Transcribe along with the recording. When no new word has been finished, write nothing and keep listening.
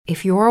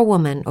If you're a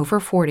woman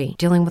over 40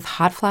 dealing with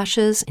hot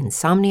flashes,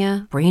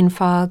 insomnia, brain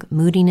fog,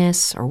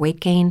 moodiness, or weight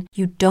gain,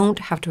 you don't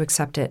have to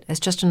accept it as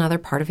just another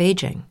part of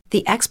aging.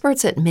 The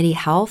experts at MIDI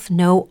Health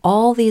know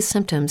all these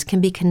symptoms can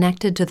be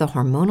connected to the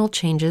hormonal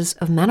changes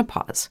of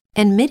menopause.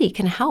 And MIDI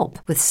can help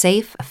with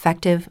safe,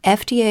 effective,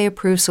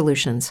 FDA-approved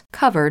solutions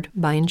covered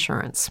by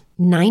insurance.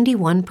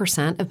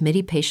 91% of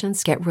MIDI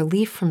patients get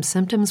relief from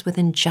symptoms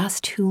within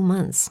just 2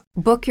 months.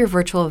 Book your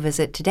virtual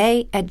visit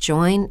today at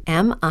joinmidi.com.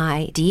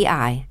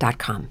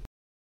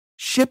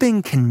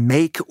 Shipping can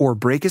make or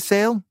break a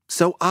sale,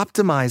 so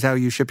optimize how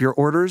you ship your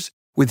orders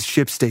with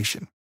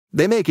ShipStation.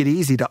 They make it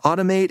easy to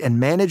automate and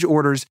manage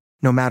orders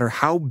no matter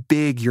how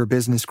big your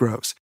business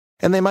grows.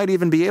 And they might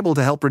even be able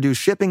to help reduce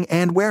shipping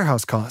and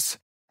warehouse costs.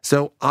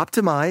 So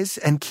optimize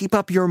and keep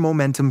up your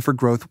momentum for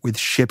growth with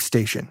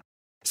ShipStation.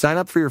 Sign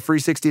up for your free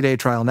 60-day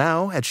trial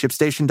now at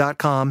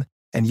ShipStation.com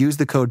and use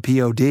the code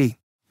POD.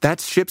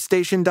 That's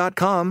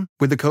ShipStation.com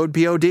with the code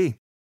POD.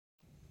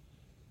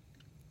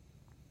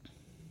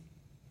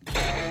 The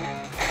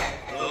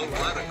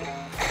radical,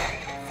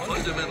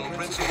 fundamental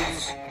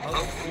principles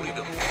of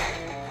freedom,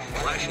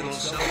 rational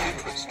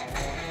self-interest,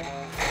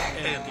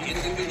 and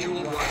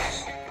individual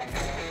rights.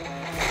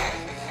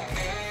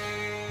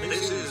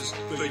 This is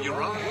the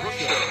Yaron Brook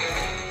Show.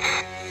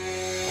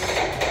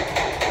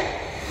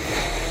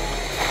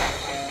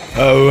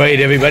 All right,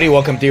 everybody,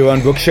 welcome to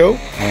Yaron Brook Show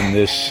on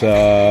this,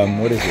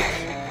 what is it?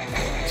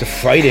 It's a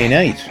Friday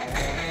night.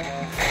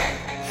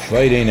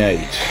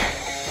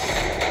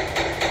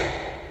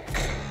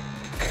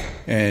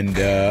 And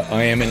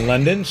I am in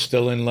London,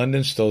 still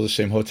the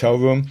same hotel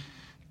room.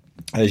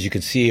 As you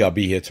can see, I'll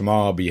be here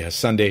tomorrow, I'll be here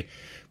Sunday,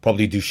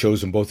 probably do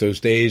shows on both those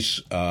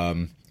days.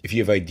 If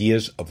you have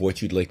ideas of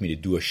what you'd like me to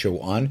do a show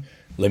on,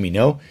 let me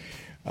know.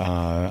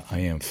 I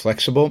am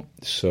flexible,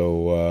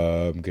 so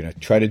I'm going to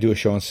try to do a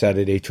show on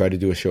Saturday, try to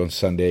do a show on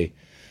Sunday.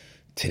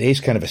 Today's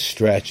kind of a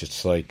stretch.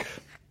 It's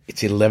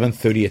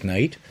 11:30 at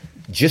night.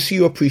 Just so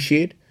you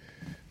appreciate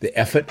the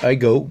effort I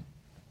go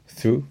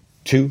through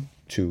to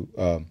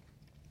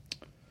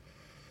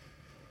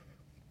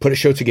put a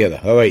show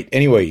together. All right,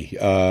 anyway,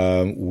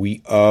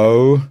 we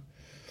are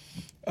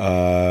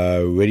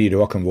ready to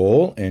rock and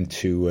roll and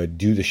to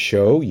do the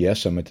show.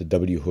 Yes, I'm at the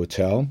W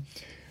Hotel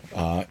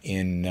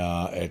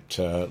at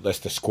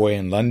Leicester Square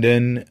in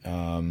London.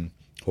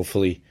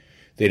 Hopefully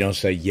they don't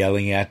start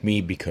yelling at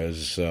me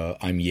because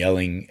I'm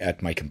yelling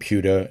at my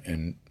computer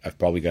and I've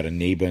probably got a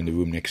neighbor in the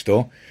room next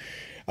door.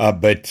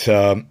 But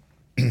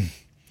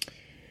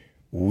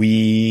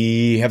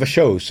we have a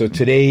show. So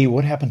today,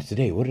 what happened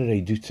today? What did I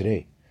do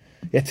today?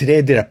 Yeah, today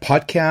I did a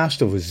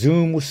podcast over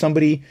Zoom with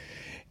somebody.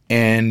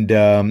 And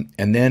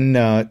then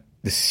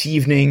this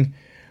evening,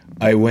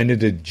 I went to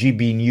the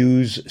GB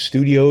News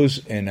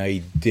studios and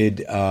I did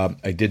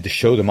the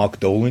show, the Mark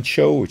Dolan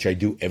Show, which I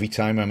do every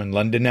time I'm in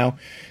London now.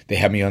 They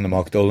have me on the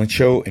Mark Dolan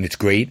Show, and it's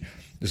great.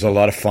 There's a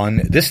lot of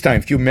fun. This time,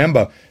 if you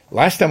remember,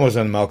 last time I was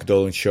on the Mark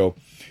Dolan Show,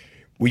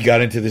 we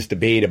got into this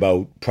debate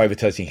about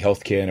privatizing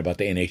healthcare and about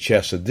the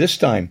NHS. So this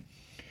time,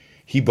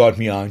 he brought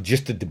me on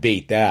just to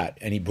debate that,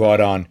 and he brought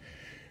on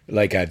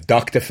like a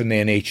doctor from the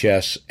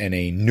NHS and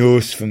a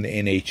nurse from the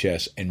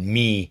NHS and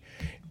me.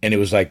 And it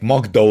was like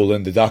Mark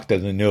Dolan, the doctor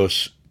and the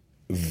nurse,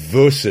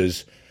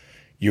 versus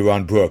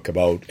Yaron Brook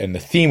and the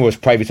theme was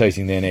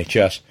privatizing the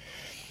NHS.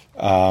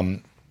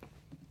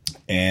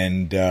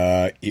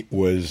 It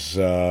was,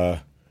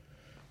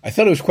 I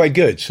thought it was quite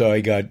good. So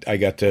I got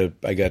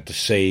to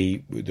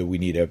say that we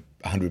need 100%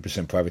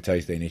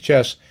 privatize the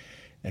NHS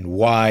and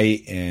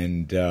why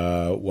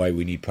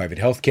we need private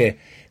healthcare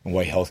and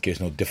why healthcare is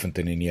no different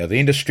than any other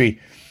industry.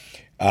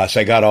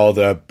 So I got all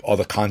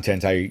the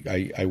content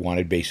I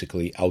wanted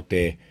basically out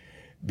there.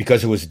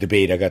 Because it was a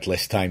debate, I got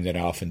less time than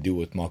I often do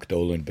with Mark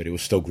Dolan, but it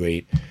was still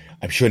great.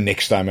 I'm sure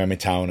next time I'm in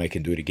town I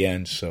can do it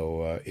again.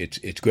 So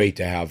it's great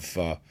to have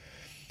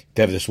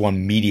this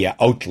one media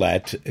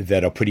outlet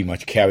that'll pretty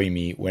much carry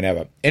me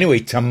whenever. Anyway,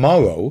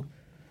 tomorrow,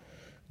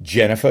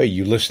 Jennifer, are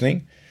you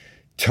listening?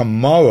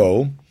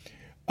 Tomorrow,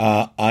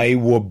 I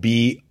will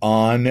be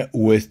on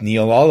with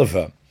Neil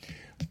Oliver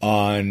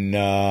on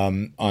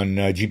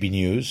GB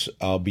News.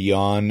 I'll be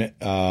on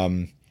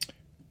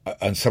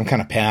some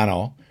kind of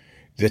panel.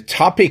 The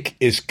topic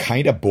is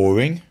kind of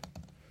boring,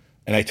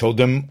 and I told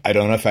them I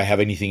don't know if I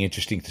have anything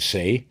interesting to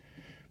say,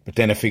 but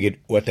then I figured,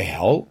 what the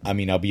hell? I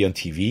mean, I'll be on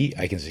TV.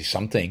 I can say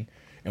something,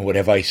 and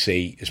whatever I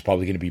say is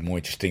probably going to be more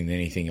interesting than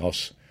anything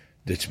else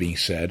that's being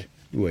said.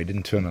 Ooh, I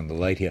didn't turn on the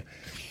light here.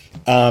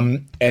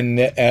 So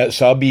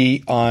I'll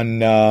be on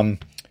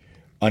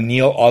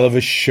Neil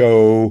Oliver's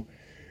show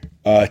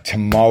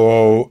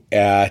tomorrow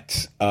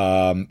at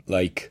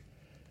like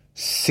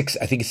 6.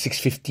 I think it's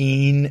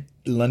 6:15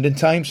 London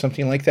time,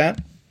 something like that.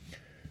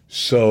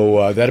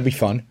 So that'll be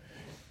fun.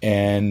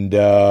 And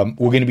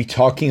we're going to be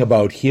talking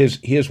about,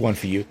 here's one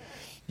for you.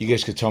 You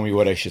guys could tell me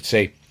what I should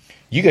say.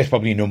 You guys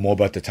probably know more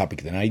about the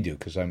topic than I do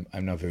because I'm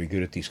not very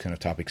good at these kind of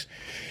topics.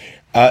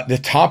 The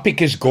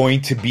topic is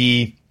going to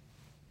be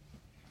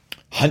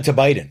Hunter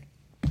Biden.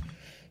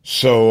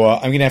 So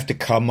I'm going to have to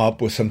come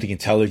up with something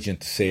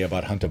intelligent to say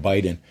about Hunter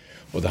Biden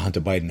or the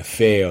Hunter Biden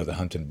affair or the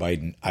Hunter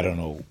Biden, I don't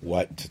know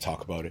what to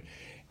talk about it.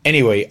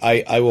 Anyway,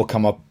 I will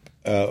come up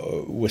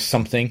with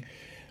something.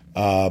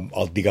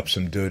 I'll dig up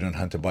some dirt on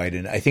Hunter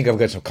Biden. I think I've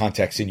got some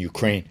contacts in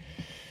Ukraine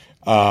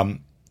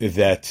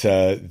that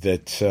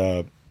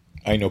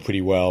I know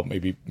pretty well.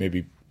 Maybe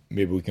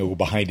we can go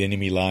behind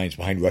enemy lines,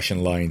 behind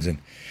Russian lines,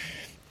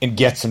 and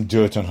get some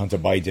dirt on Hunter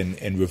Biden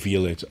and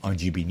reveal it on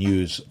GB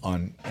News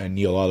on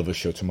Neil Oliver's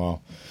show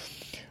tomorrow.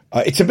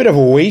 It's a bit of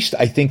a waste.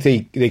 I think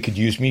they could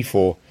use me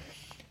for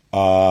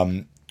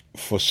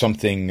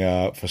something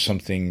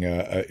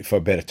for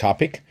a better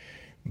topic.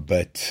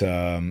 But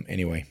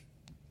anyway,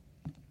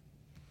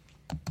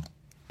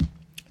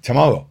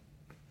 tomorrow,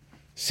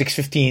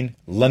 6:15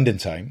 London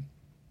time,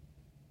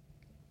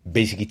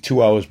 basically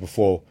 2 hours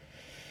before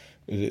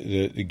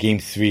the game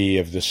 3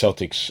 of the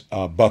Celtics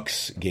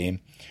Bucks game.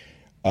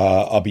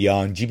 I'll be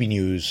on GB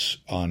News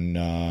on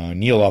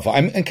Neil Oliver.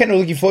 I'm kind of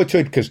looking forward to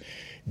it because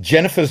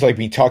Jennifer's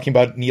been talking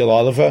about Neil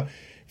Oliver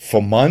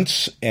for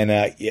months, and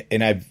I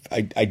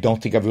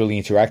don't think I've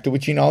really interacted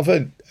with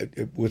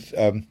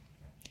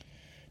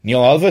Neil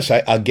Oliver.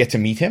 So I'll get to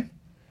meet him,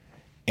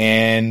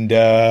 and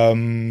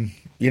that'll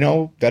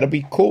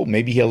be cool.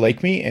 Maybe he'll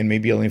like me, and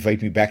maybe he'll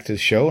invite me back to the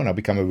show, and I'll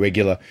become a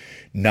regular,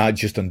 not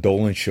just on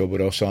Dolan's show,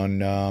 but also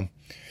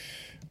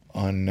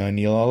on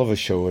Neil Oliver's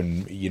show,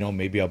 and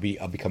maybe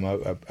I'll become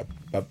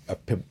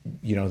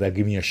they'll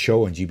give me a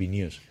show on GB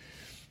News.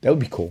 That would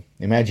be cool.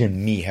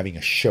 Imagine me having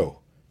a show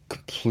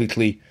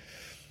completely.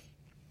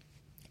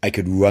 I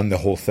could run the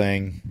whole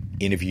thing,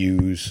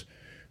 interviews,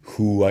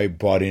 who I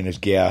brought in as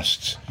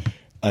guests,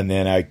 and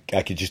then I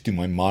could just do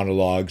my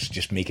monologues,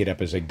 just make it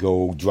up as I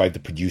go, drive the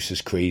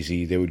producers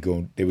crazy. They would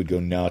go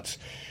nuts,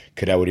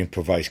 because I would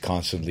improvise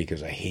constantly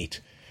because I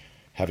hate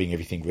having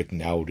everything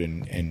written out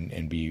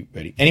and be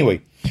ready.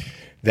 Anyway,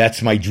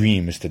 that's my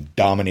dream, is to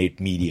dominate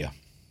media.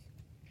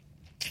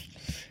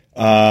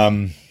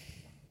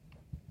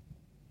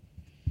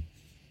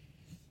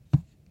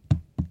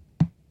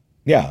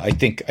 Yeah, I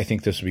think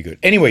this will be good.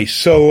 Anyway,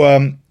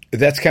 so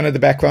that's kind of the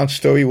background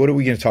story. What are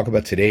we going to talk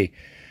about today?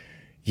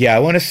 Yeah, I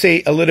want to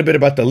say a little bit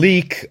about the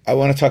leak. I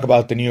want to talk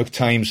about the New York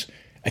Times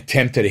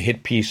attempt at a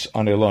hit piece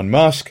on Elon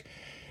Musk.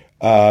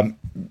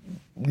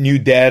 New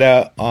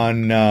data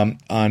on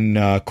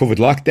COVID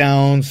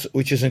lockdowns,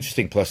 which is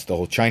interesting. Plus, the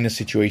whole China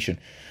situation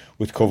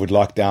with COVID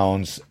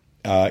lockdowns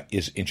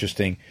is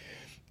interesting,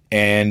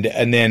 and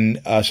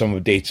then some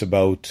updates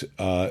about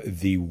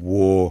the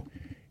war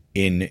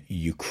in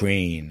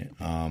Ukraine.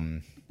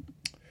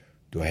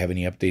 Do I have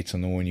any updates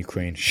on the war in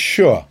Ukraine?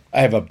 Sure,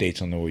 I have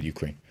updates on the war in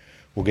Ukraine.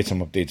 We'll get some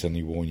updates on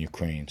the war in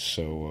Ukraine,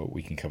 so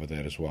we can cover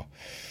that as well.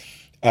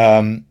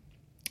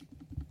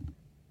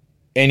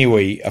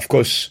 Anyway, of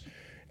course,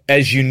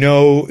 as you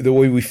know, the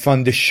way we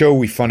fund the show,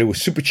 we fund it with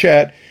Super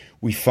Chat.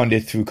 We fund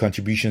it through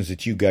contributions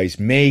that you guys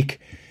make.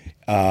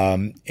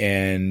 And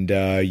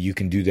you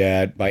can do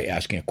that by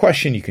asking a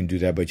question. You can do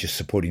that by just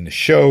supporting the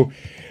show.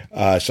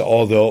 So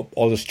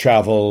all this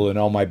travel and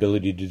all my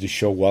ability to do the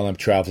show while I'm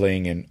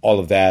traveling and all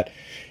of that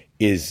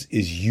is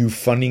you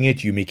funding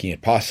it, you making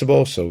it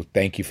possible. So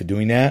thank you for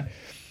doing that.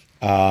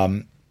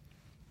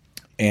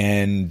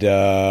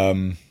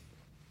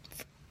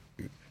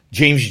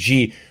 James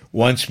G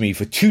wants me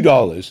for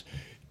 $2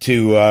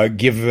 to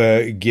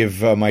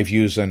give my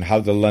views on how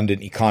the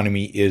London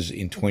economy is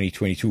in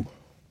 2022.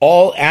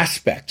 All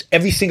aspects,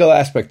 every single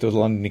aspect of the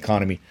London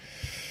economy.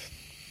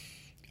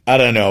 I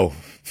don't know.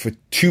 For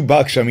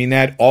 $2, I mean,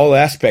 that all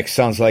aspects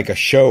sounds like a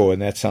show,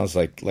 and that sounds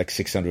like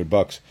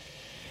 $600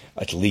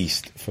 at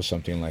least for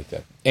something like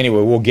that.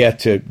 Anyway, we'll get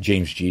to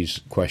James G's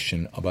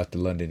question about the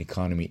London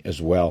economy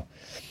as well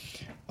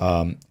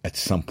at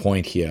some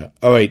point here.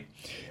 All right.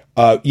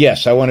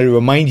 Yes, I wanted to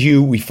remind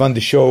you, we fund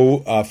the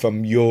show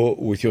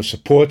with your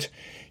support.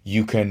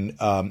 You can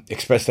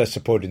express that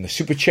support in the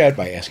Super Chat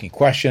by asking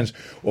questions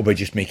or by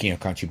just making a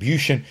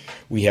contribution.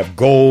 We have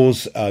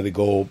goals. The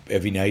goal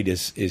every night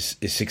is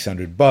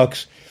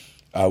 $600.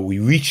 We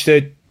reached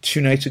it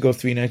 3 nights ago,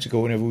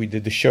 whenever we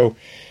did the show.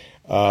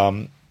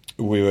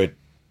 We were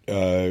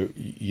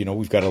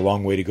we've got a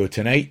long way to go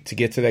tonight to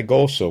get to that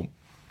goal, so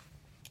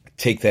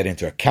take that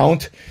into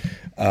account.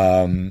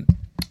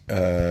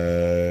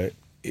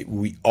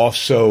 We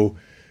also,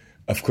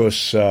 of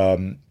course,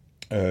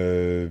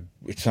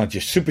 it's not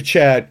just Super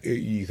Chat.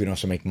 You can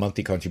also make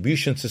monthly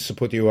contributions to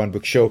support the Yaron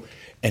Brook Show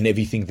and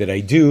everything that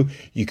I do.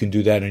 You can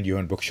do that on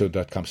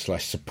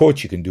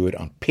yaronbrookshow.com/support. You can do it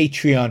on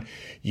Patreon.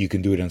 You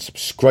can do it on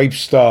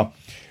Subscribestar.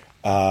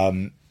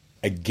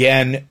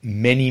 Again,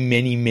 many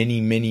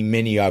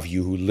of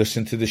you who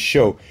listen to the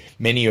show,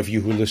 many of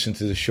you who listen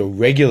to the show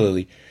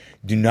regularly,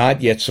 do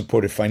not yet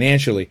support it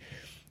financially.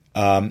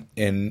 And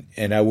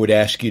I would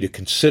ask you to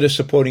consider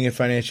supporting it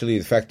financially.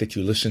 The fact that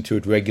you listen to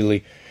it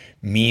regularly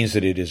means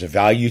that it is a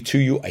value to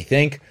you, I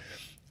think.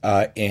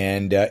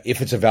 And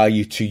if it's a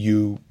value to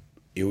you,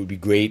 it would be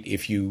great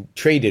if you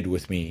traded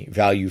with me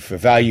value for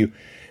value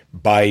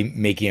by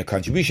making a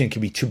contribution. It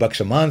could be $2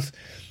 a month.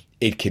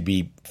 It could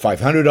be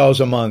 $500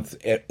 a month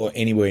or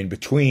anywhere in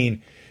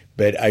between,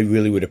 but I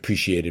really would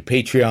appreciate it.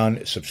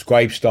 Patreon,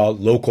 Subscribestar,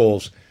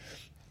 Locals,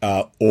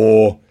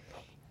 or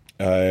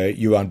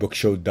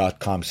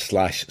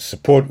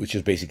YourOnBookShow.com/support, which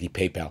is basically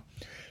PayPal.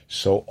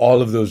 So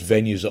all of those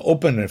venues are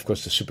open, and of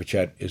course the Super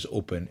Chat is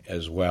open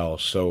as well.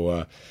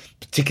 So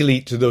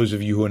particularly to those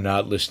of you who are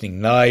not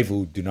listening live,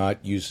 who do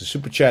not use the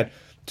Super Chat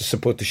to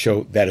support the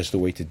show, that is the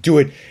way to do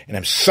it. And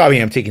I'm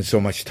sorry I'm taking so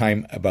much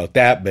time about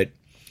that, but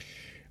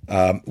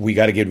we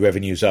got to get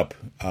revenues up.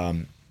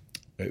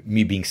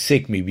 Me being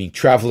sick, me being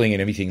traveling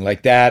and everything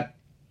like that,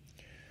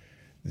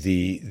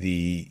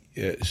 the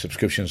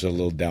subscriptions are a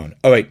little down.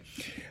 All right.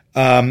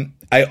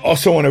 I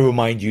also want to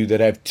remind you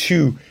that I have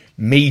two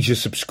major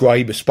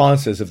subscriber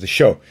sponsors of the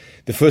show.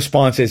 The first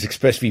sponsor is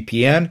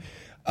ExpressVPN.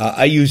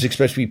 I use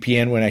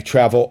ExpressVPN when I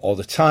travel all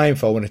the time.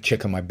 If I want to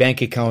check on my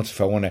bank accounts, if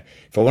I want a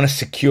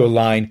secure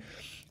line,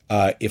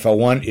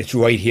 it's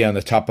right here on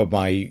the top of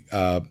my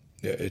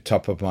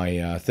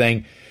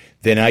thing.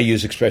 Then I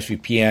use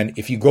ExpressVPN.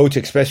 If you go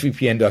to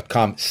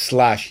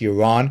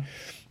expressvpn.com/Yaron,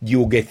 you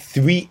will get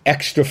 3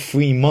 extra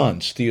free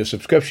months to your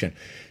subscription.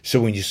 So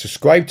when you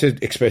subscribe to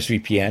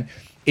ExpressVPN,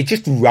 it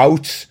just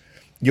routes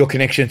your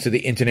connection to the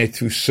internet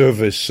through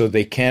servers so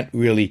they can't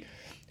really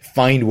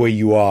find where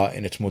you are,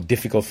 and it's more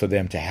difficult for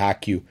them to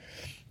hack you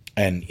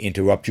and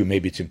interrupt you.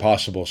 Maybe it's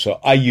impossible.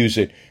 So I use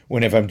it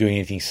whenever I'm doing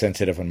anything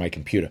sensitive on my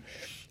computer.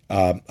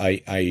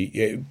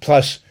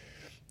 Plus,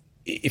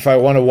 if I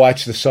want to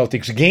watch the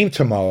Celtics game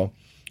tomorrow,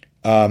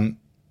 I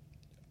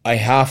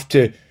have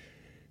to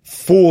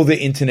fool the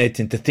internet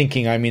into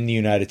thinking I'm in the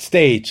United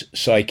States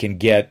so I can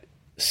get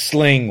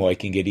Sling or I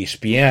can get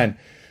ESPN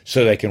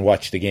so that I can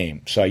watch the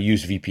game. So I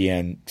use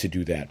VPN to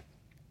do that,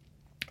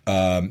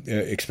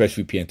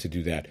 ExpressVPN to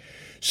do that.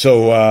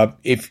 So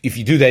if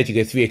you do that, you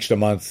get 3 extra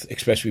months,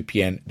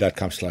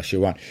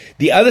 expressvpn.com/Yaron.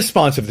 The other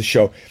sponsor of the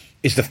show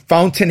is the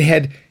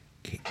Fountainhead,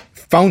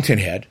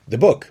 the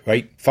book,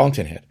 right?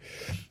 Fountainhead.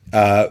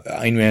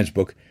 Ayn Rand's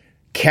book,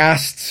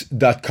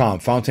 casts.com,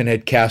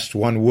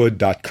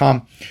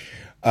 fountainheadcast1word.com.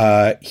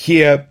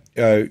 Here,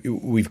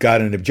 we've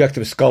got an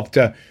objective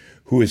sculptor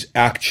who is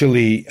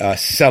actually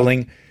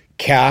selling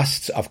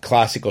casts of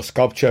classical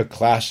sculpture,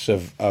 casts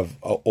of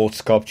old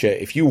sculpture.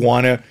 If you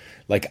want to,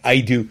 like I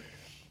do,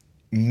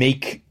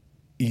 make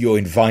your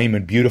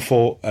environment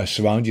beautiful,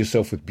 surround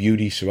yourself with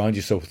beauty, surround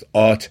yourself with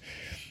art,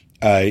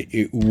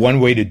 one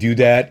way to do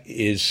that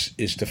is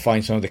to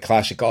find some of the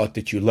classic art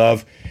that you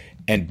love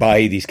and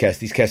buy these casts.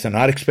 These casts are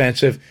not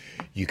expensive.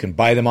 You can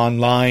buy them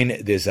online.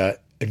 There's an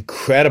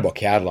incredible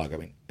catalog. I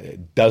mean,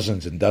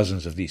 dozens and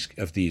dozens of these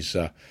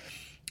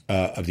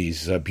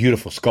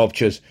beautiful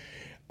sculptures,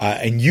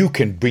 and you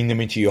can bring them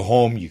into your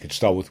home. You can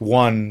start with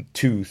 1,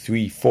 2,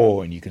 3,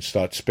 4, and you can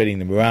start spreading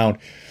them around.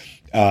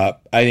 I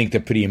think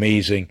they're pretty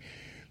amazing,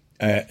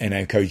 and I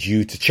encourage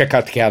you to check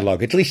out the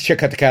catalog. At least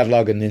check out the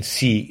catalog and then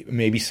see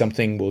maybe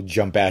something will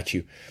jump at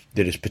you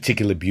that is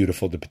particularly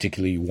beautiful, that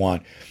particularly you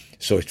want.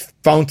 So it's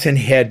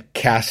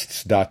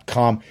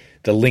fountainheadcasts.com.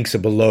 The links are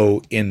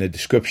below in the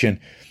description,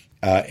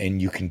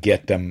 and you can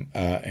get them.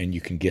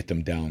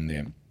 Down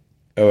there.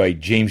 All right,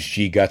 James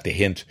G got the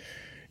hint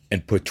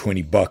and put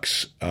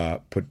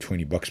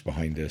 $20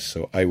 behind this.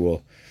 So I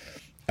will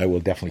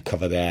definitely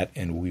cover that,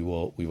 and we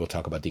will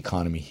talk about the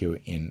economy here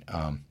in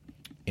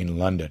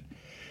London.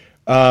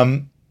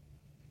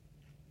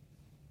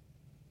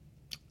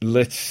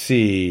 Let's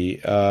see.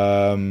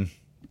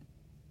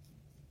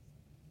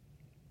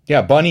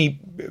 Bonnie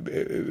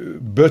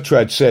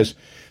Bertrand says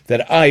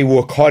that I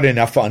work hard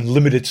enough for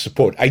unlimited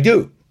support. I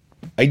do.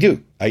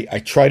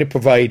 I try to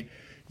provide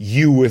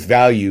you with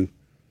value.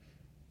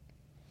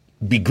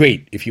 Be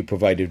great if you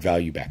provided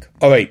value back.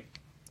 All right,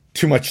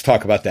 too much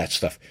talk about that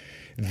stuff.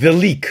 The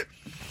leak.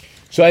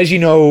 So as you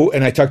know,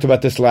 and I talked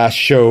about this last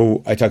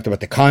show, I talked about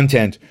the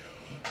content,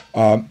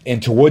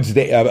 and towards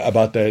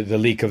about the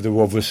leak of the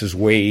Roe versus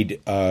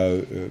Wade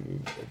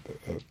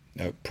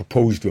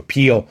proposed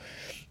repeal,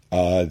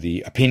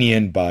 the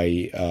opinion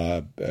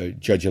by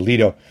Judge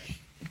Alito.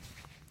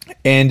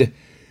 And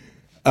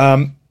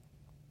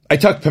I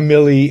talked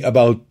primarily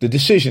about the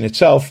decision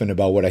itself and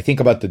about what I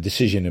think about the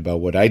decision, about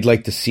what I'd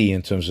like to see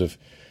in terms of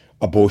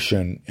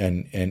abortion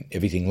and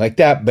everything like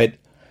that. But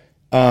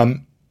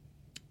and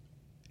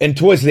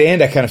towards the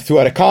end, I kind of threw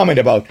out a comment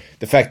about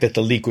the fact that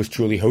the leak was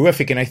truly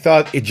horrific, and I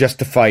thought it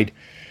justified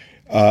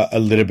a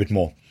little bit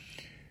more.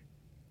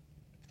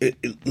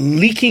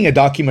 Leaking a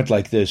document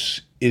like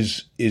this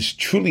is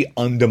truly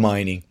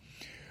undermining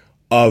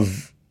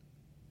of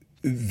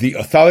the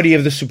authority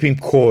of the Supreme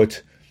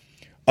Court,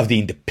 of the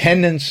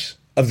independence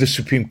of the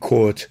Supreme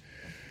Court.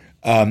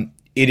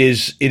 It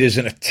is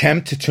an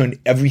attempt to turn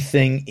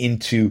everything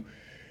into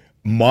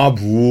mob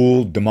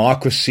rule,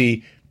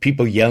 democracy,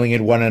 people yelling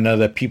at one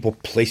another, people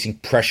placing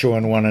pressure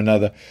on one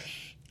another.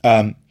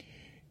 The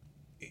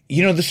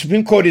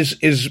Supreme Court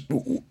is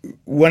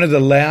one of the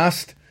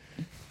last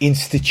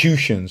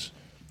institutions,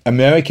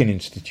 American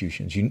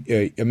institutions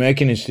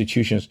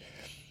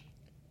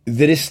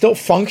that is still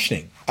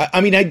functioning.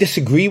 I mean, I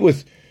disagree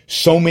with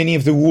so many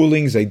of the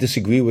rulings. I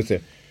disagree with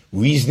the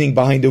reasoning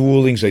behind the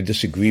rulings. I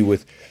disagree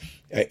with,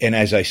 and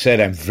as I said,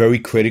 I'm very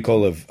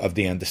critical of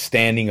the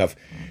understanding of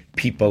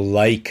people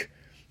like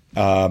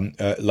our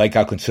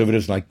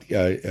conservatives, like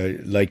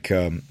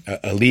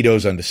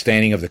Alito's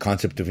understanding of the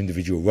concept of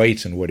individual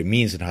rights and what it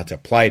means and how to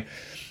apply it.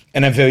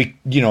 And I'm very,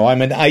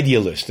 I'm an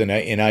idealist, and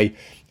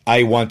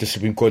I want the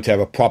Supreme Court to have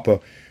a proper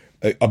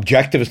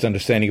objectivist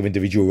understanding of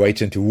individual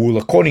rights and to rule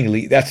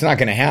accordingly. That's not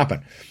going to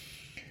happen.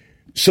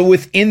 So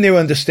within their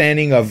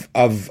understanding of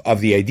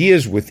the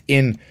ideas,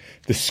 within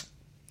the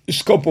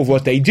scope of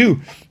what they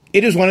do,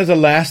 it is one of the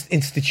last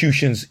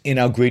institutions in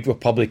our great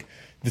republic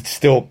that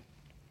still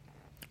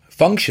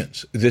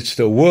functions, that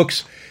still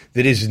works,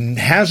 that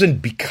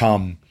hasn't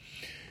become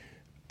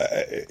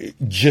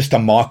just a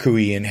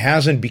mockery and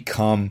hasn't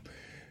become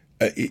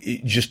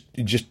just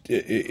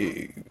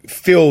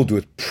filled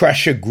with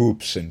pressure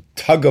groups and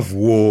tug of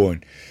war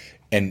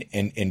and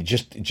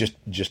just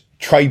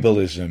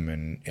tribalism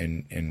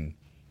and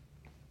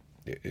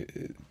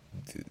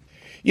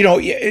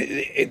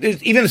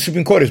even the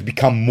Supreme Court has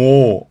become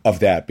more of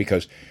that,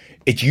 because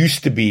it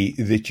used to be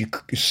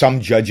that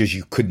some judges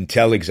you couldn't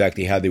tell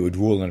exactly how they would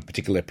rule on a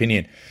particular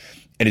opinion.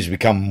 It has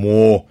become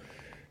more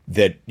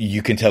that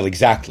you can tell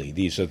exactly,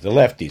 these are the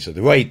left, these are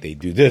the right, they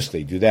do this,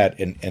 they do that,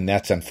 and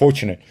that's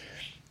unfortunate.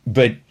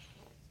 But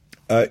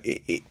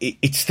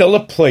it's still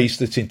a place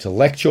that's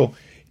intellectual.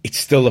 It's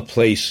still a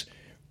place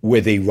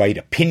where they write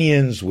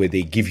opinions, where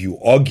they give you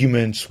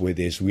arguments, where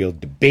there's real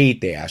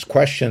debate, they ask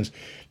questions.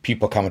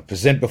 People come and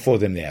present before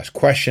them, they ask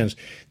questions,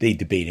 they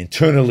debate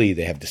internally,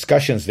 they have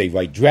discussions, they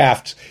write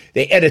drafts,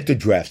 they edit the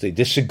drafts, they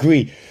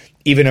disagree.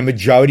 Even a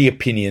majority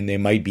opinion, there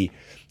might be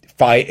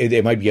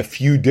a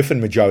few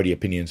different majority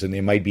opinions, and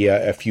there might be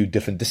a few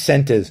different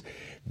dissenters,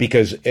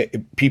 because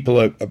people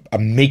are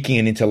making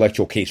an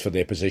intellectual case for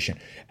their position,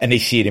 and they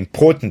see it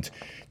important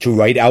to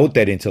write out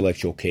that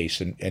intellectual case.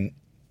 And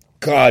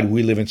God,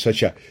 we live in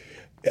such a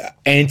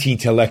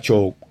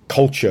anti-intellectual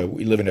culture.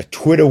 We live in a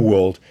Twitter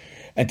world.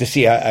 And to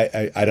see,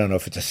 I don't know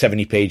if it's a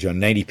 70-page or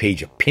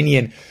 90-page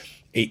opinion,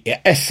 an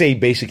essay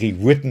basically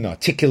written,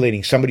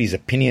 articulating somebody's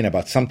opinion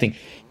about something,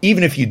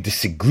 even if you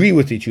disagree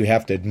with it, you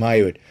have to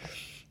admire it.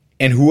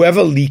 And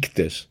whoever leaked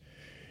this,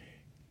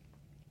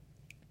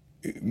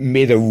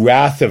 may the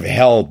wrath of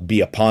hell be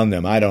upon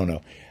them. I don't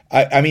know.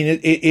 I mean,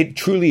 it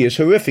truly is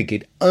horrific.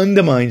 It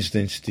undermines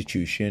the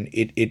institution.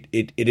 It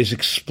is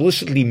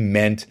explicitly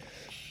meant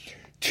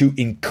to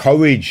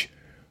encourage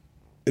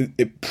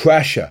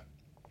pressure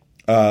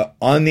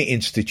on the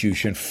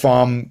institution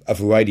from a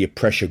variety of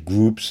pressure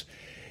groups.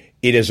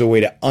 It is a way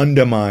to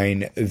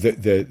undermine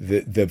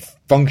the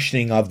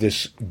functioning of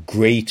this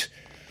great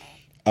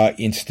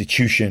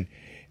institution,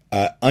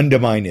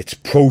 undermine its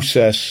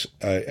process.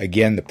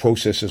 Again, the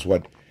process is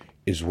what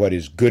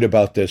is good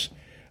about this.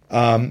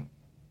 So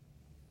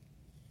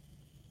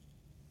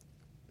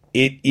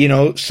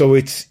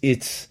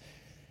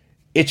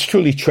it's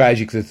truly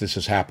tragic that this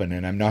has happened,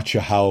 and I'm not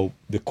sure how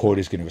the court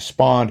is going to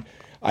respond.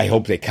 I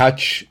hope they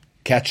catch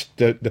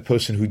the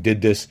person who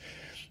did this.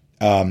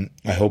 I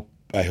hope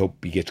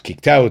he gets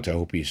kicked out. I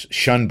hope he's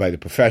shunned by the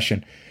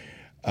profession.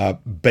 But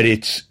I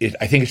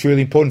think it's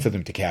really important for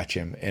them to catch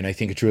him, and I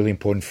think it's really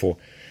important for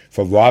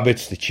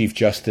Roberts, the Chief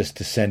Justice,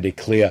 to send a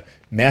clear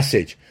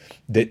message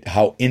that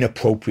how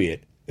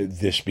inappropriate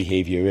this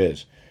behavior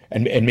is.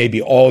 And maybe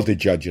all the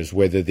judges,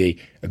 whether they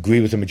agree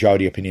with the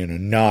majority opinion or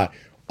not,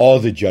 all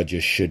the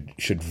judges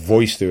should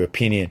voice their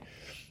opinion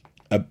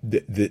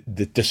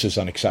that this is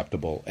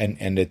unacceptable,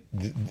 and that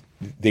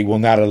they will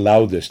not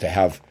allow this to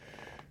have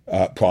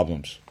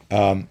problems.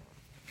 I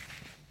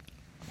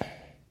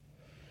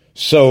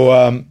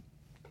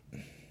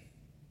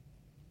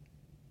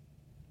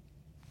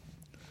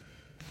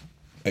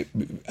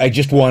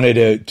just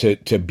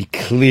wanted to be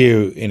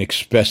clear in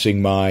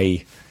expressing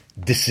my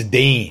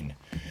disdain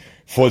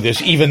for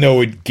this, even though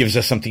it gives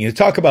us something to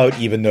talk about,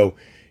 even though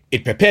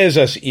it prepares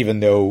us, even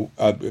though,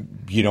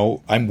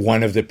 I'm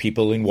one of the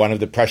people in one of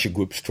the pressure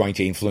groups trying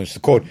to influence the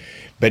court.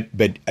 But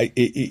they're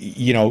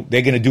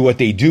going to do what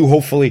they do,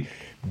 hopefully,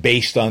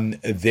 based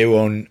on their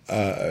own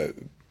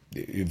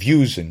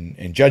views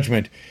and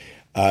judgment.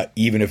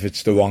 Even if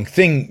it's the wrong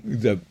thing,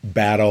 the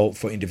battle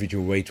for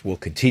individual rights will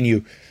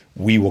continue.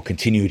 We will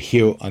continue it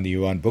here on the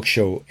Yaron Brook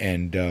Show,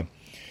 and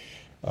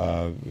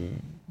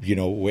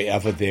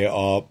wherever there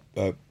are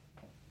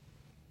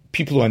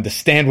people who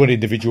understand what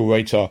individual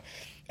rights are,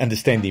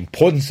 understand the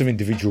importance of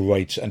individual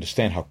rights,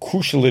 understand how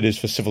crucial it is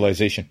for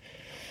civilization,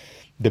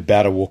 the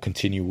battle will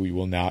continue. We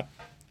will not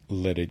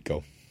let it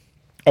go.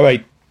 All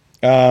right.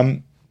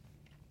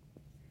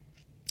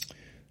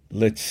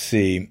 Let's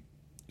see.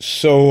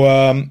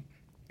 So,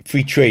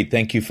 free trade.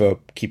 Thank you for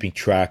keeping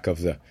track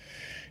of the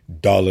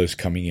dollars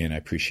coming in. I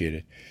appreciate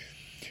it.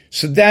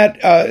 So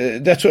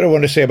that's what I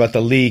want to say about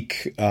the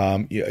leak.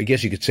 I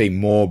guess you could say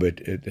more,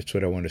 but that's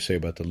what I want to say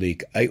about the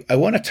leak. I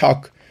want to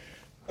talk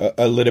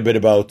a little bit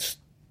about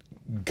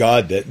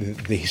the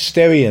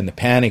hysteria and the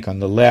panic on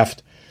the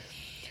left,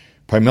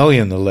 primarily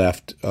on the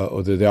left,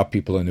 although there are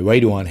people on the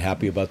right who aren't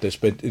happy about this,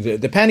 but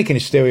the panic and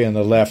hysteria on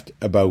the left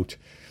about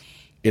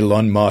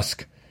Elon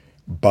Musk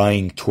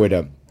buying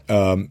Twitter,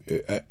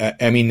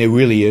 I mean, there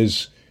really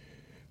is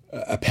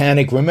a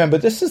panic. Remember,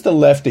 this is the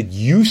left that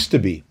used to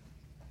be,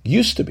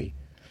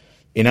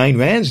 in Ayn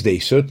Rand's day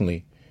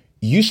certainly,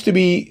 used to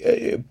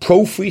be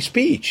pro-free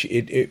speech.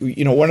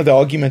 One of the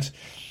arguments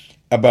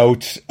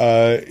about,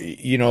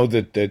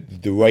 that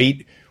the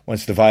right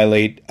wants to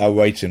violate our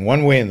rights in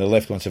one way and the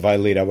left wants to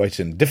violate our rights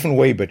in a different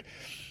way. But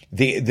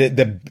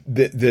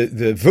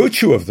the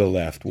virtue of the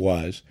left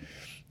was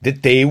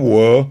that they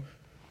were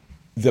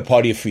the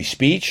party of free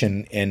speech,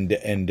 and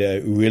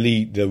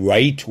really the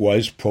right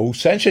was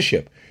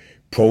pro-censorship,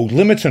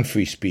 pro-limits on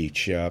free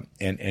speech,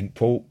 and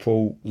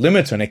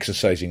pro-limits on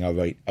exercising our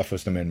right, our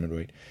First Amendment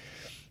right.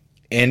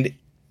 And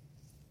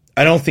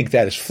I don't think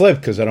that is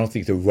flipped, because I don't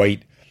think the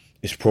right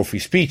is pro-free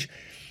speech.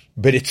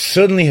 But it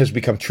certainly has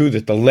become true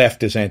that the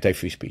left is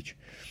anti-free speech,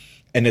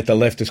 and that the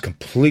left has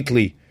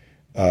completely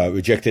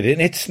rejected it.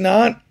 And it's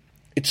not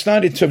in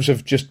terms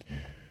of just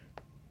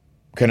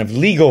kind of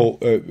legal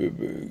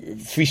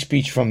free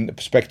speech from the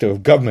perspective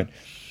of government,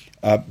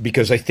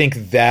 because I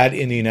think that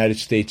in the United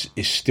States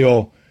is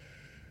still,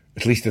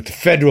 at least at the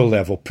federal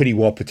level, pretty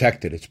well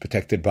protected. It's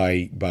protected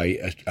by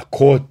a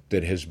court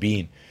that has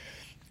been,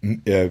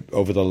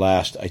 over the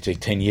last, I'd say,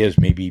 10 years,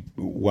 maybe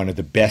one of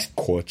the best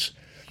courts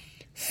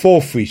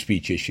for free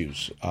speech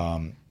issues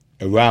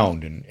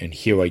around. And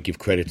here I give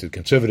credit to the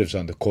conservatives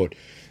on the court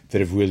that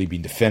have really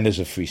been defenders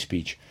of free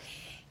speech.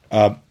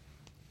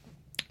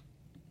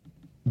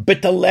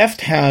 But the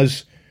left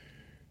has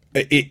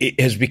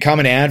become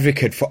an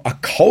advocate for a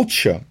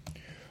culture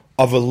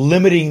of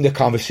limiting the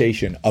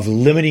conversation, of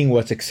limiting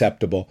what's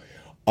acceptable,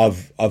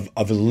 of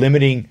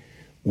limiting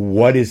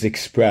what is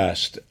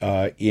expressed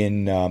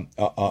on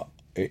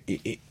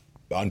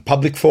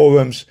public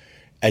forums,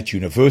 at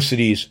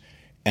universities,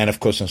 and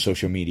of course on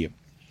social media.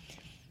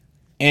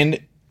 And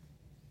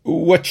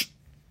what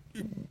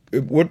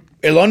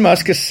Elon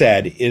Musk has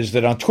said is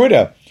that on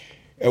Twitter,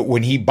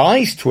 when he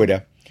buys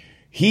Twitter,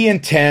 he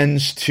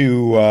intends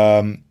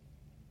to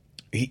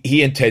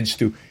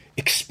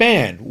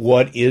expand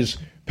what is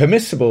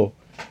permissible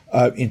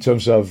in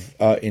terms of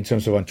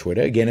on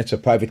Twitter. Again, it's a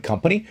private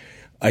company.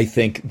 I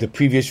think the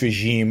previous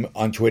regime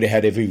on Twitter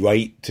had every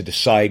right to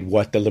decide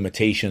what the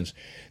limitations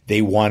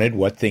they wanted,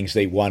 what things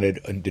they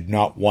wanted and did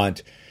not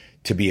want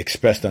to be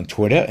expressed on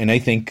Twitter. And I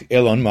think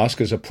Elon Musk,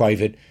 as a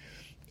private,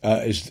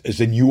 as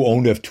the new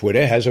owner of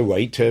Twitter, has a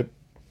right to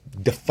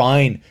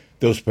define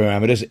those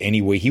parameters any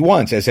way he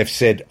wants. As I've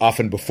said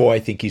often before, I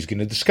think he's going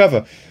to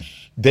discover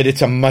that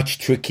it's a much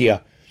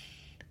trickier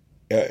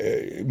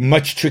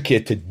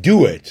to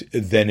do it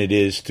than it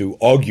is to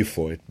argue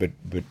for it. But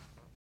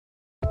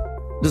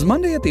Does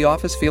Monday at the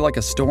office feel like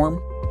a storm?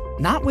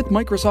 Not with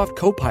Microsoft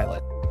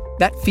Copilot.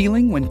 That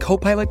feeling when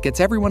Copilot gets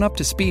everyone up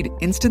to speed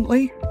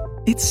instantly?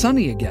 It's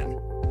sunny again.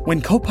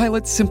 When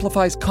Copilot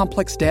simplifies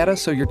complex data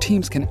so your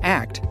teams can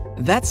act,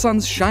 that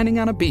sun's shining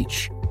on a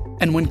beach.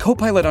 And when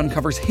Copilot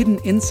uncovers hidden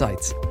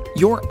insights,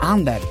 you're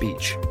on that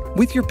beach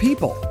with your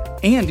people,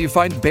 and you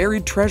find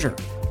buried treasure.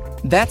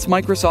 That's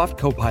Microsoft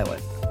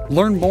Copilot.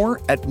 Learn more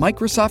at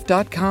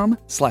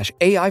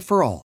Microsoft.com/AI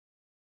for all.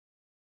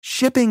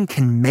 Shipping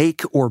can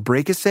make or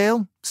break a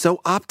sale, so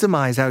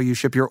optimize how you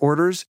ship your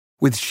orders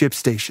with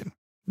ShipStation.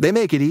 They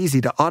make it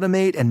easy to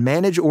automate and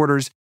manage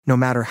orders no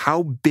matter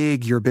how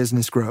big your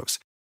business grows.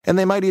 And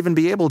they might even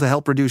be able to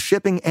help reduce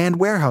shipping and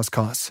warehouse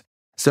costs.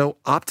 So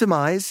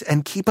optimize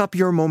and keep up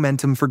your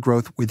momentum for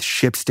growth with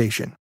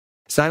ShipStation.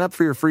 Sign up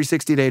for your free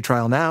 60-day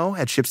trial now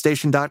at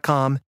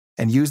ShipStation.com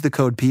and use the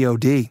code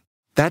POD.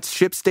 That's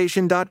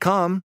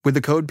ShipStation.com with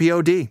the code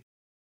POD.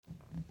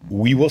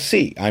 We will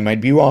see. I might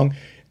be wrong,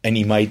 and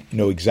he might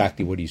know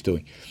exactly what he's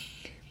doing.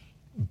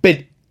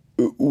 But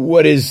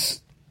what is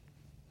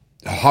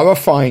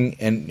horrifying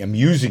and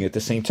amusing at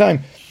the same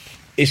time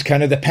is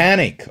kind of the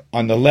panic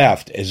on the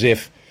left, as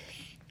if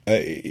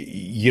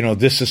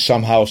this is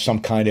somehow some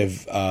kind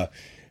of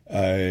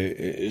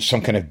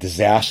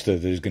disaster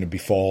that is going to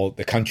befall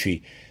the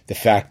country. The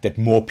fact that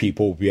more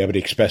people will be able to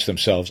express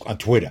themselves on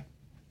Twitter.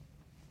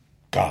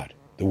 God,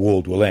 the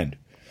world will end.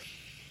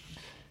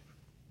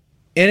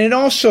 And it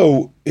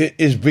also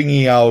is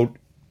bringing out,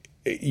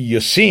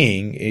 you're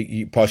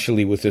seeing,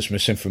 partially with this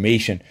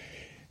misinformation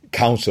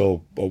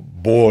council or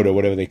board or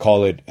whatever they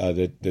call it,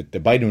 that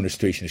the Biden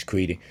administration is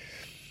creating,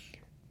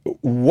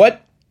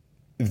 what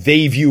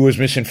they view as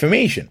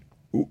misinformation,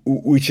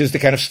 which is the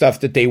kind of stuff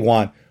that they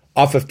want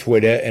off of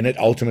Twitter, and it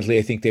ultimately,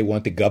 I think they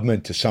want the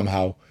government to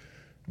somehow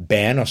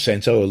ban or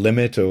censor or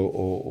limit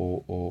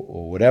or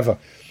whatever.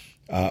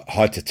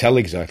 Hard to tell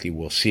exactly.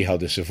 We'll see how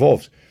this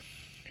evolves.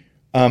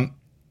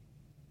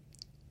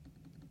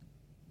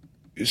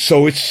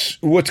 So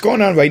what's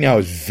going on right now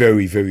is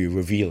very, very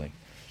revealing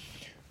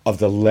of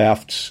the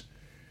left's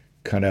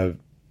kind of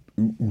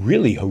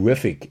really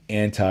horrific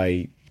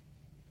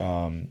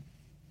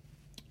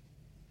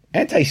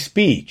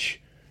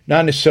anti-speech,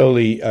 not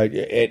necessarily,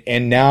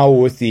 and now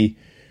with the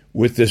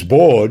with this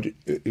board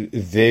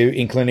their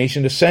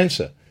inclination to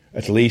censor,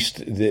 at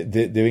least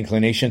their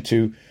inclination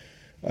to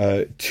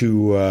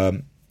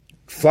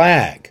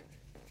flag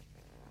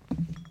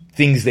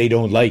things they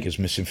don't like as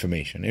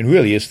misinformation. It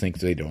really is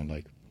things they don't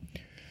like.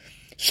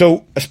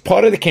 So as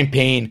part of the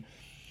campaign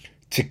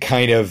to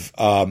kind of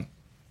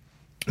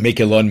make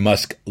Elon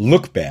Musk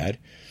look bad,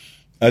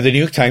 the New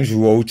York Times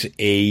wrote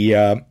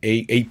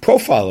a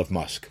profile of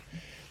Musk.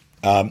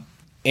 And,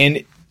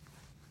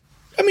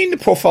 I mean, the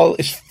profile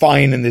is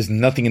fine, and there's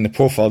nothing in the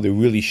profile that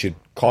really should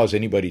cause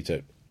anybody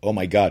to, oh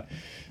my God,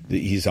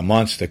 he's a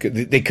monster.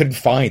 They didn't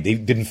find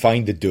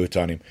the dirt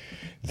on him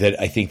that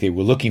I think they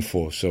were looking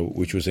for,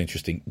 which was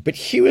interesting. But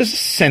here is a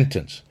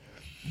sentence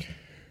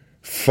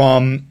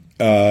from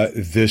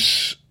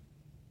this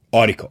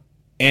article,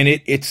 and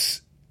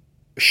it's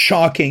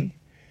shocking,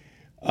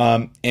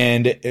 and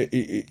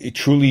it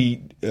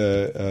truly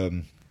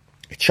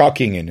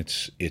shocking, and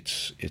it's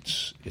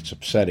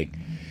upsetting.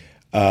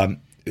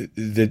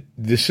 That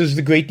this is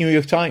the great New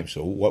York Times,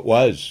 or what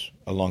was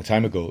a long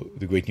time ago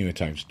the great New York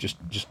Times. Just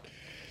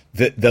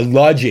the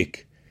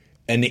logic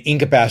and the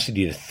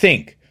incapacity to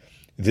think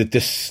that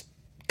this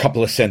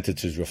couple of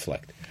sentences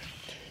reflect.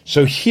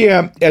 So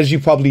here, as you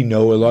probably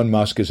know, Elon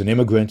Musk is an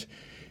immigrant.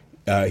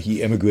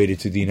 He immigrated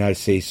to the United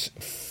States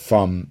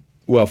from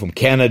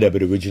Canada,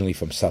 but originally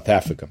from South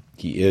Africa.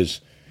 He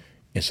is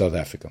in South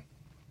Africa.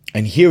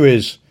 And here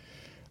is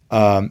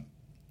the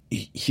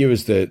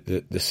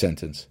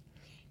sentence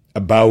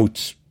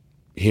about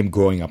him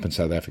growing up in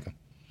South Africa.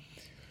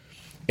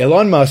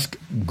 Elon Musk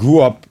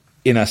grew up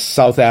in a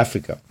South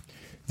Africa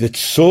that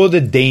saw the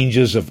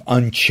dangers of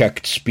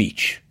unchecked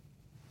speech.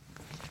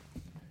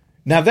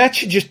 Now that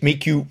should just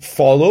make you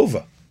fall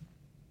over.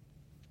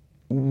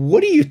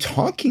 What are you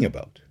talking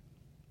about?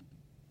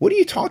 What are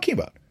you talking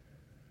about?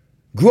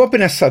 Grew up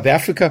in a South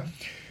Africa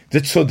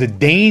that saw the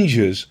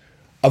dangers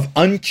of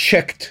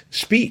unchecked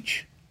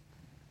speech.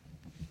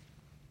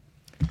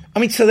 I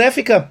mean, South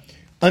Africa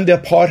under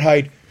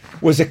apartheid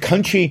was a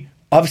country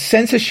of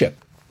censorship,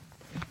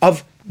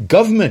 of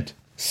government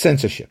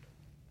censorship.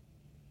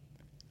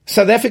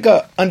 South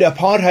Africa under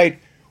apartheid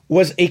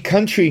was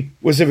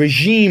a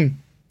regime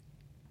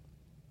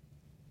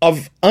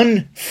of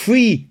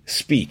unfree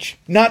speech,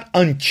 not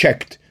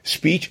unchecked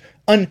speech,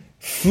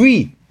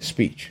 unfree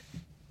speech.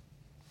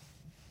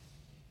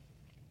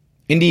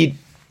 Indeed,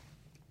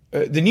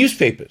 the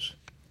newspapers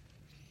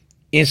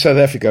in South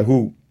Africa,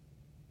 who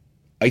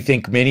I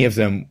think many of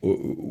them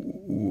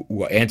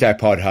were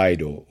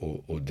anti-apartheid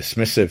or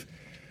dismissive,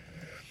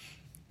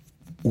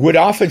 would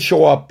often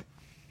show up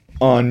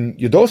on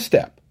your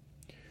doorstep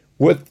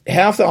with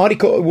half the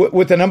article,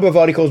 with a number of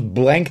articles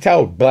blanked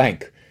out,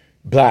 black,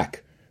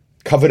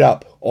 covered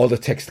up, all the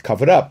text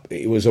covered up.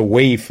 It was a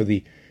way for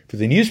the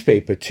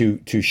newspaper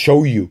to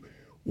show you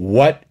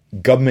what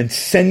government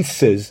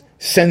censors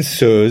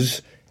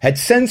had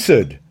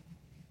censored.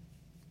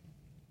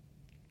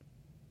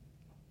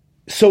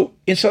 So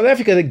in South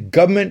Africa, the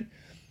government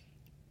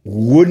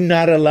would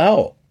not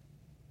allow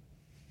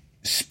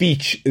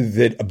speech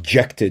that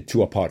objected to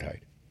apartheid.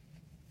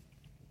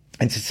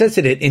 And to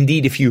censor it,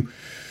 indeed, if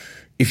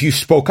you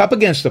spoke up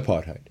against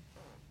apartheid,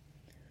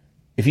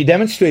 if you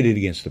demonstrated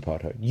against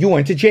apartheid, you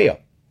went to jail.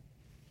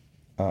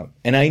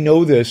 And I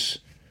know this.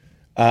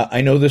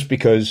 I know this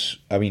because,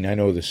 I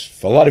know this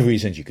for a lot of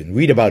reasons. You can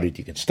read about it,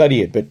 you can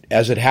study it, but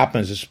as it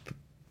happens, it's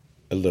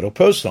a little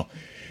personal.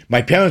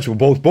 My parents were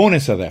both born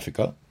in South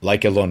Africa,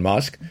 like Elon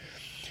Musk.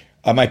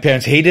 My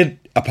parents hated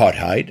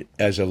apartheid,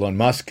 as Elon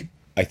Musk,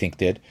 I think,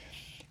 did.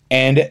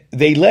 And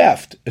they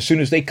left as soon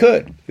as they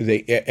could.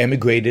 They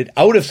emigrated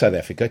out of South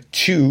Africa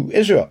to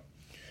Israel.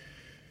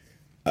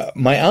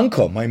 My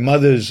uncle, my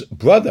mother's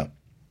brother,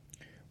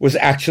 was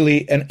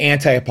actually an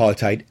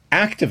anti-apartheid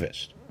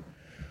activist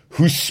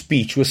whose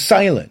speech was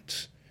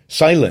silenced,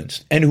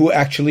 and who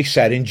actually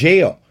sat in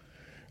jail.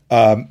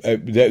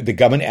 The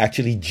government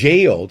actually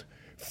jailed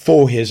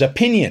for his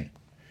opinion,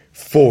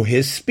 for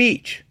his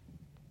speech.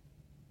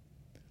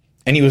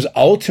 And he was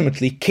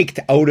ultimately kicked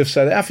out of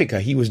South Africa.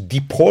 He was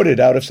deported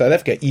out of South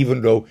Africa,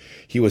 even though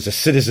he was a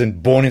citizen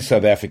born in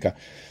South Africa,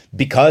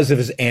 because of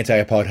his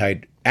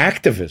anti-apartheid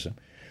activism,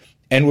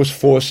 and was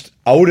forced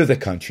out of the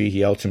country.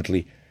 He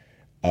ultimately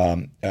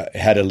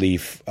had to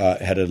leave,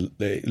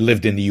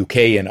 lived in the UK,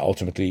 and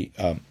ultimately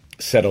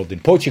settled in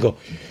Portugal.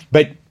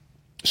 But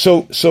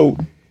so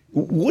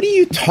what are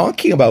you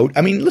talking about?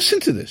 Listen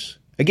to this.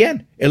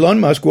 Again, Elon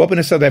Musk grew up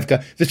in South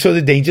Africa that saw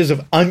the dangers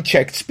of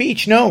unchecked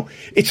speech. No,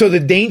 it saw the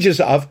dangers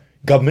of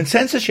government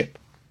censorship.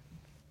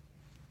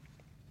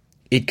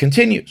 It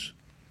continues.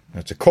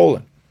 That's a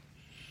colon.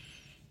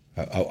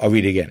 I'll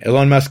read it again.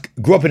 Elon Musk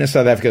grew up in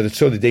South Africa that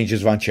saw the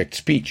dangers of unchecked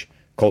speech,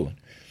 colon.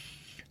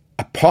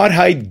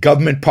 Apartheid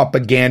government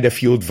propaganda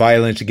fueled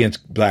violence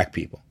against black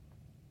people.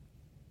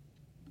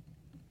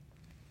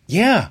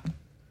 Yeah,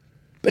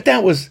 but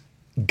that was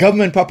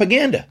government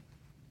propaganda.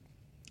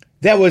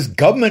 That was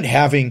government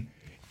having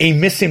a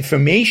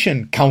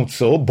misinformation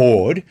council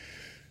board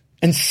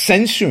and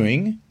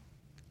censoring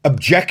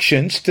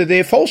objections to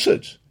their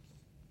falsehoods.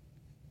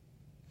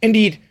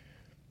 Indeed,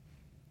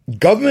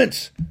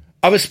 Governments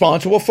are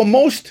responsible for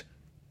most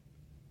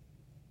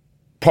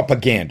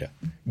propaganda.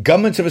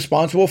 Governments are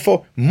responsible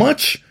for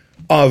much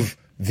of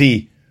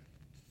the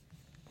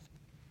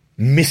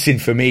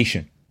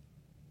misinformation.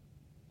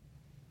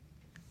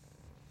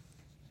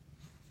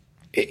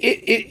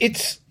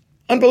 It's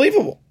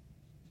unbelievable.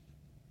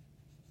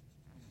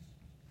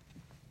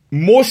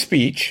 More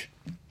speech,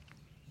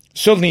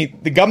 certainly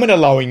the government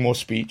allowing more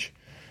speech,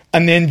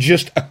 and then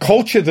just a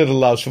culture that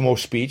allows for more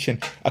speech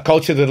and a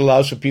culture that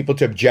allows for people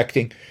to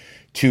objecting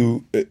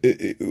to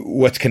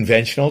what's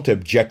conventional, to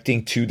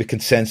objecting to the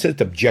consensus,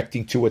 to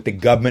objecting to what the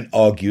government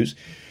argues,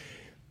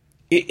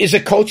 is a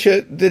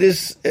culture that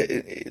is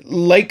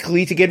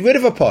likely to get rid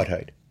of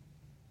apartheid.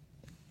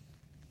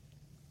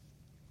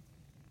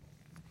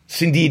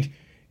 So indeed,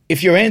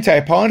 if you're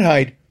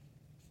anti-apartheid,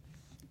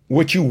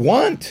 what you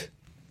want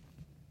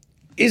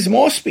is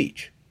more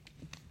speech.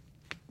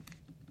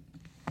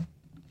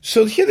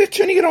 So here they're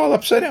turning it all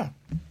upside down.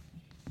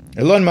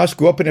 Elon Musk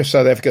grew up in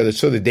South Africa that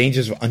saw the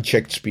dangers of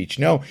unchecked speech.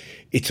 No,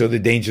 it saw the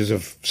dangers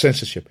of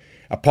censorship.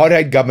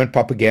 Apartheid government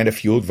propaganda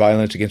fueled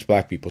violence against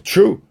black people.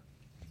 True.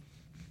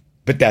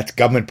 But that's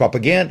government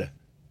propaganda.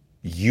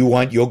 You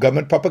want your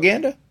government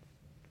propaganda?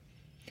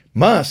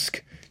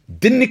 Musk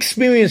didn't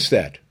experience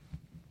that.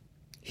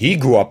 He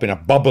grew up in a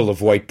bubble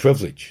of white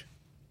privilege.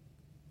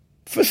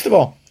 First of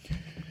all,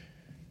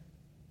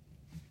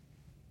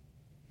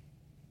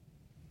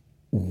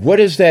 what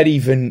is that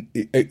even,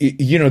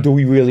 do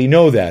we really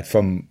know that?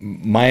 From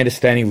my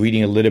understanding,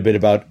 reading a little bit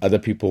about other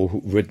people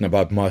who've written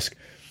about Musk,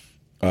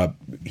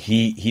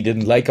 he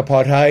didn't like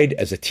apartheid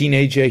as a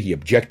teenager. He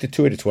objected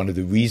to it. It's one of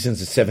the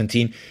reasons at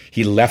 17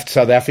 he left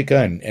South Africa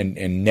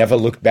and never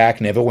looked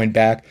back, never went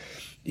back,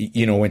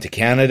 went to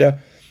Canada.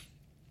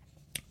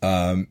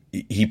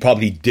 He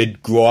probably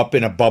did grow up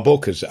in a bubble,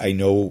 because I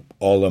know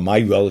all of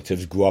my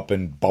relatives grew up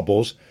in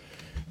bubbles,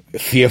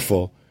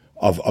 fearful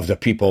of the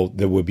people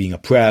that were being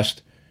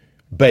oppressed.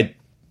 But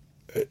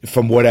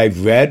from what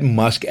I've read,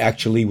 Musk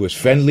actually was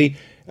friendly,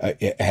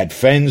 had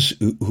friends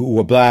who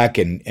were black,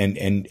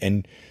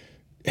 and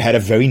had a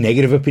very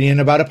negative opinion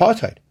about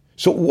apartheid.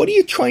 So what are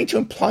you trying to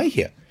imply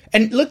here?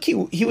 And look, he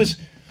was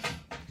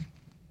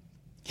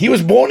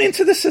born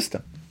into the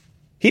system.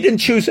 He didn't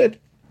choose it.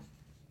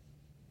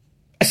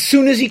 As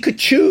soon as he could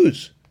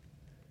choose,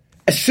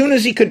 as soon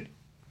as he could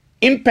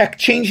impact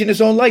change in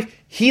his own life,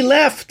 he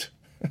left.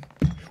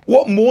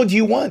 What more do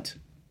you want?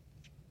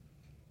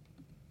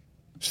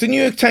 So the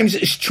New York Times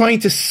is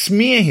trying to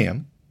smear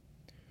him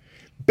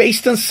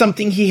based on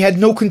something he had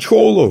no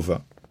control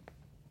over,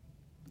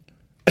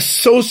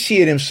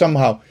 associate him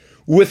somehow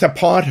with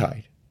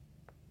apartheid.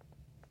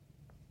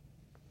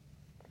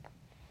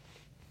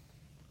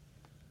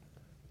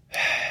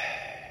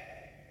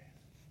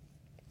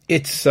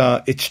 It's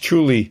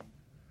truly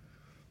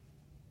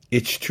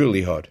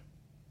hard.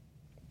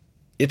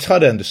 It's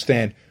hard to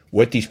understand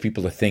what these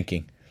people are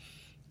thinking.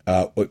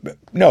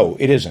 No,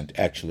 it isn't,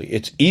 actually.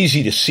 It's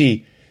easy to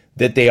see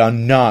that they are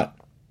not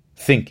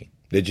thinking.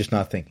 They're just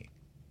not thinking.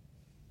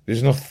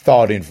 There's no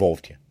thought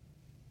involved here.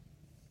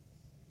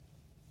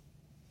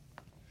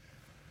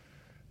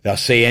 They'll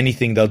say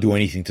anything, they'll do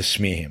anything to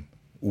smear him.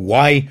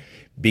 Why?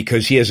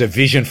 Because he has a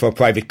vision for a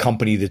private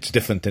company that's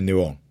different than their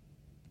own.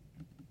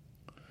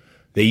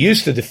 They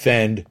used to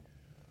defend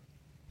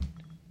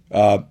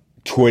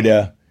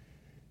Twitter's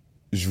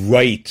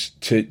right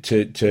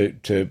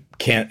to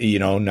can't,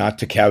 not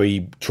to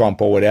carry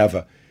Trump or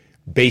whatever,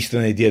 based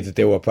on the idea that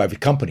they were a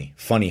private company.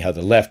 Funny how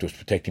the left was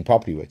protecting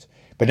property rights.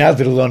 But now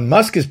that Elon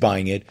Musk is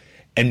buying it,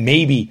 and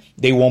maybe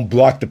they won't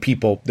block the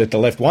people that the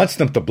left wants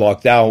them to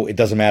block, now it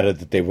doesn't matter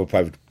that they were a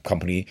private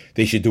company.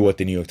 They should do what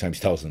the New York Times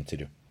tells them to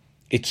do.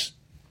 It's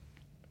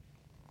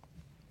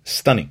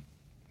stunning,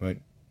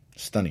 right?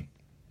 Stunning.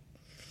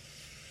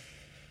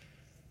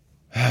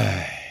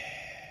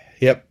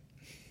 Yep.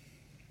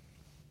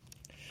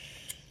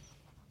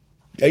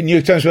 New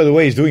York Times, by the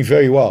way, is doing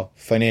very well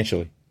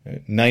financially.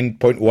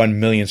 9.1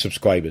 million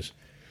subscribers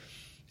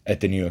at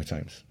the New York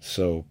Times.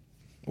 So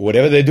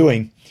whatever they're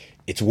doing,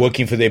 it's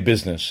working for their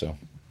business. So,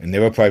 and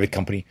they're a private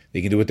company.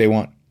 They can do what they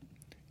want.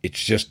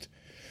 It's just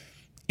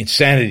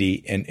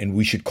insanity, and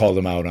we should call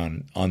them out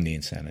on the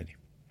insanity.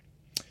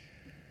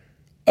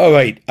 All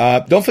right.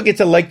 Don't forget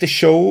to like the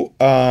show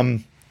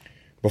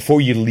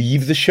before you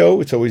leave the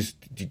show. It's always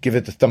give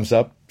it the thumbs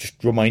up.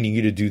 Just reminding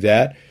you to do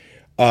that.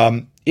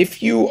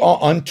 If you are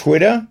on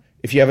Twitter,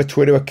 if you have a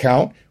Twitter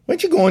account, why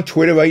don't you go on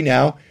Twitter right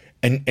now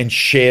and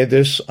share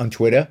this on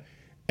Twitter?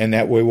 And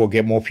that way we'll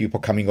get more people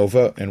coming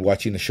over and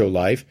watching the show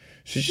live.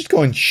 So just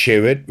go and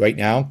share it right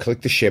now.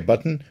 Click the share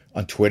button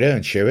on Twitter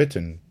and share it.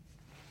 And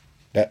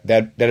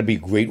that'll be a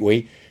great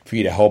way for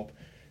you to help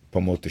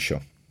promote the show.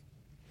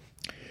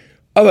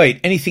 All right.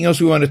 Anything else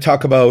we want to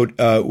talk about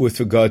with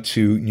regard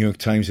to New York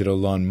Times and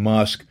Elon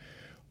Musk?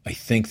 I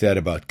think that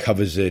about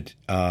covers it.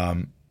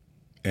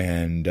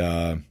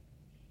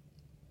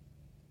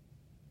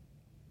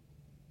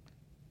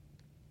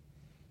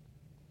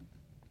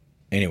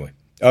 Anyway.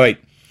 All right.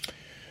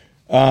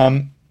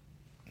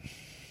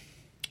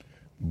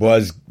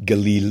 Boaz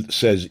Galil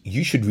says,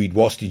 you should read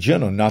Wall Street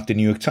Journal, not the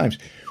New York Times.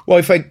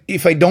 Well,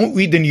 if I don't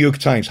read the New York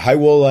Times, how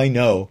will I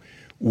know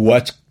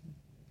what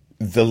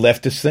the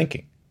left is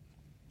thinking?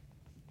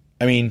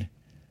 I mean,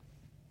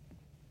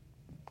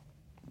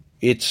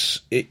 it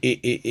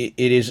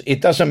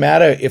doesn't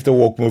matter if the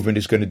woke movement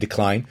is going to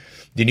decline.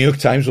 The New York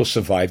Times will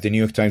survive. The New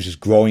York Times is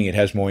growing. It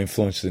has more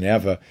influence than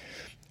ever.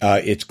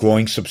 It's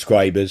growing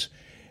subscribers.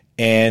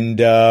 And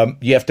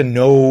you have to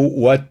know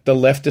what the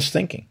left is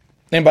thinking.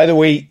 And by the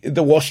way,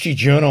 the Wall Street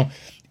Journal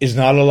is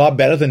not a lot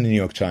better than the New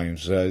York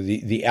Times.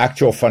 The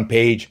actual front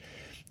page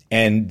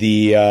and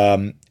the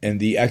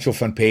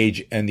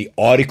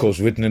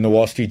articles written in the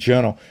Wall Street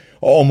Journal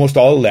are almost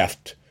all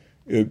left,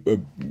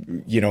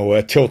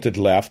 tilted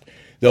left.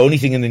 The only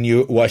thing in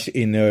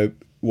the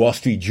Wall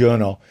Street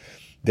Journal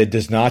that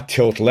does not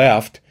tilt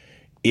left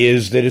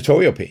is the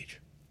editorial page.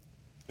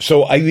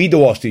 So I read the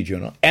Wall Street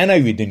Journal, and I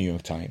read the New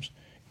York Times,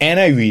 and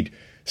I read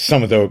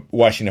some of the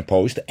Washington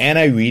Post, and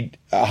I read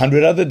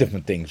 100 other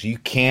different things. You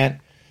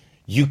can't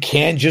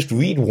just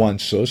read one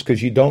source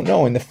because you don't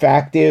know. And the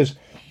fact is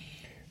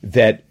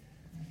that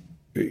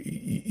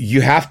you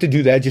have to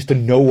do that just to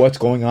know what's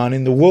going on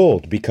in the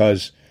world,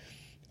 because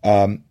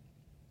not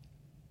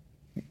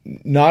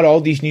all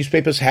these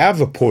newspapers have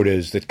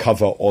reporters that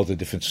cover all the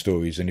different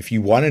stories. And if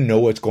you want to know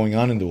what's going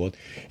on in the world,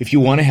 if you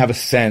want to have a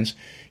sense,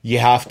 you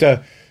have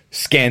to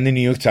scan the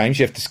New York Times,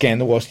 you have to scan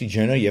the Wall Street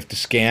Journal, you have to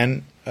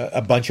scan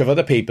a bunch of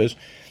other papers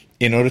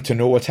in order to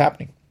know what's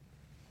happening.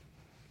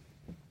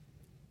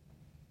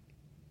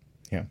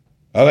 Yeah.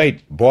 All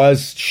right.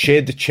 Boaz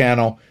shared the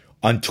channel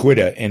on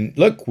Twitter. And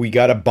look, we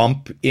got a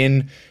bump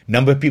in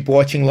number of people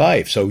watching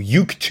live. So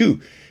you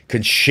too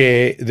can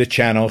share the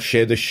channel,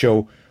 share the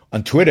show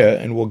on Twitter,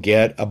 and we'll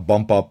get a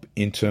bump up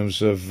in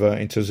terms of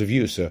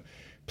views. So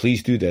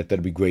please do that.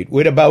 That'd be great.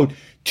 We're at about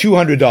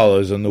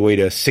 $200 on the way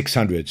to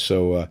 600.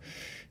 So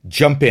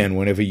jump in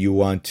whenever you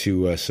want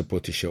to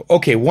support the show.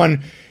 Okay,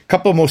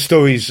 couple more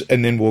stories,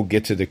 and then we'll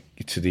get to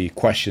the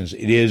questions.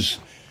 It is,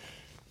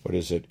 what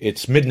is it?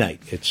 It's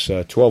midnight. It's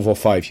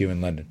 12:05 here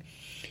in London.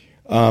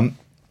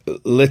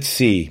 Let's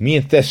see. Me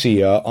and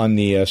Tessie are on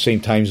the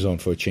same time zone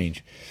for a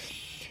change.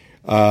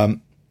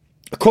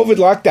 COVID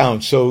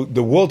lockdown. So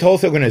the World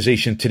Health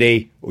Organization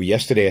today, or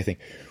yesterday, I think,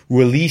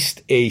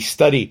 released a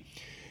study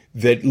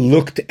that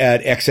looked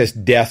at excess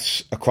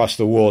deaths across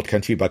the world,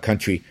 country by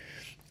country,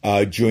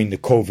 during the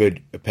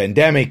COVID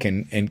pandemic,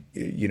 and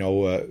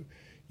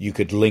you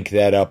could link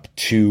that up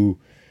to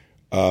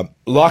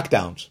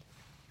lockdowns.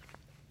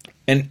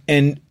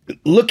 And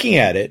looking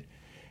at it,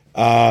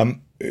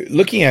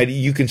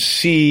 you can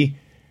see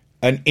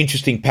an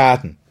interesting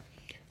pattern,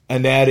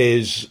 and that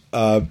is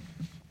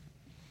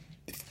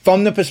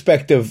from the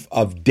perspective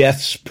of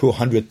deaths per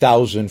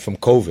 100,000 from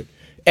COVID,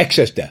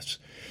 excess deaths.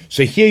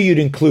 So here you'd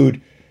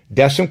include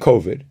deaths from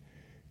COVID,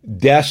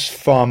 deaths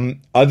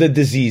from other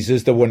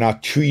diseases that were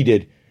not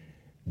treated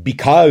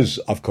because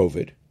of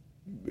COVID,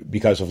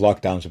 because of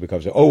lockdowns, or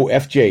because of,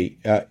 FG,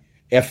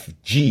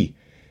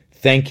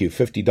 thank you,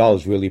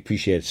 $50, really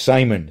appreciate it.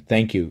 Simon,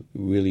 thank you,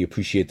 really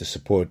appreciate the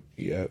support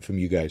from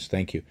you guys,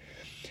 thank you.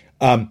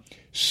 And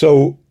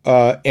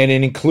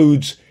it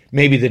includes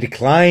maybe the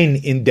decline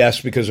in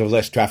deaths because of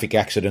less traffic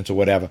accidents or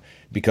whatever,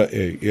 because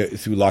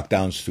through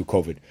lockdowns, through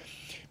COVID.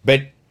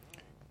 But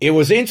it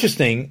was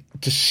interesting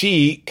to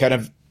see kind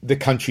of the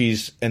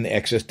countries and the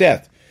excess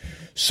death.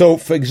 So,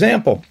 for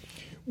example,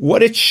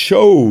 what it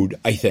showed,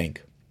 I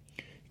think,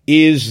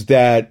 is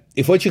that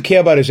if what you care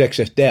about is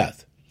excess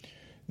death,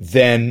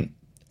 then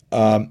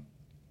the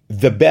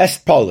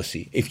best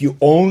policy, if you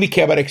only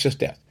care about excess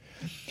death,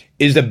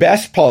 is the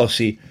best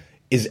policy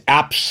is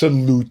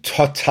absolute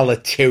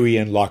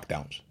totalitarian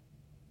lockdowns.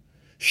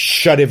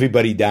 Shut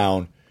everybody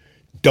down.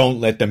 Don't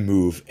let them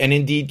move. And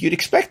indeed, you'd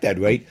expect that,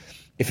 right?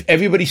 If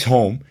everybody's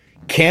home,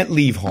 can't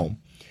leave home,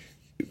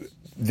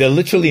 they're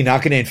literally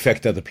not going to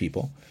infect other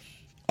people.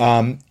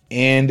 And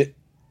they're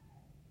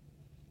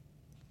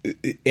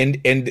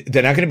not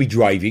going to be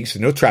driving, so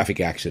no traffic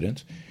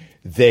accidents.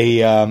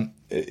 They're not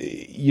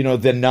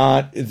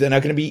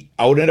going to be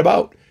out and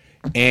about.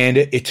 And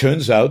it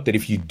turns out that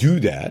if you do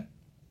that,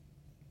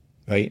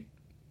 right?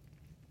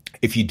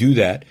 If you do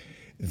that,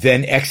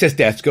 then excess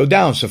deaths go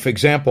down. So, for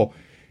example,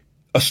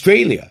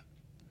 Australia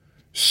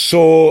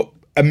saw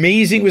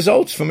amazing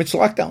results from its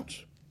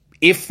lockdowns.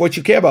 If what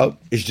you care about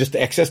is just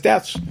excess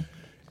deaths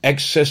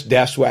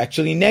were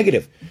actually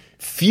negative.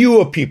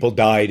 Fewer people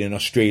died in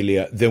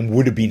Australia than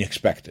would have been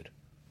expected.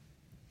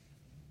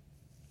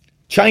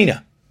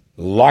 China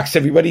locks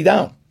everybody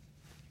down.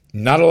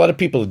 Not a lot of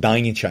people are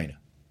dying in China,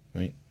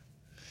 right?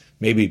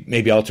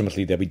 Maybe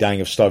ultimately they'll be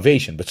dying of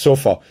starvation, but so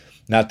far,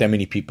 not that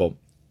many people.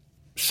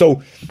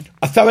 So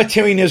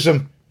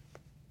authoritarianism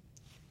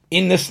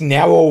in this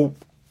narrow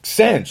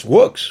sense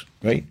works,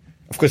 right?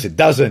 Of course it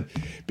doesn't,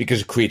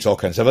 because it creates all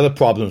kinds of other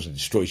problems and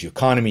destroys your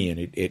economy, and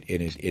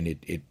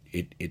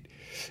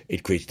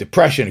it creates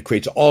depression, it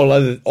creates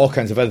all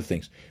kinds of other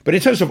things. But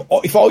in terms of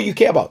if all you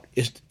care about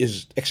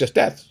is excess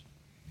deaths.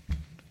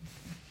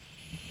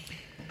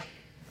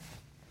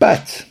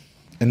 But,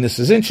 and this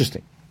is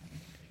interesting,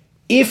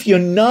 if you're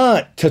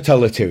not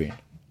totalitarian,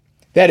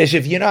 that is,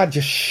 if you're not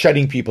just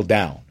shutting people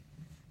down,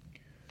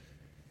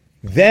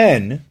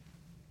 then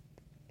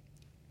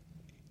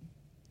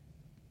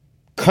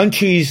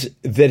countries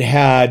that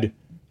had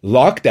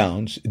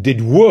lockdowns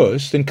did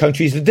worse than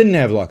countries that didn't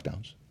have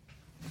lockdowns.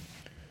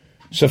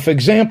 So, for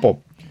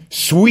example,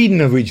 Sweden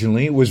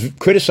originally was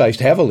criticized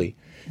heavily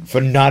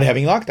for not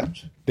having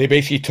lockdowns. They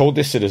basically told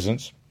their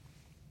citizens,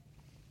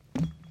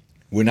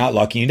 we're not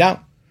locking you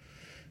down.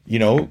 You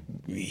know,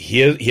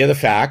 here are the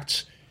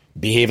facts.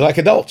 Behave like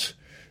adults.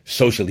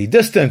 Socially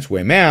distance,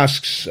 wear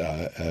masks,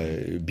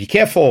 be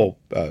careful,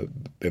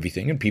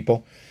 everything, and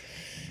people.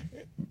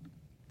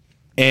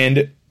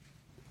 And,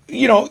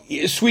 you know,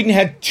 Sweden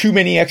had too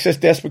many excess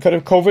deaths because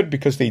of COVID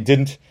because they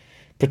didn't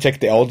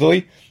protect the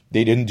elderly.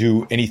 They didn't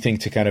do anything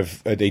to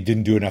they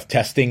didn't do enough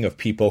testing of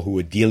people who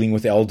were dealing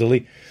with the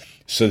elderly,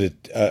 so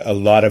that a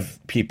lot of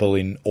people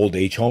in old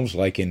age homes,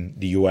 like in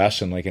the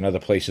U.S. and like in other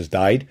places,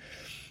 died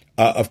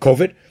of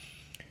COVID.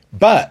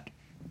 But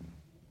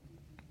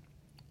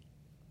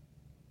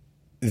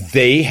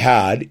they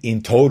had,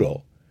 in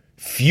total,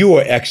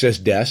 fewer excess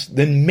deaths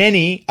than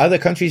many other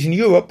countries in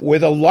Europe where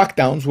the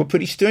lockdowns were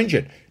pretty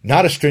stringent.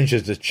 Not as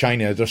stringent as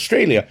China and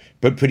Australia,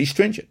 but pretty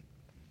stringent.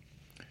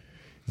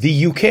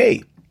 The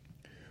UK,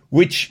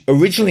 which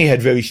originally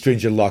had very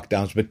stringent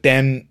lockdowns, but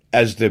then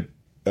as the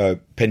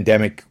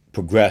pandemic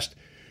progressed,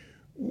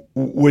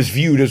 was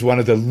viewed as one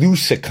of the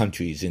looser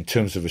countries in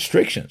terms of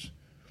restrictions,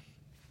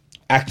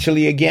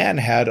 actually, again,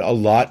 had a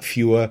lot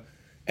fewer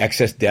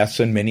excess deaths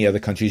than many other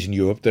countries in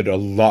Europe that are a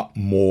lot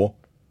more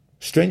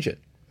stringent.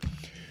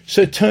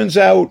 So it turns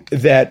out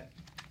that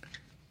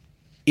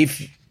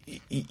if,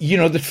 you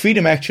know, the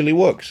freedom actually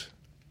works.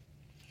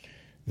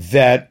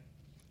 That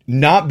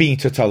not being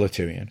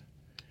totalitarian,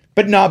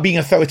 but not being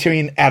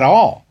authoritarian at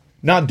all,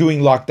 not doing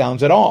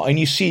lockdowns at all. And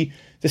you see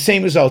the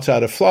same results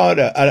out of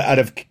Florida, out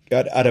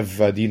of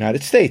the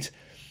United States.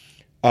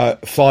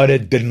 Florida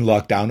didn't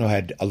lock down, or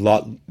had a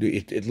lot.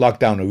 It locked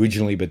down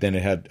originally, but then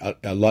it had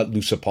a lot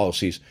looser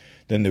policies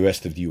than the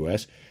rest of the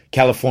U.S.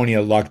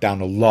 California locked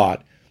down a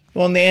lot.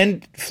 Well, in the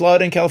end,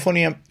 Florida and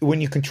California,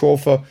 when you control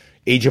for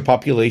age of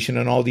population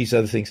and all these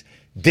other things,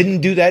 didn't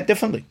do that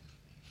differently.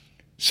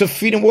 So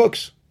freedom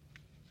works.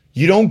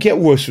 You don't get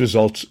worse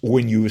results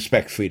when you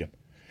respect freedom.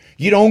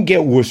 You don't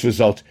get worse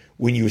results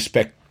when you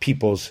respect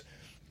people's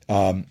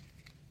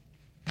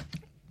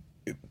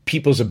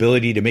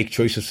ability to make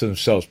choices for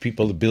themselves,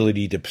 people's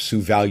ability to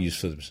pursue values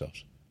for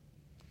themselves.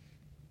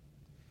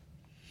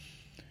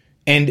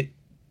 And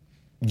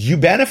you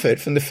benefit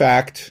from the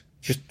fact,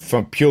 just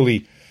from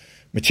purely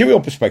material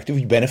perspective,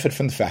 you benefit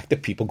from the fact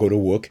that people go to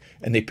work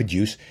and they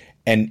produce,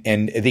 and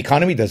the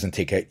economy doesn't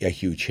take a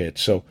huge hit.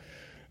 So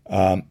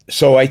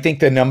I think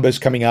the numbers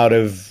coming out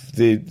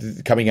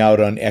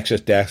on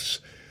excess deaths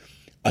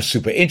are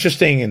super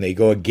interesting, and they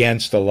go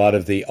against a lot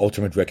of the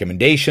ultimate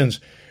recommendations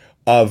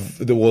of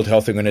the World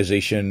Health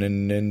Organization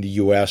and the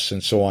U.S.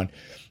 and so on,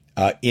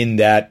 in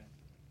that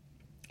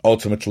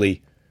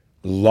ultimately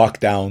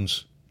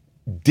lockdowns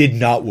did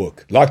not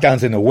work.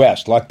 Lockdowns in the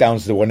West,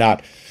 lockdowns that were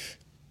not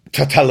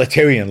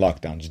totalitarian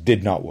lockdowns,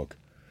 did not work.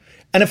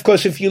 And of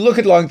course, if you look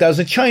at lockdowns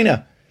in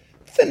China,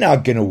 they're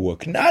not going to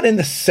work, not in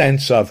the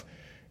sense of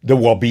the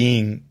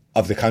well-being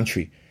of the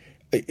country.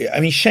 I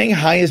mean,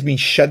 Shanghai has been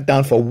shut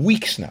down for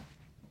weeks now.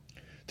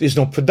 There's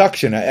no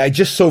production. I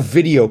just saw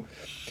video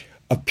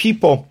of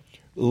people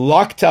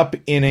locked up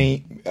in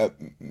a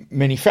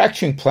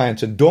manufacturing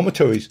plants and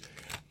dormitories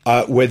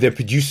where they're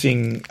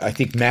producing, I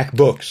think,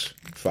 MacBooks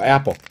for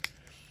Apple.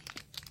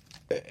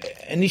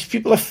 And these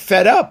people are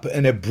fed up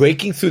and they're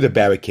breaking through the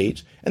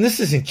barricades. And this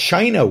is in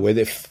China where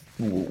they're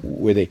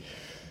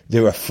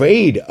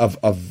afraid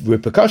of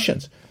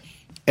repercussions.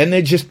 And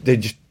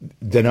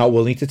they're not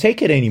willing to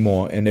take it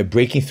anymore, and they're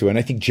breaking through. And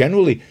I think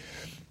generally,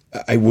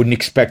 I wouldn't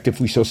expect,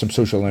 if we saw some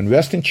social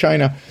unrest in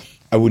China,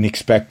 I wouldn't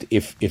expect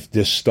if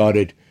this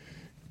started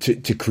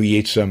to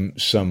create some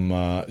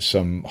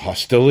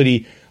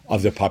hostility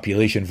of the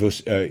population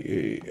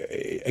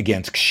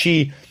against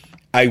Xi.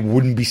 I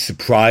wouldn't be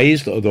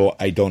surprised, although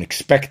I don't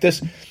expect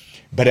this,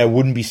 but I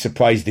wouldn't be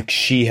surprised if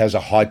Xi has a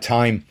hard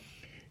time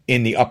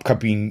in the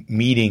upcoming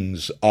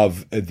meetings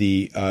of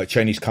the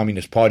Chinese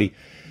Communist Party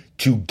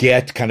to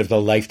get kind of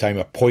the lifetime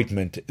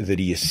appointment that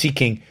he is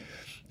seeking,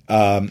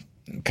 kind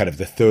of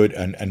the third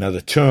and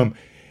another term.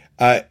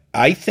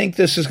 I think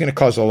this is going to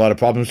cause a lot of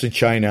problems in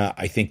China.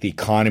 I think the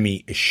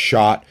economy is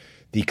shot.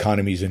 The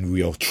economy is in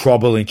real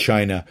trouble in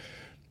China.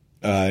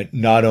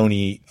 Not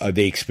only are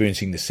they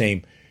experiencing the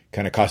same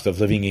kind of cost of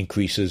living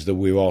increases that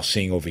we're all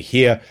seeing over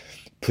here,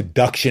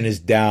 production is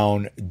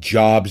down,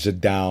 jobs are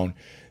down.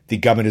 The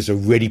government has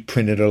already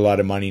printed a lot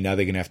of money. Now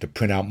they're going to have to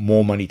print out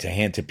more money to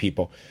hand to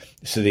people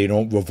so they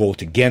don't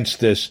revolt against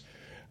this.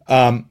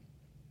 All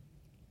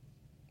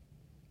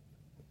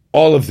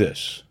of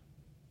this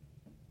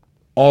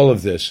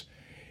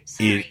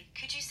Siri,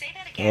 could you say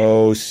that again?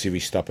 Oh, Siri,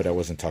 stop it. I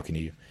wasn't talking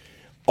to you.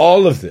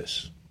 All of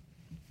this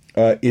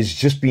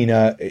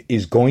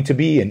is going to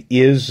be and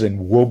is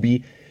and will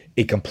be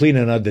a complete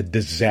and utter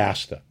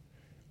disaster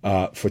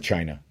for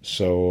China.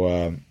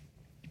 So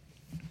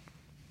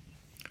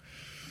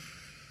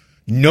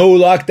no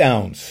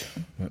lockdowns.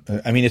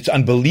 I mean, it's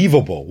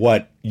unbelievable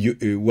what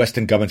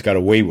Western governments got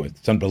away with.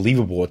 It's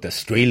unbelievable what the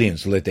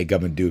Australians let their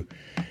government do.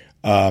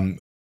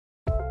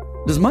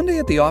 Does Monday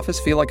at the office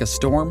feel like a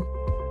storm?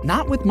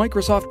 Not with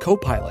Microsoft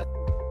Copilot.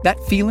 That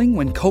feeling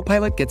when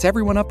Copilot gets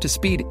everyone up to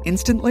speed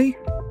instantly?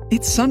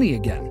 It's sunny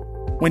again.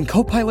 When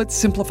Copilot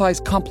simplifies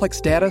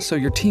complex data so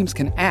your teams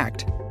can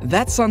act,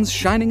 that sun's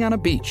shining on a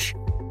beach.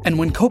 And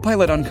when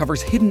Copilot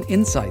uncovers hidden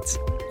insights,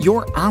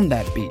 you're on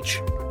that beach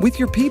with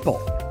your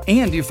people,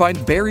 and you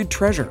find buried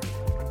treasure.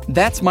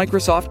 That's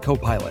Microsoft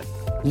Copilot.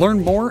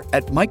 Learn more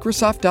at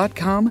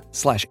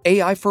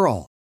Microsoft.com/AI for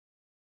all.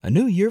 A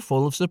new year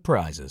full of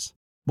surprises.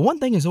 But one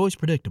thing is always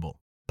predictable.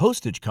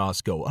 Postage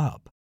costs go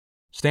up.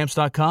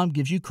 Stamps.com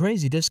gives you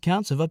crazy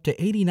discounts of up to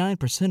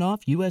 89%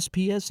 off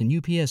USPS and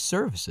UPS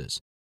services.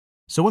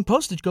 So when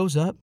postage goes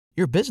up,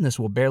 your business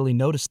will barely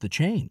notice the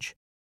change.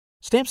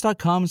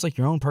 Stamps.com is like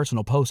your own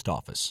personal post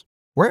office,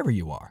 wherever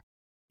you are.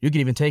 You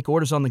can even take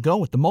orders on the go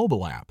with the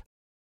mobile app.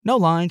 No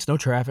lines, no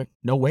traffic,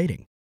 no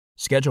waiting.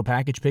 Schedule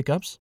package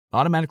pickups,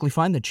 automatically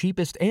find the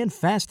cheapest and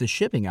fastest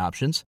shipping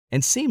options,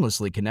 and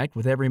seamlessly connect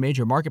with every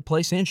major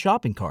marketplace and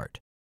shopping cart.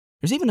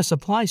 There's even a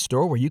supply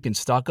store where you can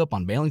stock up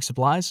on mailing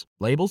supplies,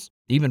 labels,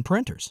 even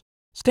printers.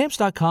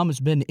 Stamps.com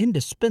has been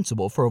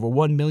indispensable for over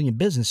 1 million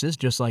businesses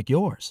just like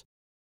yours.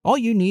 All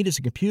you need is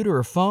a computer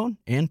or phone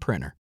and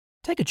printer.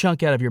 Take a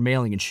chunk out of your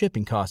mailing and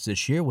shipping costs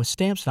this year with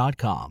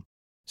Stamps.com.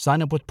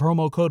 Sign up with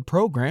promo code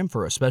PROGRAM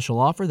for a special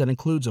offer that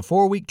includes a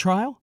 4-week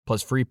trial,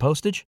 plus free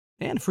postage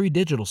and free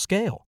digital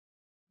scale.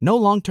 No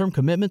long-term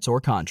commitments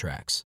or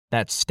contracts.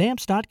 That's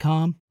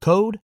Stamps.com,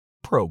 code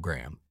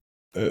PROGRAM.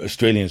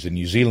 Australians and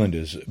New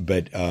Zealanders,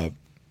 but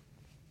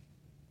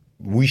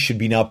we should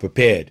be now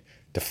prepared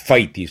to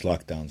fight these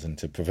lockdowns and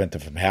to prevent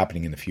them from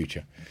happening in the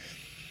future.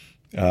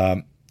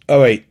 All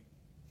right.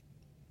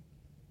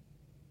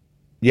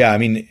 Yeah, I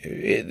mean,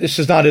 this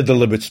is not a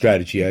deliberate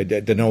strategy. I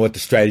don't know what the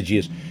strategy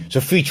is. So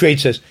Free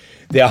Trade says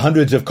there are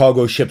hundreds of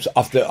cargo ships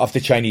off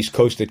the Chinese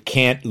coast that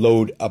can't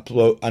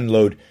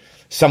unload.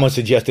 Someone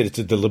suggested it's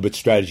a deliberate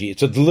strategy.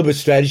 It's a deliberate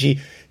strategy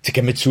to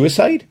commit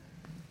suicide?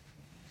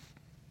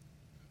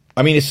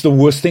 I mean, it's the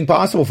worst thing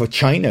possible for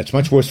China. It's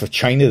much worse for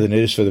China than it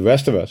is for the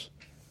rest of us.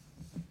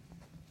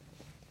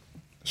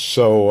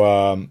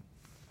 So,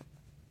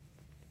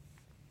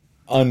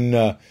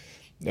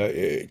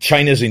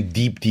 China's in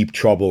deep, deep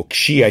trouble.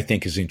 Xi, I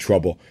think, is in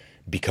trouble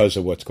because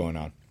of what's going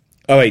on.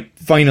 All right,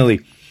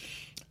 finally,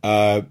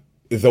 the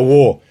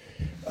war.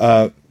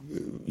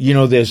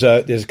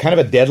 There's kind of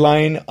a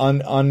deadline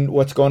on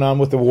what's going on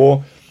with the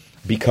war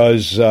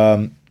because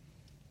there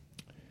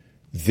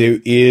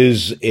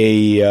is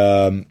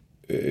a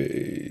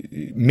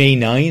May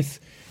 9th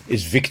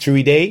is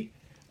Victory Day,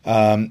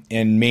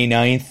 and May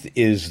 9th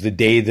is the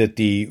day that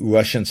the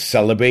Russians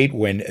celebrate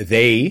when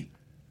they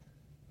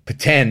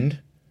pretend,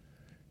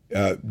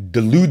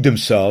 delude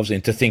themselves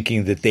into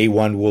thinking that they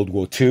won World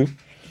War II.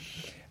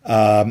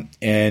 And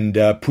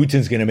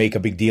Putin's going to make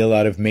a big deal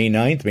out of May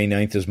 9th. May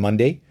 9th is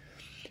Monday.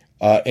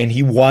 And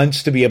he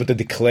wants to be able to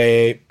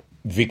declare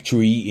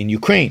victory in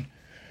Ukraine.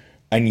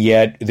 And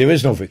yet there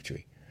is no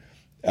victory.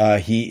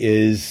 They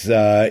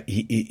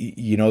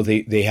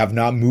have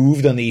not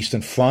moved on the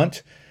Eastern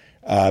Front,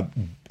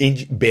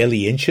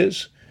 barely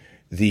inches.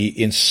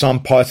 In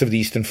some parts of the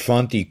Eastern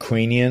Front, the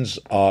Ukrainians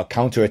are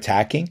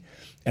counterattacking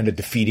and are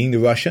defeating the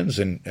Russians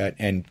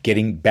and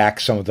getting back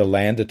some of the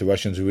land that the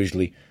Russians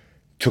originally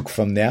took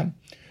from them.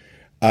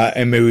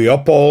 And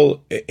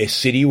Mariupol, a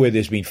city where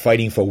there's been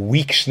fighting for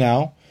weeks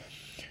now,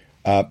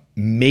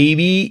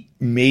 maybe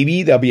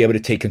they'll be able to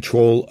take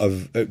control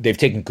of. They've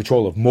taken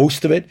control of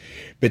most of it,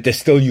 but there's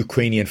still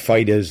Ukrainian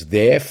fighters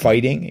there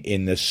fighting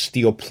in the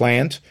steel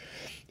plant.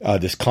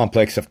 This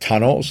complex of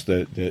tunnels.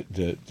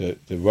 The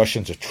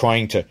Russians are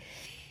trying to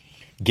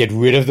get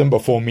rid of them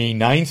before May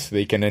 9th.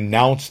 They can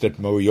announce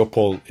that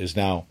Mariupol is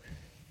now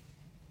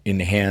in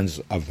the hands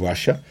of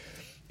Russia.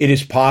 It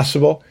is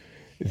possible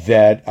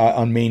that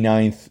on May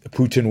 9th,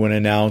 Putin will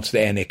announce the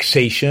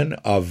annexation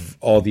of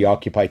all the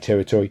occupied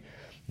territory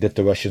that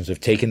the Russians have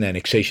taken, the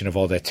annexation of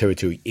all that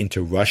territory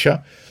into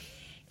Russia,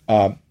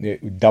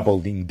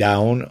 doubling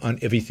down on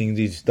everything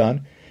he's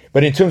done.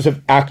 But in terms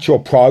of actual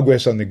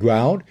progress on the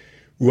ground,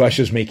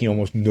 Russia's making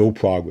almost no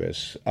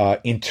progress.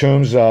 In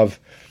terms of,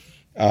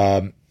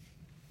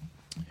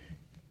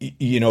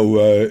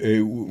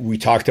 we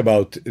talked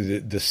about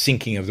the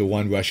sinking of the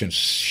one Russian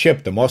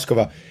ship, the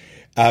Moskva.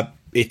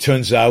 It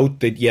turns out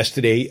that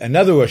yesterday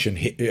another Russian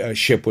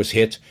ship was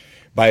hit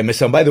by a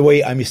missile. By the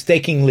way, I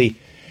mistakenly,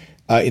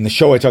 in the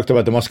show I talked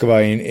about the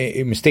Moskva, and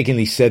I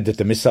mistakenly said that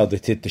the missile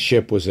that hit the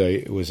ship was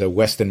a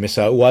Western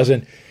missile. It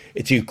wasn't.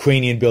 It's a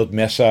Ukrainian-built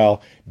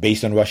missile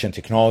based on Russian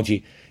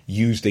technology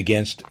used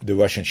against the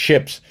Russian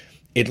ships.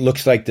 It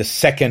looks like the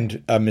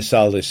second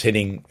missile is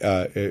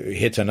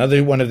hits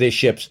another one of their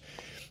ships.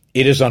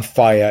 It is on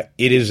fire.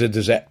 It is a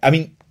disaster. I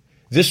mean,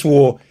 this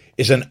war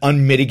is an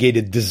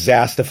unmitigated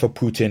disaster for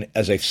Putin.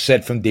 As I've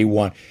said from day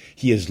one,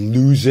 he is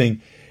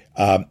losing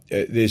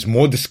There's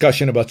more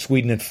discussion about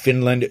Sweden and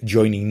Finland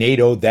joining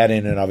NATO. That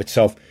in and of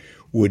itself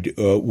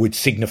would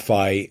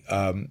signify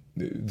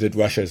that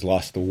Russia has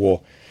lost the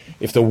war.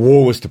 If the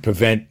war was to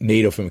prevent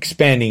NATO from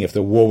expanding, if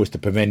the war was to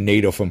prevent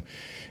NATO from,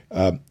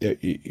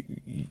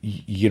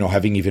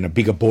 having even a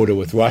bigger border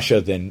with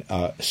Russia, then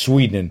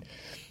Sweden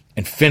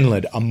and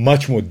Finland are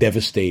much more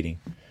devastating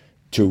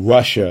to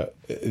Russia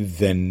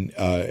than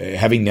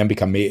having them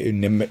become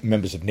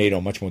members of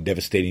NATO, much more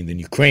devastating than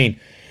Ukraine.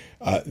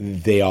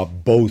 They are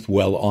both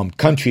well-armed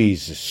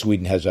countries.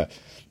 Sweden has a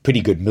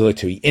pretty good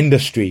military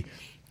industry.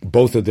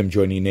 Both of them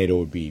joining NATO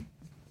would be...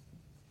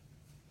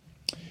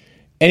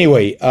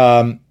 Anyway,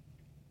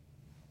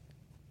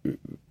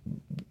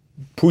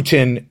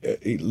 Putin,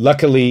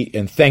 luckily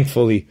and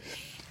thankfully,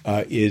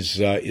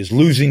 is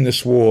losing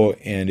this war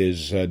and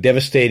is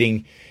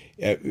devastating.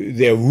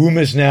 There are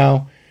rumors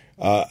now.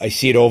 I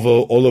see it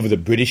all over the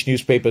British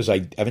newspapers.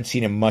 I haven't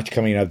seen it much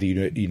coming out of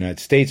the United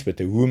States, but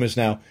there are rumors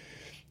now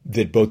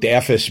that both the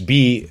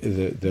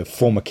FSB, the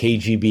former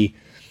KGB,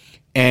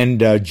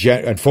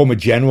 and former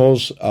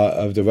generals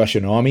of the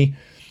Russian army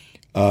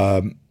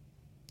are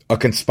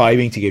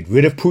conspiring to get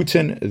rid of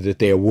Putin, that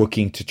they are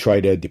working to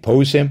try to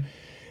depose him.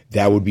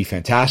 That would be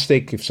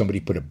fantastic if somebody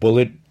put a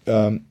bullet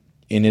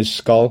in his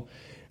skull.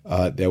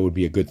 That would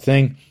be a good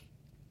thing.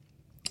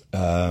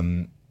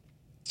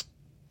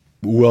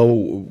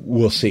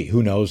 We'll see.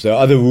 Who knows? There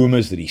are other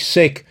rumors that he's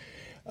sick,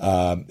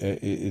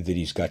 that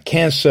he's got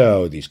cancer,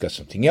 or that he's got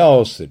something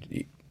else.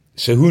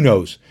 So who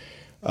knows?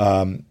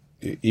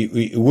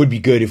 It would be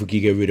good if we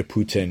could get rid of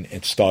Putin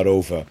and start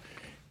over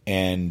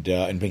and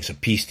bring some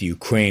peace to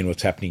Ukraine.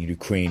 What's happening in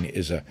Ukraine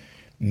is a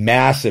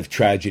massive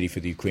tragedy for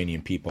the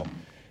Ukrainian people.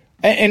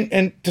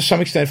 And to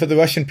some extent for the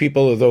Russian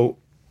people, although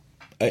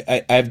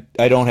I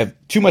don't have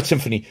too much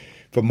sympathy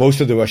for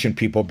most of the Russian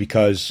people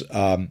because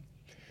the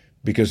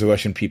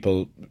Russian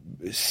people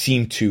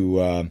seem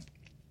to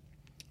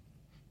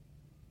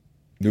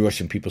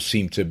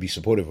be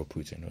supportive of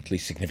Putin, or at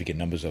least significant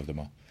numbers of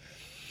them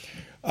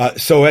are.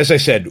 So as I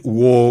said,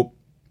 war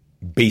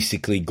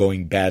basically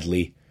going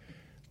badly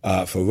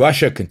for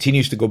Russia,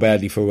 continues to go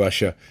badly for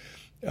Russia.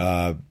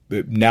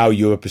 Now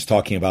Europe is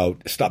talking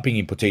about stopping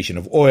importation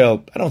of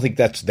oil. I don't think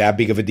that's that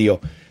big of a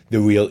deal. The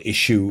real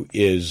issue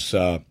is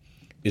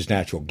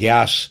natural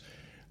gas.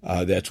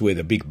 That's where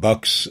the big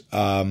bucks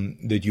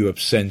that Europe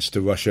sends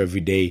to Russia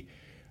every day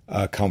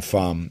come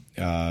from.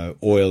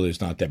 Oil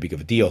is not that big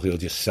of a deal. He'll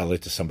just sell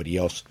it to somebody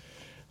else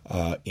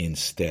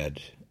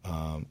instead.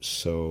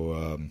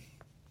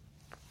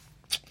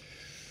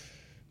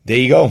 There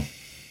you go.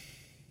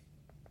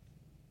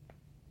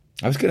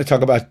 I was going to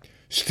talk about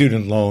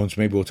student loans.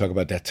 Maybe we'll talk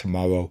about that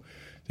tomorrow.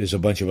 There's a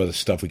bunch of other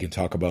stuff we can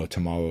talk about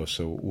tomorrow,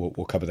 so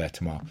we'll cover that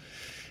tomorrow.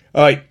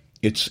 All right,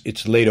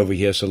 it's late over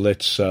here, so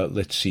let's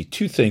see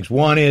two things.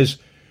 One is,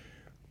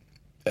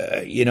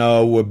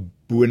 we're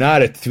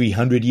not at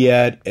 300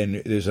 yet, and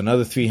there's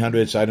another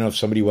 300. So I don't know if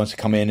somebody wants to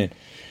come in and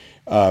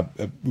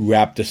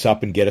wrap this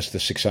up and get us to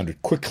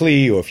 600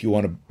 quickly, or if you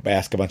want to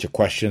ask a bunch of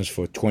questions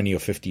for $20 or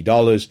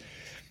 $50.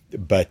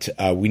 But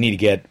we need to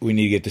get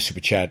the super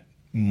chat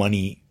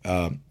money.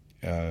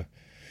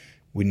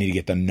 We need to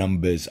get the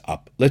numbers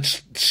up.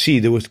 Let's see.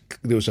 There was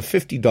a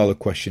 $50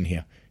 question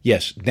here.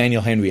 Yes,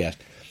 Daniel Henry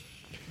asked.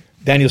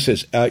 Daniel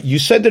says, you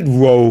said that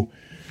Roe,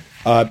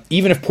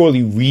 even if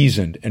poorly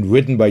reasoned and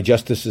written by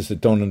justices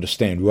that don't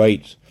understand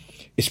rights,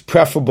 is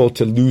preferable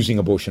to losing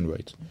abortion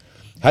rights.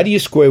 How do you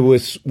square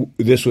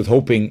this with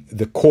hoping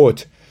the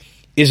court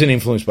isn't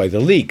influenced by the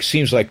leak?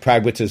 Seems like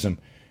pragmatism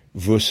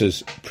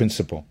versus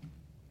principle.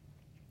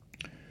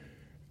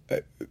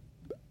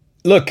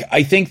 Look,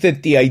 I think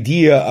that the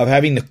idea of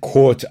having the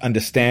court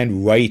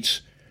understand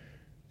rights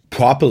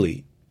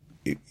properly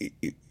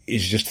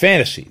is just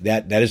fantasy.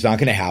 That is not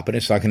going to happen.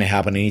 It's not going to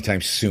happen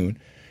anytime soon.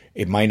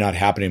 It might not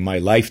happen in my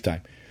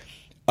lifetime.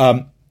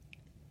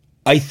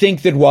 I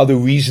think that while the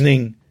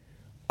reasoning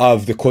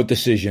of the court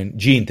decision,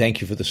 Gene, thank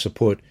you for the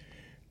support,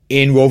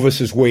 in Roe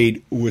versus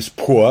Wade was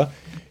poor,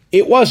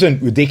 it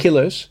wasn't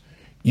ridiculous.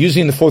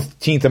 Using the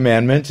 14th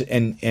Amendment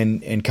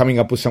and coming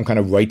up with some kind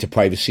of right to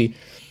privacy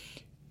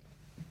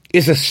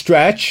is a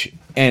stretch,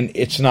 and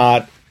it's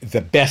not the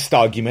best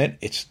argument.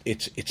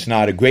 It's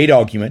not a great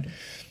argument.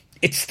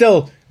 It's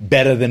still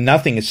better than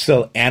nothing. It's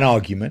still an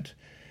argument.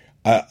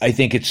 I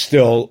think it's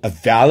still a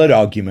valid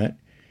argument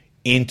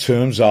in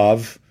terms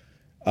of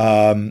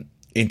protecting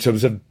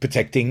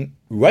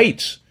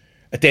rights.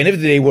 At the end of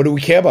the day, what do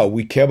we care about?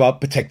 We care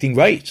about protecting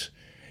rights.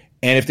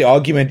 And if the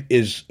argument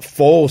is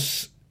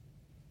false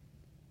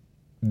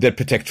that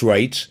protects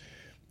rights,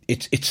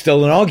 it's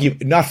still an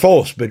argument, not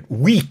false, but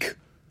weak.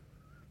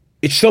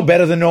 It's still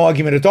better than no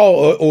argument at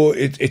all, or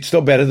it's still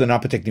better than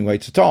not protecting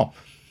rights at all.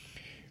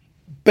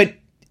 But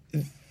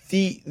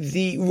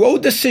the Roe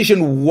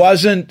decision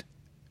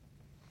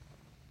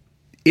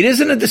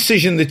isn't a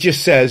decision that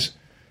just says,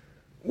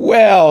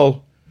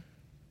 well,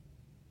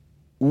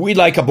 we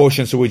like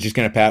abortion, so we're just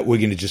going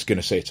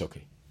to say it's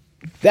okay.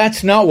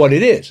 That's not what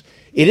it is.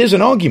 It is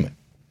an argument.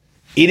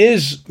 It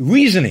is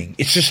reasoning.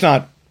 It's just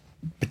not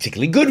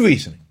particularly good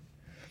reasoning.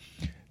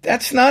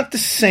 That's not the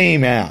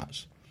same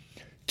as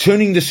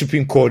turning the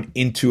Supreme Court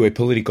into a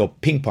political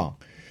ping pong,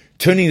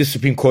 turning the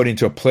Supreme Court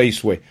into a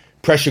place where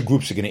pressure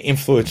groups are going to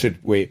influence it,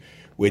 where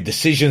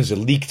decisions are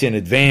leaked in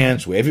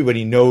advance, where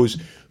everybody knows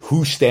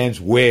who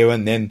stands where,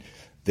 and then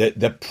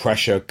the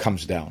pressure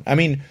comes down. I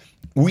mean,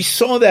 we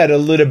saw that a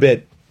little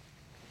bit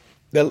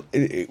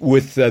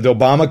with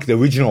the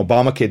original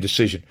Obamacare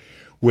decision,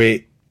 where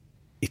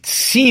it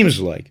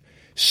seems like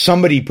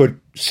somebody put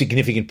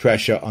significant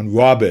pressure on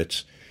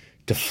Roberts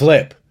to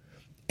flip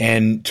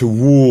and to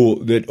rule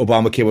that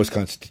Obamacare was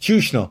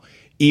constitutional,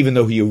 even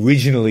though he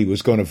originally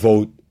was going to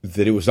vote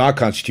that it was not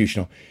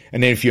constitutional.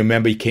 And then if you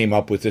remember, he came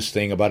up with this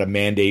thing about a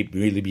mandate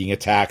really being a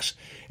tax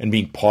and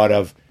being part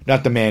of,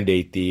 not the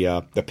mandate,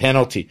 the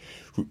penalty,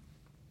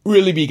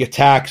 really being a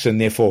tax and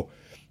therefore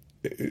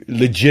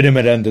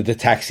legitimate under the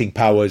taxing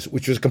powers,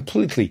 which was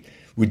completely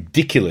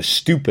ridiculous,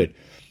 stupid,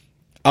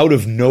 out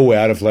of nowhere,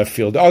 out of left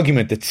field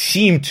argument that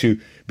seemed to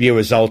be a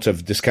result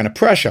of this kind of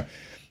pressure.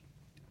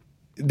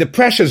 The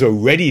pressure's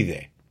already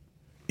there.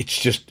 It's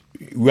just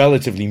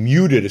relatively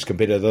muted as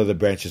compared to the other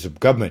branches of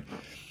government.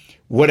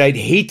 What I'd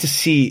hate to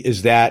see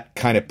is that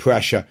kind of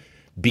pressure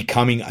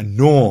becoming a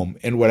norm.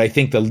 And what I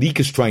think the leak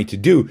is trying to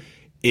do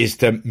is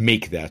to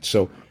make that.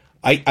 So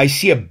I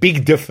see a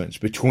big difference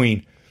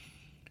between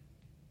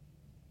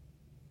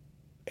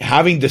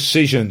having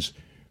decisions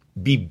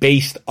be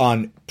based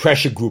on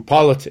pressure group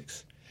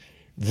politics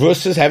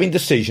versus having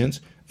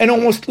decisions, and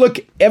almost look,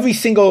 every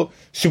single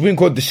Supreme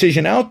Court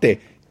decision out there,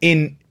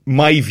 in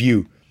my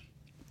view,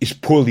 is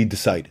poorly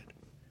decided.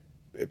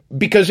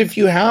 Because if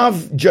you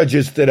have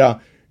judges that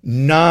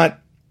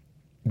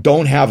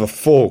don't have a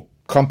full,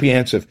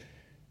 comprehensive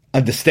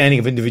understanding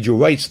of individual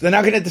rights, they're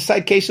not going to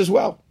decide cases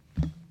well.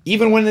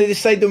 Even when they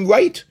decide them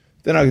right,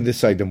 they're not going to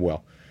decide them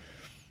well.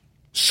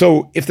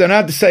 So if they're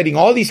not deciding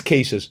all these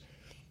cases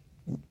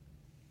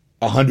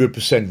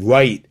 100%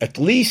 right, at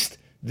least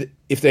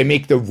if they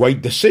make the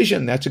right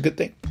decision, that's a good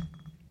thing.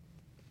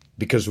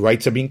 Because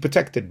rights are being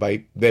protected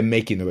by them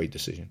making the right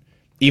decision,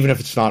 even if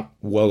it's not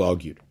well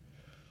argued.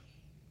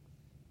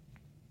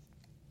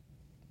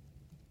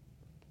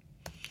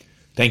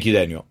 Thank you,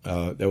 Daniel.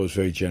 That was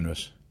very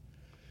generous.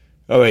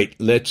 All right,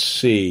 let's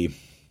see.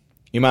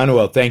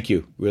 Emmanuel, thank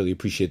you. Really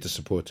appreciate the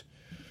support.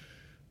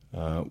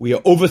 We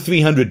are over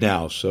 300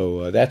 now,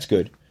 so that's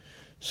good.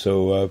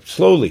 So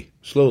slowly,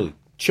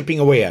 chipping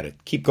away at it.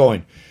 Keep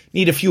going.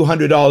 Need a few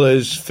 $100,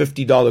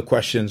 $50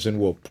 questions, and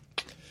we'll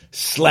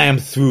slam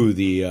through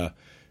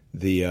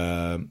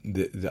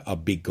a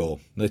big goal.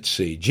 Let's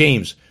see.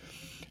 James.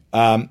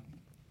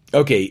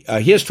 Okay,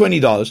 here's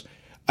 $20.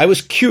 I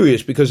was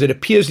curious because it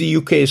appears the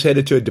UK is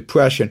headed to a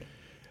depression,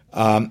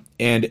 and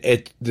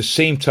at the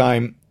same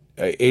time,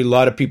 a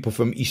lot of people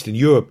from Eastern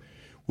Europe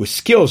with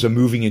skills are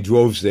moving in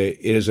droves there. It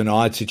is an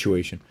odd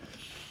situation.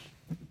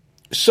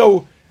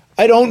 So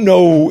I don't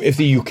know if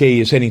the UK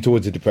is heading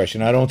towards a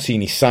depression. I don't see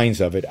any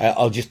signs of it.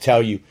 I'll just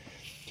tell you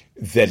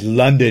that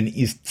London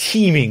is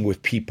teeming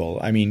with people.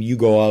 I mean, you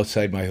go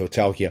outside my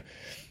hotel here.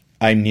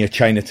 I'm near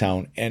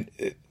Chinatown, and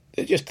there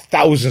are just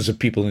thousands of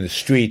people in the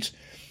streets.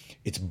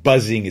 It's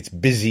buzzing. It's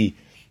busy.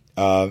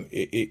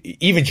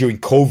 Even during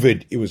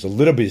COVID, it was a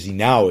little busy.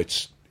 Now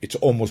it's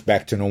almost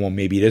back to normal.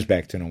 Maybe it is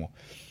back to normal.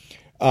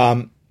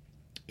 I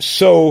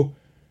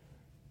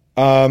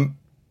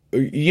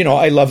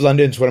love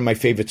London. It's one of my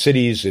favorite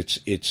cities.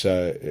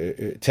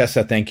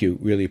 Tessa, thank you.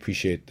 Really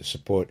appreciate the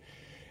support.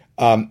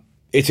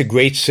 It's a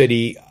great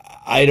city.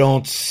 I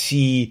don't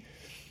see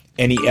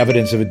any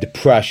evidence of a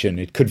depression.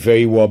 It could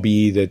very well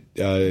be that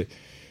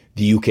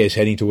the UK is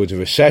heading towards a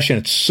recession.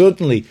 It's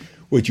certainly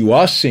what you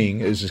are seeing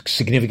is a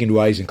significant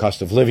rise in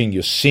cost of living.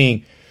 You're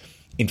seeing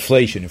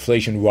inflation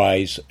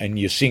rise, and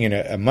you're seeing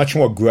a much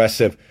more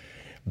aggressive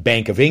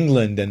Bank of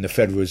England than the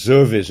Federal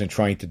Reserve is in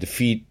trying to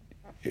defeat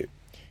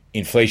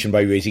inflation by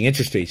raising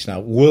interest rates.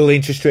 Now, will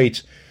interest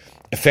rates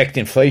affect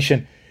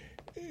inflation?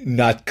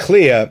 Not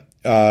clear.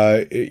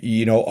 Are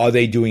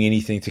they doing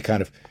anything to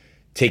kind of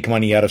take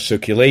money out of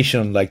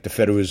circulation like the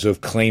Federal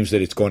Reserve claims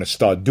that it's going to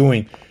start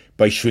doing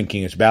by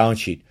shrinking its balance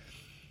sheet?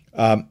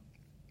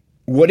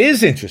 What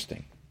is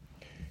interesting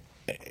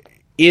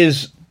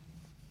is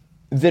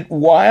that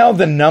while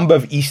the number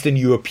of Eastern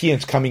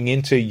Europeans coming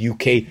into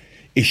UK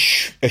is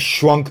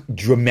shrunk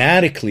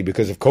dramatically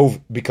because of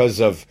Brexit.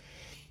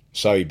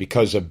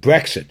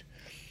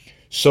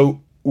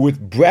 So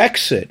with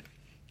Brexit,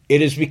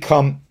 it has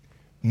become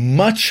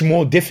much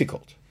more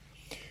difficult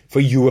for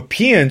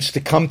Europeans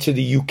to come to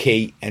the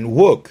UK and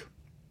work.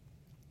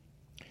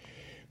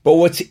 But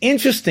what's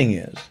interesting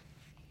is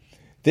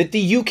that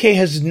the UK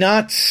has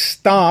not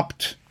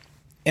stopped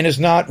and has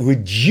not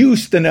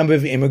reduced the number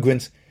of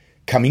immigrants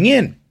coming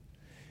in.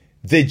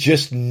 They're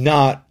just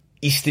not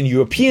Eastern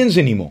Europeans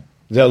anymore.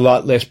 There are a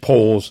lot less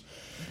Poles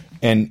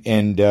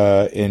and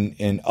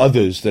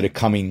others that are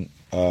coming,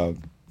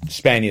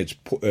 Spaniards,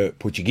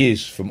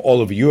 Portuguese from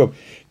all over Europe,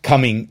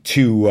 coming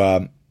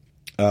to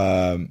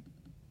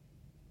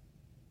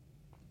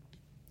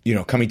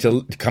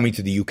coming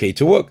to the UK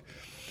to work.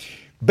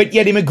 But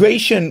yet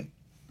immigration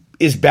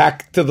is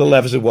back to the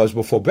levels it was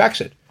before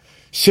Brexit.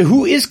 So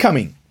who is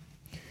coming?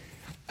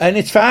 And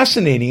it's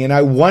fascinating, and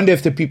I wonder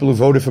if the people who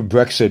voted for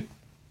Brexit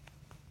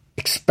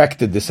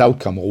expected this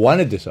outcome or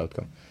wanted this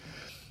outcome.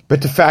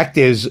 But the fact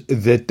is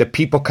that the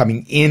people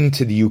coming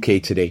into the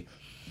UK today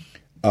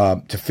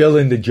to fill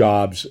in the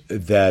jobs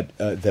that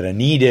are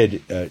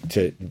needed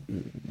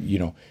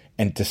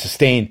and to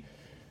sustain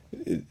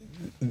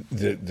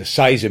the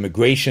size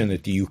immigration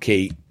that the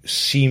UK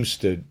seems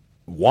to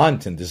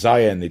want and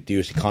desire, and that the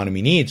UK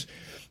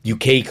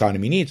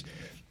economy needs,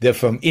 they're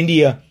from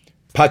India,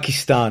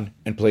 Pakistan,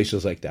 and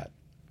places like that.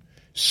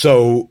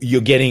 So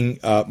you're getting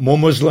more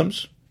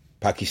Muslims,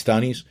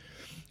 Pakistanis,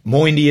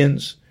 more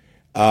Indians,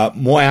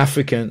 more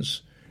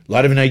Africans, a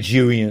lot of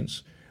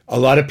Nigerians, a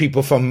lot of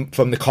people from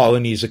the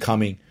colonies are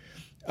coming.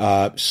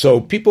 So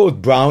people with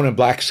brown and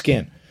black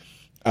skin,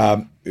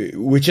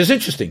 which is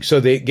interesting. So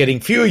they're getting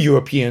fewer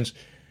Europeans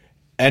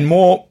and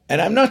more,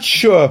 and I'm not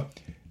sure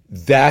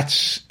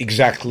that's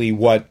exactly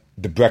what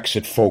the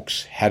Brexit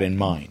folks had in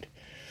mind.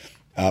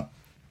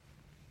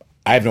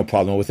 I have no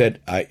problem with it.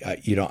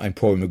 I'm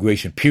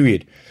pro-immigration,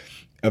 period.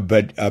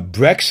 But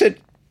Brexit,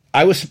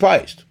 I was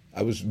surprised.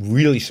 I was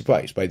really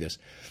surprised by this.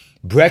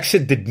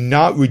 Brexit did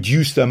not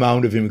reduce the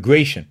amount of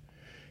immigration.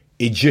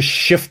 It just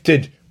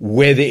shifted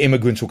where the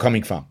immigrants were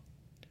coming from.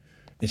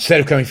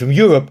 Instead of coming from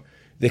Europe,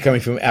 they're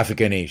coming from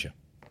Africa and Asia.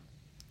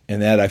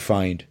 And that I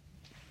find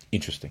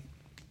interesting.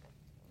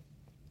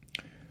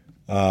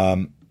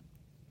 But,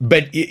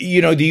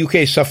 the UK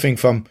is suffering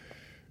from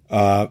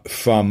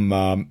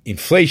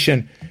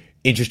inflation.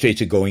 Interest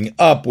rates are going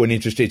up. When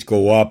interest rates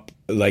go up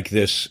like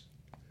this,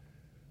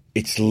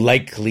 it's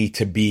likely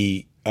to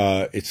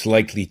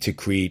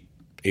create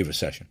a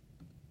recession.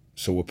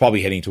 So we're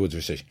probably heading towards a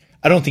recession.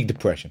 I don't think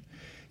depression.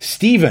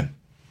 Stephen,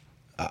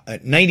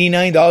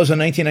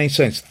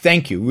 $99.99.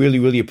 Thank you. Really,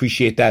 really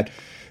appreciate that.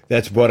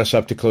 That's brought us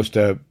up to close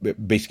to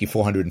basically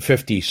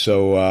 450.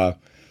 So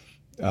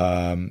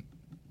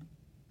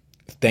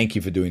thank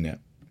you for doing that.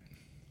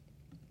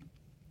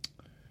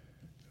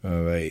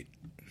 All right.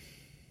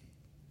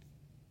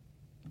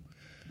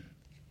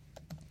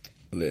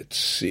 Let's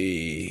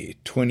see.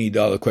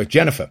 $20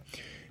 question.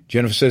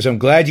 Jennifer says, I'm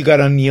glad you got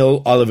on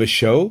Neil Oliver's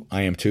show.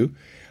 I am too.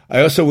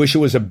 I also wish it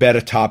was a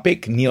better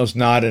topic. Neil's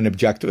not an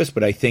objectivist,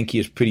 but I think he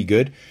is pretty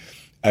good.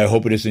 I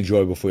hope it is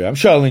enjoyable for you. I'm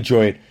sure I'll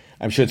enjoy it.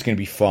 I'm sure it's going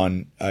to be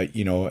fun,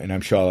 and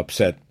I'm sure I'll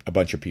upset a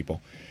bunch of people.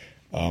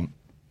 It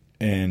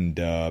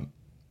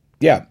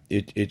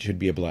should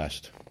be a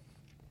blast.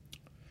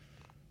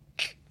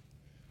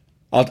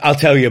 I'll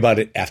tell you about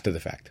it after the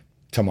fact,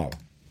 tomorrow.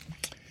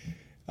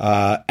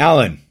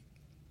 Alan,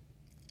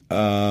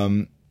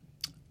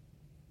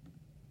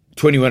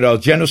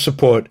 $21 general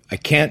support. I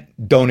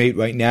can't donate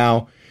right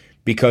now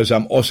because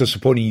I'm also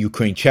supporting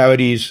Ukraine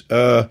charities.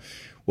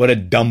 What a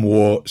dumb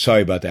war.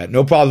 Sorry about that.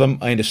 No problem.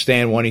 I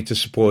understand wanting to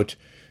support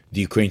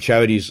the Ukraine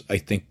charities. I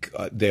think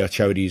they are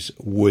charities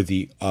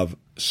worthy of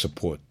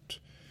support.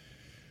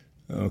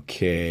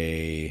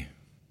 Okay.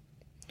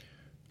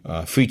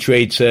 Free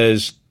Trade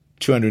says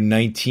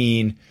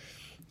 219.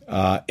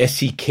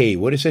 SEK.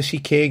 What is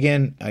SEK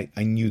again?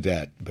 I knew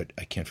that, but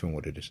I can't remember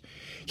what it is.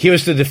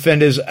 Here's the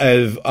defenders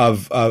of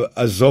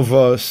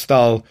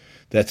Azovstal.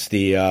 That's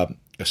the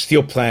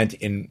steel plant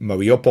in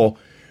Mariupol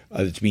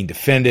that's being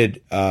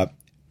defended.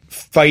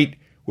 Fight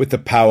with the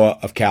power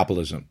of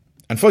capitalism.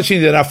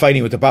 Unfortunately, they're not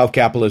fighting with the power of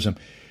capitalism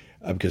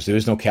because there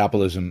is no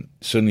capitalism,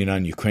 certainly not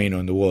in Ukraine or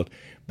in the world.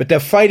 But they're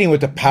fighting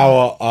with the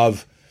power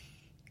of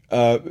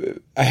a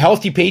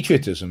healthy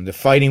patriotism. They're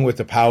fighting with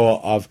the power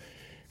of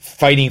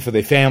fighting for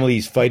their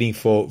families, fighting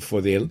for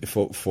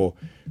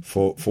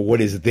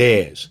what is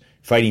theirs,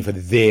 fighting for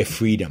their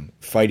freedom,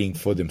 fighting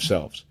for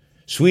themselves.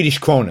 Swedish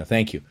krona,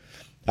 thank you.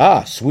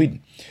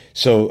 Sweden.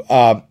 So,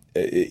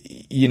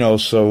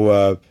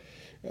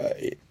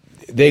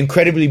 they're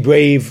incredibly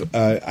brave.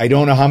 I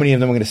don't know how many of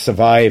them are going to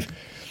survive.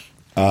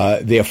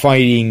 They're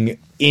fighting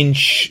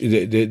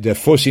they're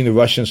forcing the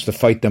Russians to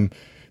fight them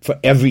for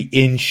every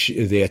inch.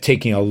 They are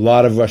taking a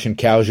lot of Russian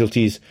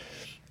casualties.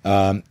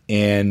 And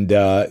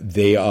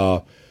they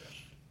are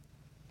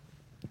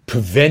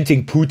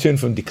preventing Putin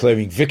from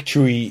declaring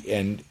victory.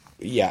 And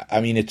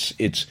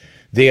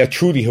they are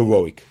truly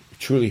heroic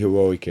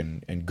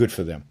and good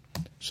for them.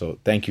 So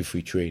thank you,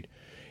 Free Trade.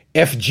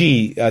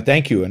 FG,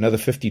 thank you. Another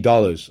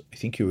 $50. I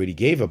think you already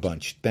gave a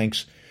bunch.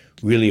 Thanks.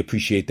 Really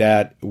appreciate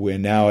that. We're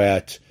now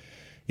at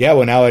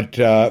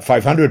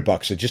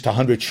 $500. Just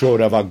 100 short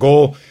of our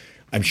goal.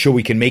 I'm sure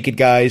we can make it,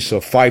 guys. So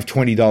 5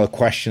 $20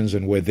 questions,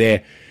 and we're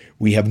there.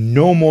 We have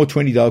no more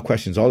 $20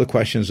 questions. All the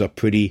questions are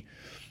pretty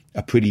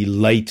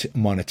light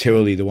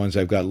monetarily, the ones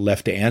I've got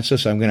left to answer.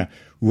 So I'm going to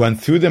run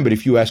through them. But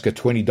if you ask a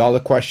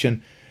 $20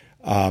 question,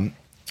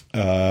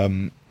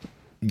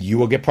 you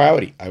will get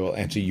priority. I will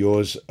answer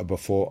yours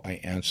before I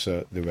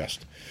answer the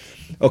rest.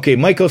 Okay,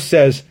 Michael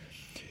says,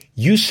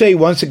 you say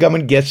once the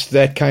government gets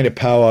that kind of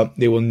power,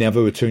 they will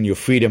never return your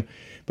freedom.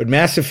 But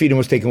massive freedom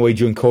was taken away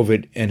during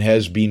COVID and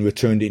has been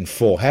returned in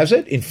full. Has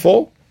it? In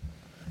full?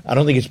 I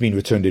don't think it's been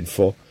returned in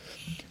full.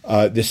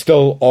 There's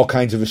still all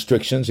kinds of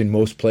restrictions in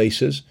most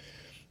places.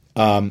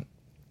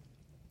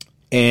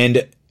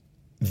 And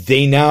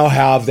they now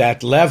have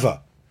that lever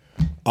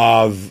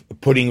of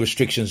putting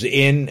restrictions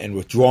in and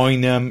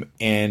withdrawing them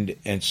and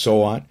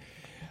so on.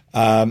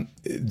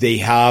 They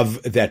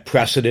have that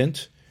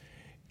precedent.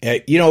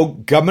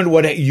 Government,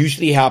 what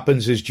usually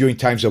happens is during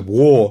times of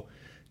war,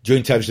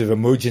 during times of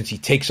emergency,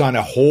 takes on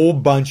a whole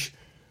bunch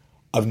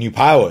of new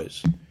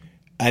powers,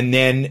 and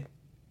then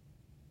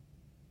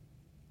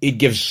it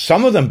gives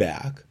some of them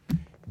back,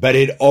 but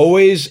it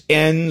always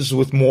ends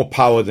with more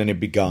power than it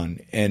begun.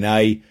 And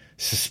I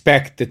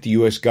suspect that the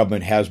U.S.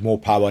 government has more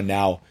power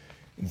now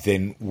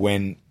than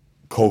when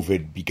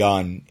COVID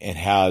began, and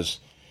has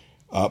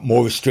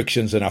more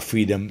restrictions on our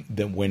freedom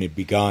than when it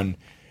began.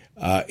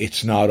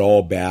 It's not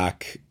all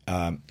back,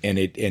 and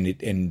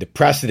the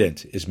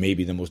precedent is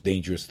maybe the most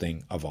dangerous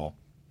thing of all.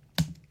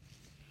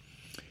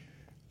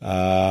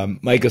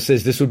 Michael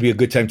says this would be a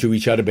good time to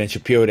reach out to Ben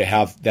Shapiro to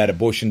have that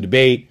abortion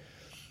debate.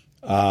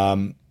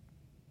 Good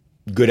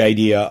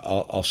idea.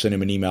 I'll send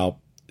him an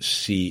email,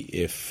 see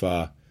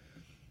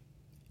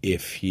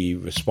if he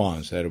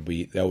responds. That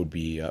would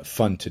be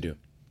fun to do.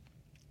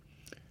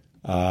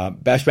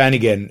 Bash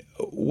Bannigan,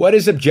 what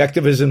is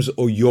Objectivism's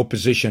or your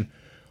position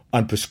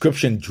on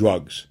prescription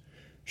drugs?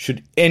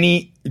 Should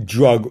any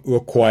drug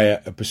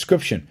require a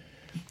prescription?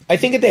 I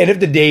think at the end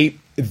of the day,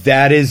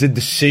 that is a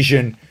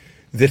decision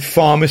that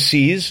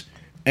pharmacies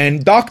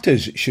and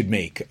doctors should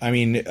make. I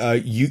mean,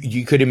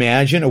 you could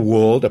imagine a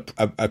world,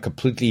 a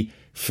completely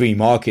free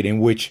market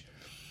in which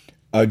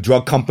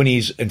drug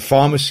companies and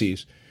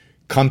pharmacies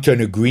come to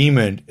an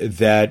agreement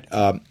that,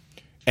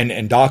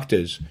 and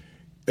doctors,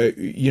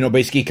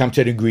 basically come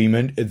to an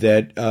agreement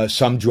that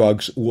some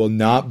drugs will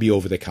not be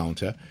over the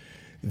counter,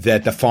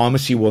 that the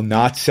pharmacy will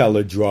not sell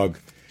a drug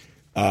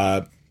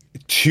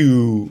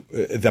to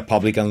the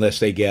public unless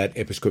they get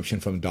a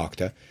prescription from a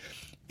doctor.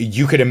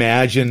 You could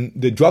imagine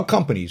the drug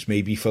companies,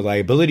 maybe for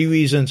liability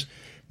reasons,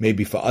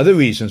 maybe for other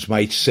reasons,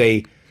 might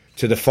say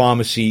to the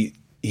pharmacy,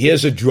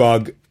 here's a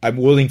drug, I'm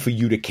willing for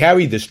you to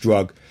carry this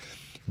drug,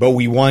 but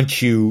we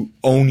want you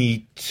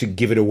only to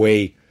give it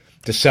away,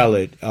 to sell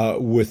it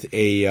with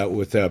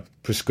a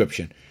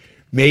prescription.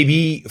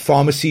 Maybe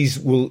pharmacies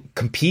will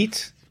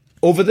compete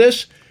over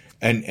this,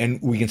 and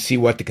we can see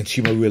what the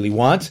consumer really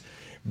wants.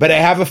 But I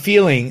have a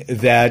feeling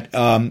that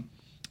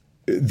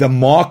the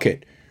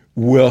market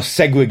will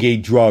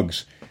segregate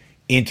drugs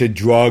into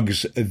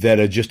drugs that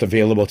are just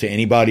available to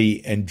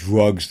anybody and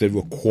drugs that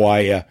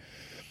require,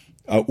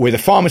 where the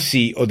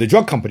pharmacy or the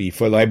drug company,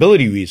 for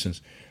liability reasons,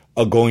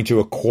 are going to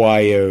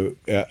require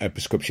a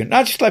prescription.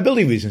 Not just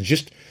liability reasons,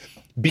 just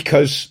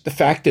because the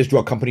fact is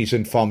drug companies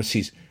and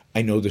pharmacies,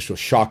 I know this will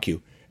shock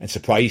you and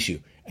surprise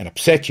you and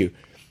upset you,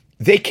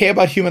 they care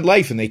about human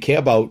life and they care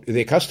about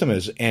their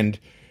customers. And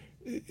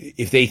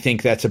if they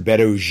think that's a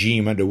better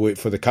regime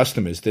for the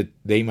customers, that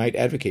they might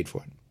advocate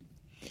for it.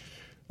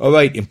 All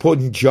right,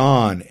 Important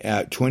John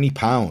at 20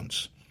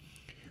 pounds.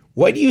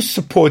 Why do you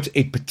support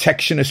a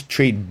protectionist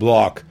trade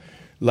bloc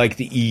like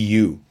the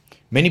EU?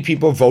 Many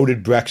people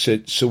voted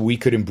Brexit so we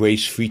could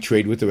embrace free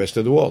trade with the rest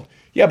of the world.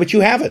 Yeah, but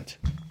you haven't.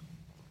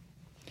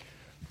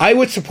 I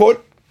would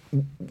support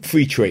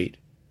free trade,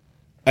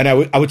 and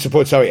I would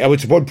support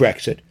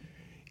Brexit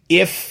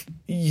if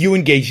you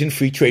engage in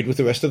free trade with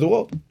the rest of the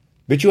world.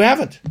 But you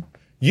haven't.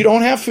 You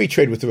don't have free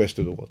trade with the rest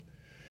of the world.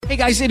 Hey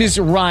guys, it is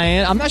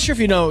Ryan. I'm not sure if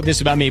you know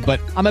this about me,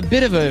 but I'm a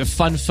bit of a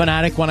fun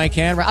fanatic when I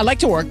can. I like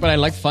to work, but I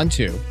like fun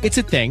too. It's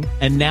a thing.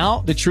 And now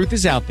the truth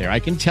is out there.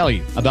 I can tell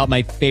you about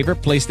my favorite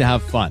place to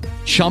have fun.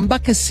 Chumba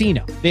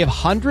Casino. They have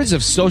hundreds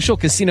of social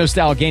casino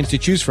style games to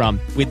choose from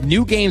with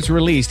new games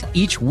released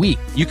each week.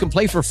 You can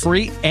play for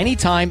free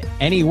anytime,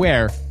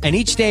 anywhere. And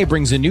each day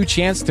brings a new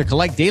chance to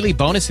collect daily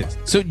bonuses.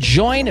 So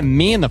join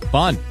me in the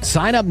fun.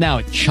 Sign up now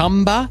at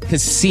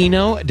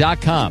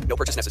ChumbaCasino.com. No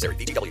purchase necessary.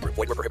 VGW Group.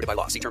 Void where prohibited by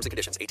law. See terms and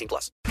conditions.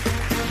 18+.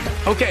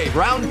 Okay,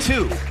 round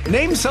two.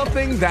 Name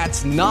something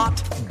that's not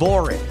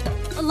boring.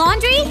 A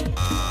laundry?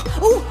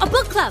 Ooh, a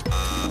book club.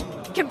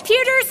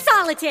 Computer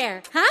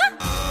solitaire, huh?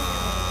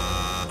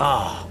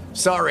 Ah,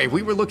 sorry.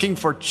 We were looking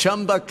for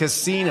Chumba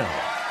Casino.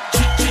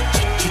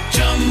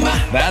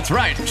 That's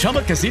right.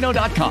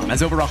 ChumbaCasino.com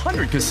has over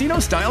 100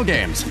 casino-style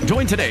games.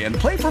 Join today and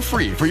play for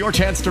free for your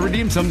chance to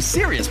redeem some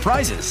serious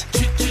prizes.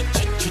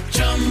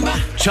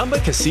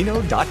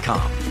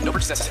 ChumbaCasino.com. No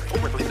purchase necessary.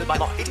 Void where prohibited by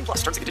law. 18+.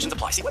 Terms and conditions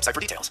apply. See website for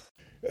details.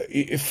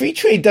 Free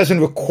trade doesn't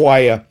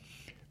require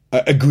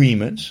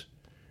agreements.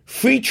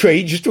 Free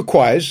trade just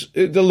requires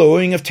the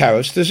lowering of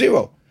tariffs to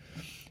zero.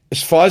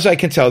 As far as I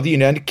can tell, the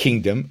United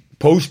Kingdom,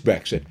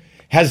 post-Brexit,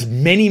 has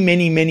many,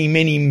 many, many,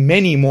 many,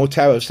 many more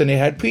tariffs than it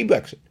had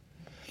pre-Brexit.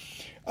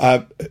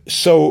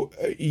 So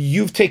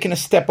you've taken a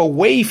step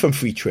away from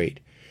free trade.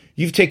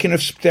 You've taken a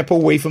step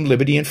away from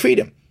liberty and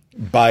freedom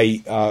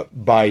by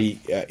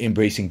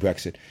embracing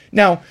Brexit.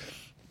 Now,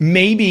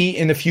 maybe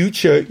in the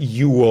future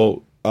you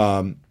will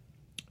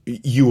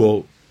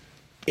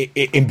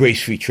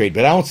embrace free trade,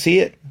 but I don't see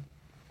it.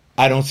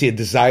 I don't see a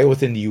desire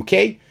within the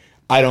UK.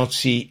 I don't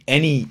see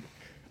any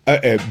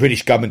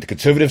British government. The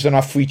Conservatives are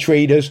not free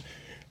traders,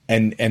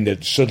 and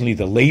certainly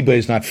the Labour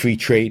is not free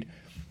trade.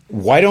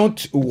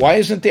 Why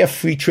isn't there a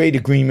free trade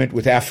agreement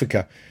with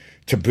Africa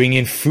to bring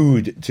in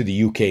food to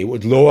the UK? It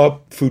would lower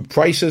food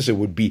prices. It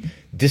would be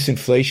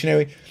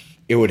disinflationary.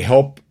 It would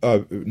help,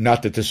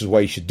 not that this is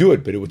why you should do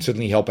it, but it would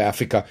certainly help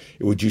Africa.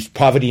 It would reduce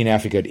poverty in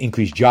Africa, it'd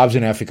increase jobs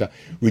in Africa,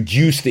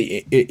 reduce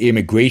the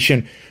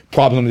immigration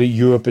problem that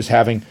Europe is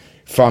having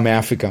from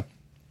Africa.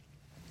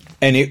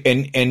 And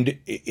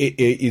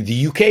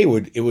the UK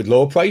would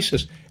lower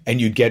prices,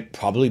 and you'd get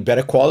probably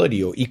better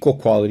quality or equal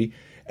quality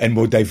and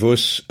more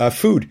diverse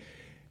food.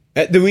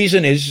 The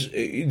reason is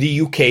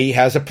the UK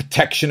has a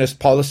protectionist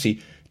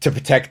policy to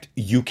protect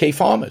UK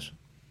farmers.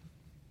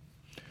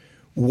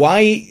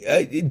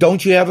 Why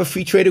don't you have a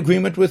free trade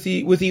agreement with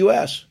the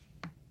US?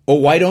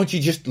 Or why don't you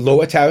just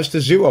lower tariffs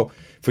to zero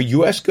for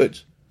US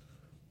goods?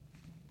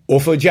 Or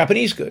for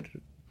Japanese goods?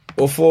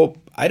 Or for,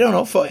 I don't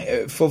know,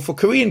 for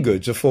Korean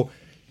goods? Or for,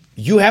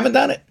 you haven't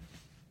done it.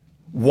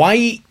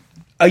 Why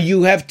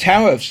you have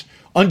tariffs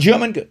on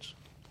German goods?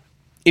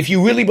 If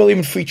you really believe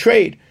in free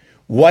trade,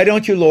 why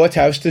don't you lower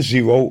tariffs to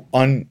zero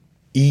on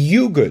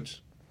EU goods?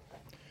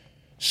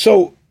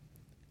 So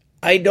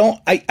I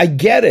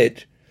get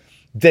it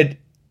that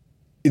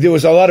there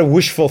was a lot of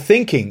wishful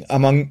thinking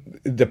among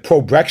the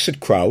pro-Brexit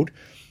crowd,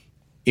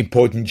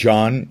 important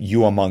John,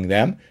 you among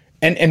them,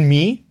 and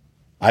me.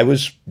 I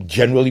was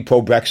generally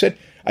pro-Brexit.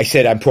 I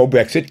said I'm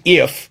pro-Brexit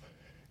if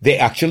they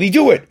actually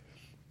do it,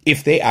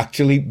 if they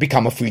actually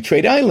become a free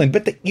trade island.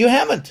 But you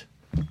haven't.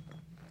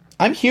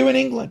 I'm here in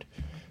England.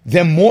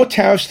 There are more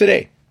tariffs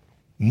today.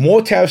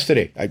 More tariffs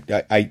today.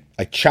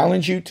 I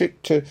challenge you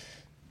to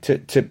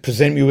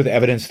present me with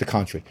evidence to the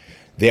contrary.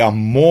 There are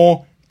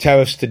more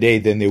tariffs today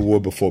than there were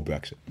before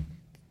Brexit.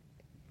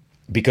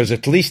 Because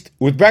at least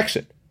with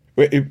Brexit,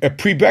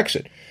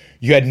 pre-Brexit,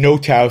 you had no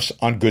tariffs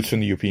on goods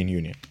from the European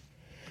Union.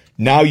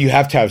 Now you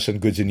have tariffs on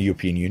goods in the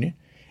European Union,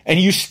 and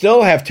you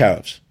still have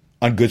tariffs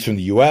on goods from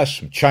the US,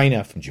 from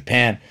China, from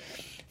Japan,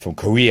 from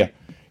Korea,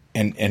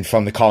 and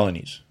from the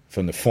colonies,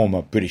 from the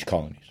former British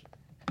colonies.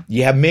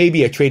 You have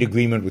maybe a trade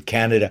agreement with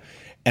Canada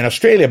and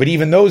Australia, but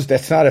even those,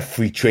 that's not a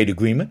free trade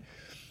agreement.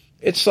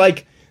 It's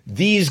like,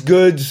 these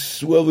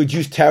goods will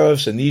reduce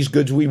tariffs and these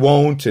goods we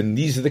won't, and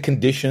these are the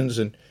conditions.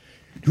 And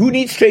who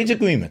needs trade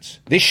agreements?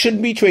 There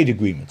shouldn't be trade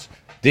agreements.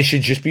 There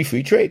should just be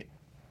free trade.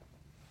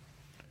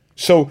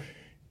 So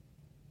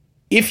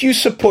if you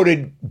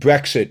supported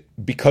Brexit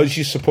because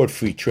you support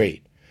free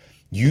trade,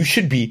 you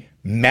should be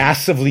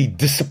massively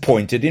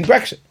disappointed in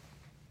Brexit.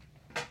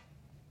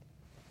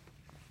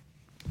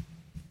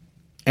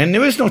 And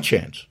there is no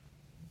chance.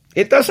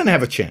 It doesn't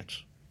have a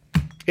chance.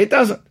 It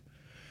doesn't.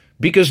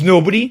 Because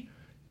nobody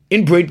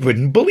in Great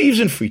Britain believes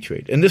in free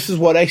trade. And this is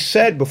what I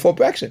said before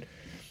Brexit.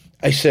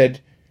 I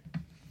said,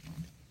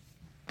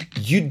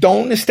 you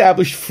don't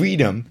establish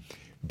freedom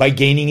by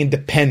gaining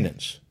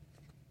independence.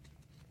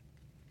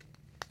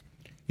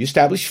 You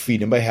establish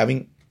freedom by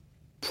having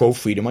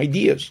pro-freedom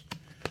ideas.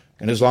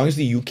 And as long as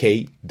the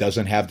UK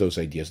doesn't have those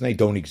ideas, and they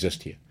don't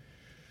exist here,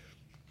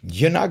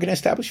 you're not going to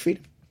establish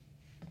freedom.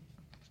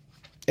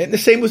 And the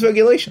same with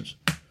regulations.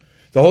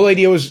 The whole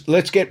idea was,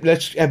 let's have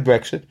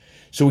Brexit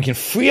so we can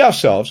free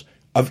ourselves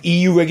of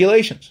EU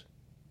regulations.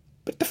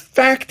 But the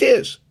fact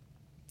is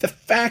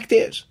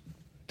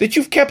that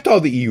you've kept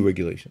all the EU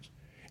regulations.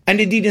 And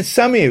indeed, in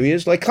some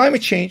areas, like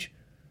climate change,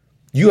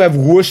 you have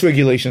worse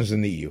regulations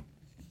than the EU.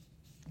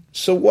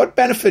 So what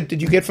benefit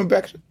did you get from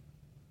Brexit?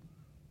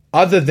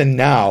 Other than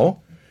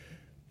now,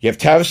 you have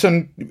tariffs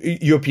on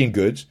European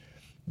goods,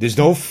 there's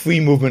no free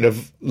movement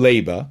of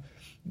labor,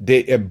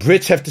 the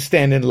Brits have to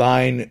stand in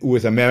line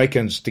with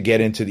Americans to get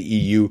into the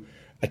EU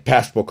at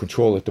passport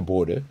control at the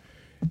border,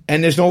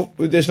 and there's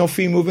no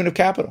free movement of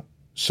capital.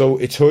 So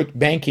it's hurt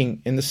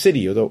banking in the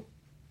city, although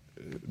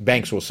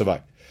banks will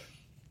survive.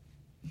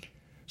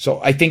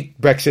 So I think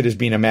Brexit has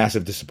been a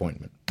massive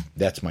disappointment.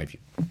 That's my view.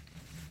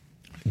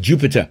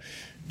 Jupiter,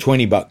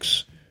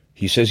 $20.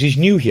 He says he's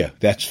new here.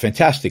 That's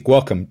fantastic.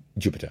 Welcome,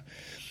 Jupiter.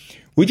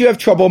 Would you have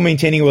trouble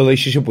maintaining a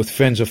relationship with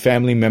friends or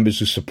family members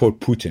who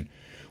support Putin?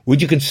 Would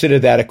you consider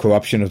that a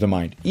corruption of the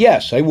mind?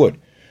 Yes, I would.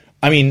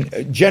 I mean,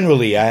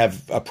 generally, I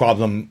have a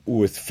problem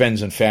with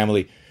friends and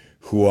family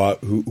who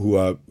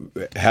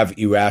have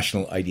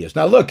irrational ideas.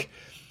 Now, look,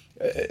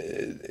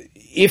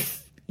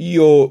 if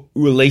your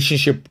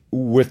relationship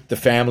with the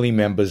family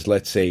members,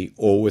 let's say,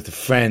 or with the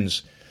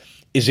friends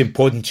is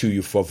important to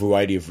you for a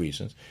variety of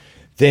reasons,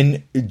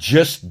 then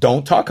just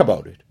don't talk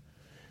about it.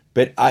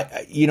 But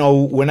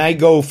when I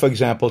go, for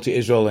example, to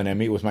Israel and I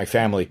meet with my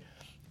family,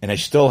 and I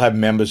still have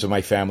members of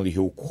my family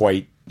who are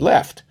quite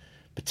left,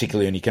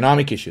 particularly on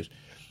economic issues,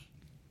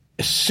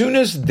 as soon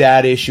as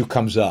that issue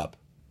comes up,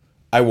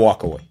 I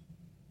walk away.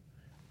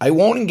 I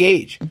won't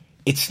engage.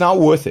 It's not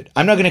worth it.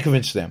 I'm not going to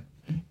convince them.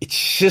 I'm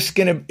just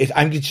going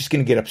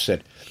to get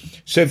upset.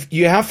 So if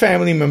you have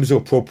family members who are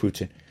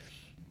pro-Putin,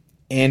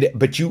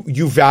 but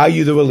you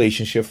value the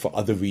relationship for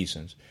other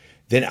reasons,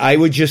 then I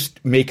would just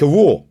make a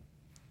rule.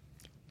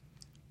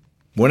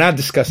 We're not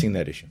discussing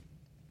that issue.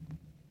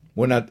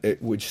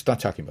 We're just not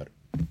talking about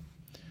it.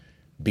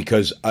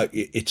 Because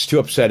it's too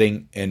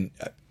upsetting, and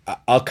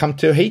I'll come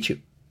to hate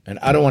you. And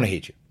I don't want to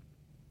hate you.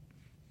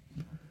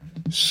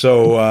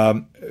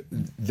 So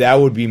that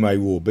would be my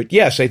rule. But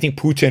yes, I think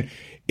Putin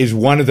is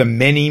one of the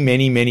many,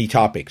 many, many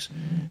topics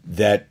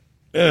that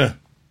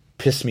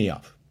piss me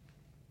off.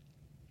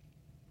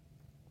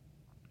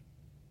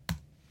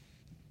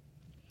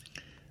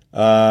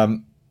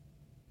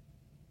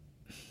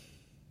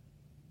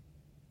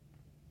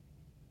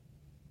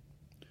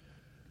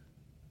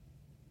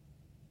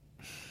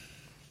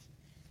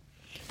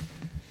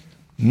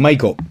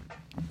 Michael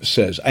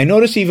says, I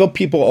notice evil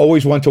people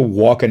always want to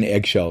walk on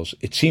eggshells.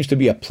 It seems to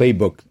be a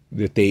playbook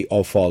that they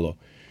all follow.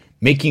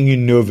 Making you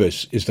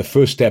nervous is the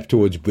first step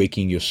towards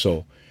breaking your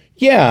soul.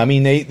 Yeah, I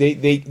mean,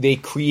 they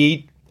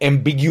create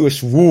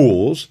ambiguous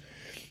rules,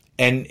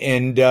 and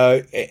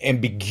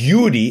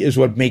ambiguity is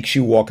what makes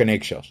you walk on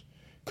eggshells,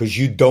 because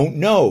you don't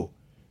know.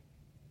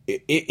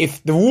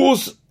 If the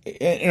rules,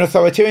 and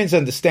authoritarians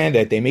understand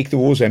that, they make the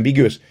rules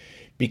ambiguous,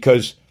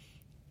 because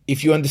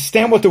if you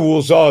understand what the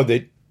rules are,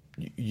 that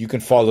you can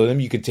follow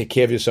them, you can take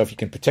care of yourself, you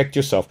can protect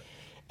yourself,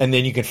 and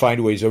then you can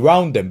find ways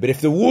around them. But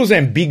if the rules are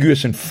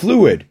ambiguous and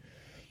fluid,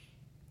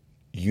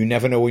 you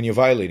never know when you're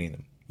violating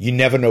them. You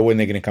never know when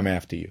they're going to come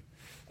after you.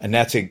 And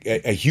that's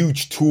a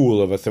huge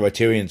tool of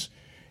authoritarians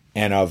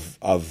and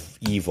of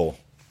evil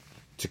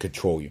to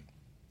control you.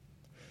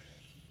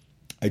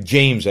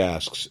 James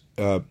asks,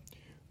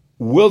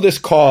 will this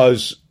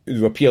cause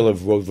the repeal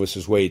of Roe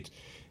versus Wade,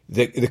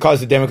 the cause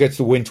the Democrats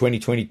to win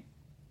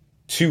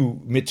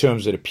 2022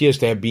 midterms? That appears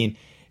to have been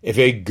a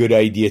very good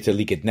idea to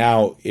leak it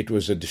now. It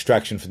was a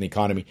distraction from the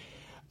economy.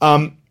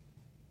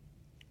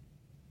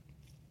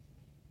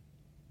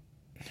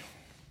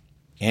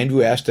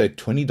 Andrew asked a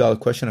 $20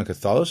 question on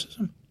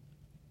Catholicism.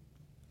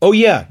 Oh,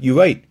 yeah, you're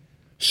right.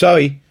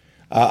 Sorry,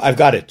 I've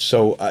got it.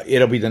 So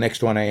it'll be the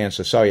next one I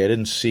answer. Sorry, I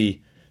didn't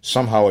see.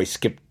 Somehow I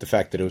skipped the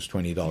fact that it was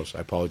 $20. I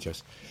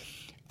apologize.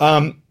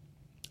 I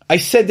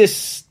said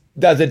this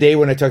the other day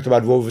when I talked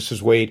about Roe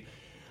versus Wade.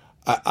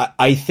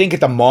 I think at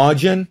the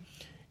margin,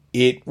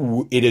 it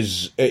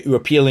is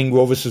repealing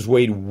Roe versus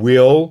Wade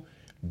will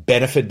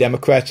benefit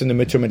Democrats in the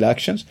midterm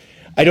elections.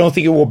 I don't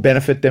think it will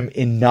benefit them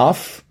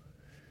enough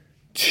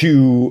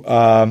to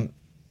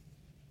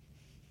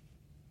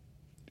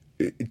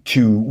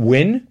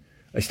win.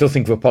 I still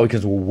think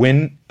Republicans will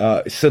win,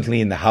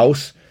 certainly in the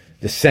House.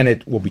 The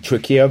Senate will be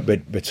trickier,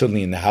 but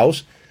certainly in the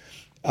House.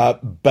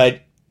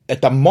 But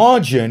at the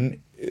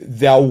margin,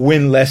 they'll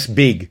win less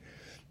big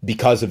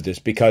because of this,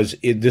 because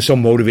this will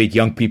motivate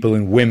young people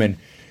and women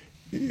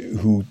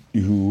who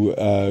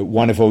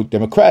want to vote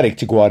Democratic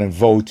to go out and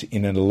vote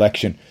in an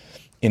election,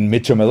 in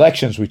midterm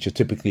elections, which are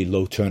typically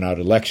low turnout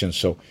elections.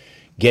 So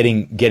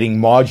getting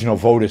marginal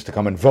voters to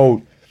come and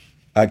vote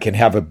can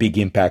have a big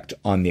impact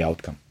on the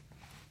outcome.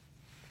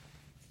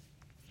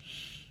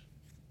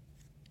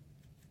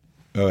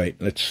 All right,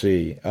 let's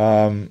see.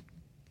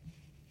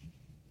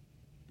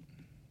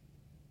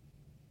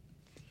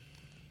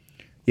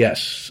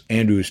 Yes,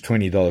 Andrew's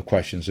 $20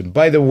 questions. And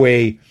by the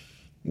way,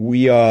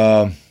 we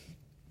are,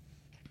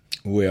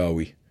 where are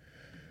we?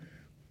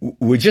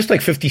 We're just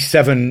like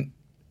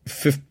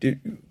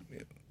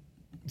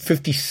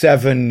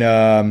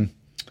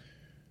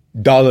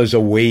 $57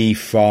 away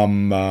from,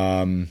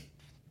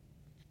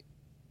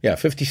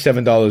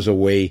 $57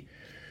 away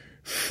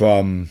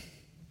from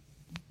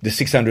the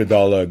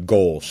 $600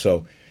 goal.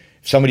 So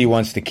if somebody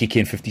wants to kick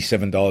in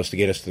 $57 to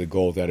get us to the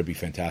goal, that'd be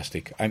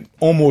fantastic. I'm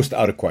almost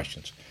out of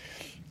questions.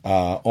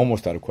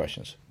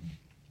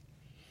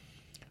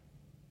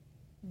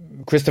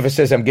 Christopher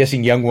says, I'm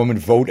guessing young women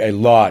vote a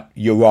lot.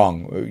 You're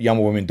wrong.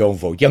 Young women don't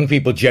vote. Young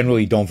people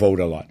generally don't vote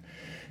a lot.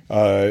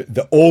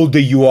 The older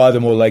you are, the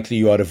more likely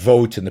you are to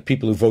vote, and the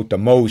people who vote the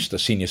most are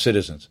senior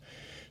citizens.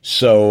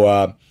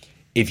 So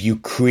if you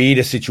create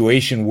a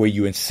situation where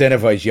you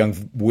incentivize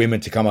young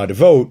women to come out to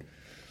vote,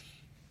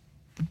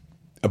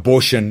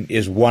 abortion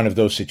is one of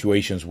those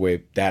situations where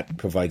that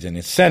provides an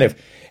incentive.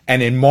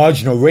 And in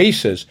marginal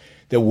races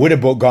that would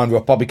have gone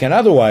Republican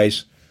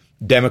otherwise,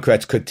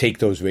 Democrats could take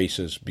those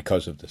races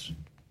because of this.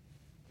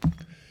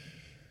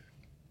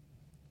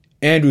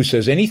 Andrew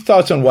says, any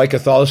thoughts on why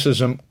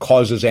Catholicism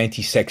causes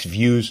anti-sex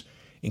views,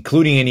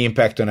 including any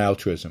impact on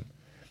altruism?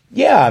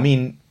 Yeah, I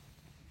mean,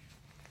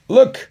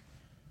 look,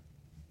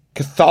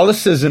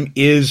 Catholicism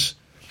is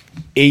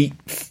a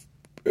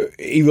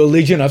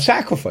religion of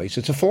sacrifice.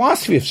 It's a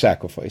philosophy of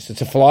sacrifice.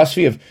 It's a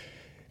philosophy of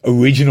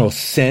original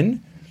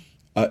sin.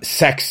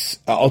 Sex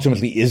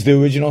ultimately is the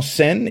original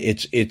sin.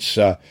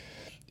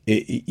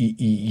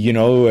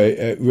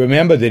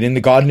 Remember that in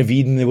the Garden of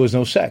Eden there was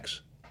no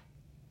sex.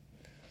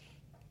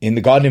 In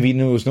the Garden of Eden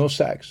there was no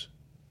sex,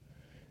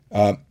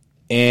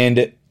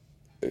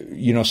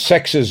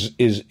 sex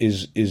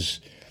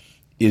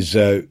is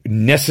a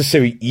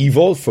necessary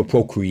evil for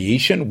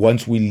procreation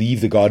once we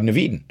leave the Garden of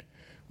Eden,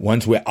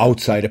 once we're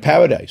outside of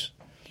paradise.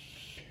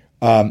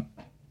 But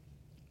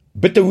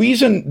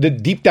the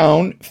deep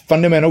down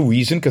fundamental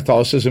reason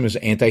Catholicism is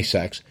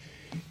anti-sex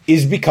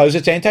is because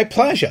it's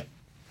anti-pleasure.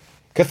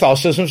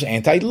 Catholicism is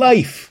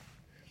anti-life.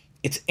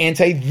 It's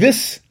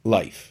anti-this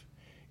life.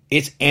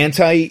 It's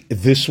anti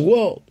this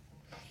world.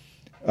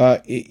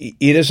 It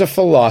is a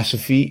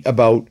philosophy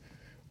about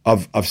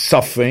of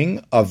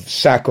suffering, of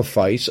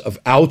sacrifice, of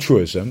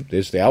altruism.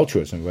 There's the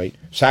altruism, right?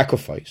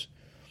 Sacrifice.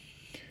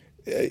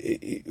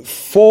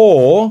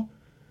 For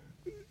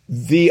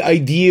the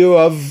idea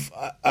of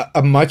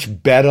a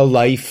much better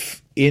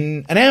life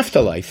in an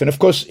afterlife. And of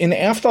course, in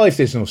the afterlife,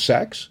 there's no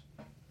sex.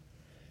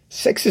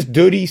 Sex is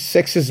dirty.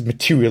 Sex is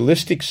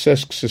materialistic.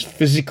 Sex is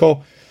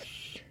physical.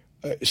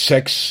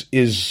 Sex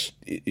is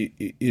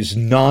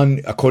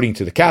according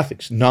to the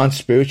Catholics,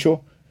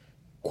 non-spiritual.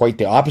 Quite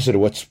the opposite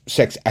of what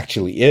sex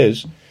actually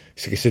is.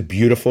 Sex is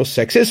beautiful.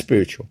 Sex is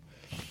spiritual.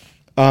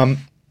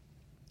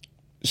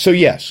 So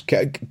yes,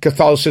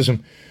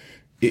 Catholicism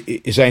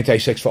is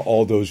anti-sex for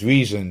all those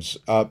reasons.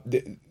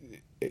 Ayn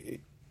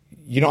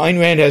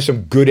Rand has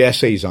some good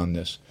essays on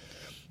this,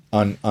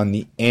 on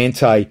the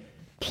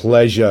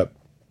anti-pleasure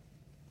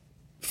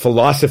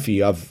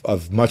philosophy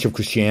of much of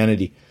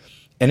Christianity.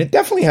 And it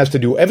definitely has to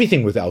do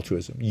everything with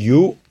altruism.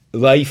 Your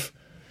life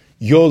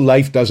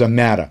doesn't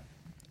matter.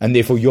 And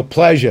therefore your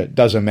pleasure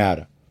doesn't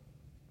matter.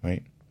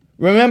 Right?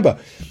 Remember,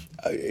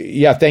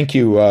 thank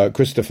you,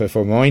 Christopher,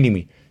 for reminding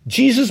me.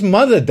 Jesus'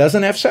 mother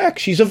doesn't have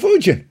sex. She's a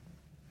virgin.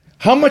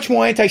 How much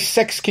more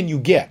anti-sex can you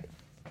get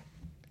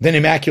than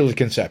Immaculate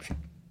Conception?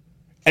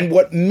 And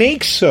what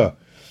makes her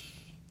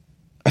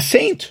a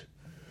saint,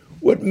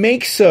 what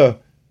makes her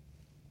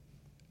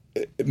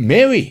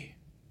Mary,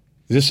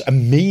 this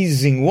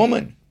amazing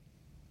woman,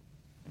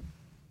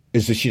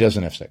 is that she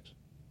doesn't have sex.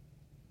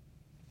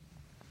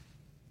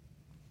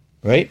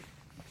 Right?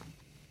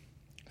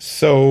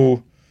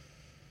 So,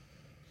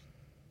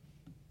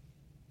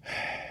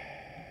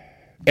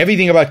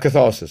 everything about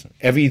Catholicism,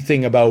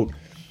 everything about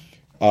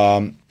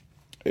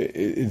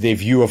their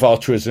view of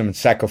altruism and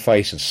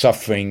sacrifice and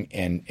suffering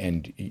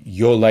and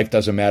your life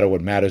doesn't matter,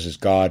 what matters is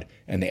God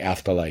and the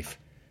afterlife,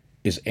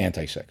 is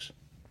anti-sex.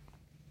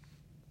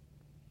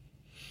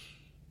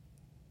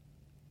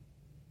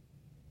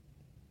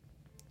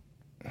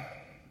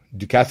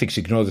 Do Catholics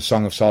ignore the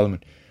Song of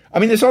Solomon? I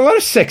mean, there's a lot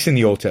of sex in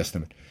the Old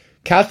Testament.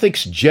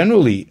 Catholics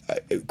generally,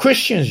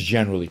 Christians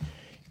generally,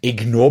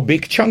 ignore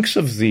big chunks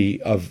of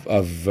the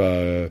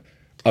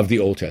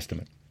Old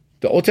Testament.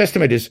 The Old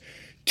Testament is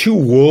too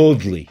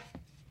worldly.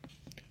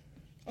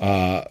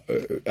 I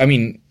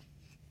don't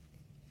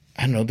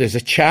know. There's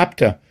a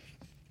chapter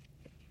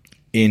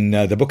in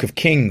the Book of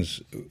Kings,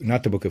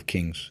 not the Book of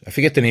Kings. I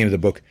forget the name of the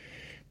book,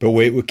 but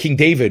where King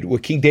David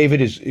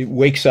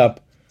wakes up.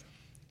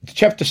 The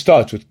chapter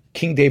starts with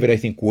King David, I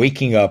think,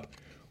 waking up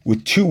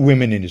with two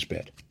women in his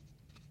bed.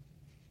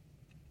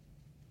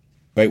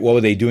 Right? What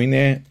were they doing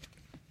there?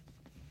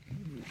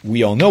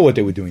 We all know what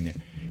they were doing there.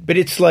 But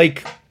it's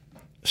like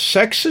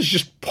sex is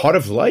just part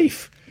of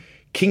life.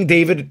 King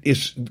David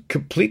is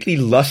completely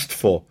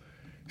lustful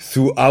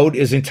throughout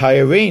his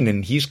entire reign,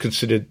 and he's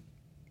considered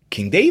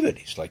King David.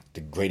 He's like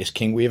the greatest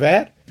king we ever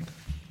had.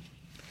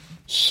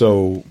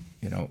 So,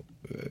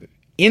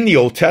 in the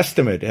Old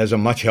Testament, it has a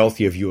much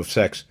healthier view of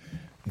sex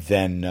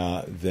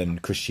than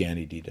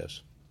Christianity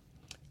does.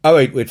 All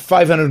right, with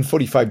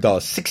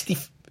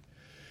 $545,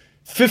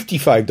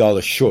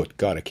 $55 short.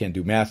 God, I can't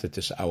do math at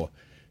this hour.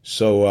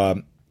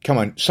 So come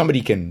on,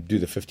 somebody can do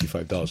the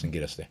 $55 and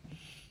get us there,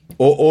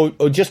 or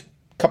just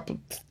a couple,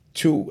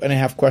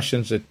 2.5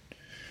 questions at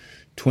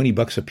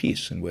 $20 a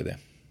piece, and we're there.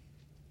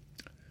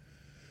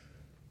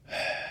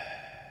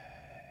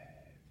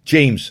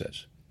 James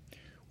says,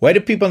 why do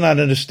people not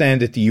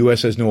understand that the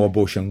U.S. has no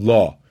abortion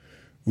law?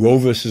 Roe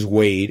versus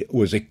Wade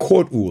was a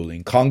court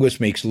ruling. Congress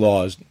makes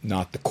laws,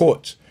 not the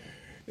courts.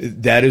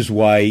 That is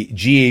why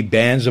GA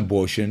bans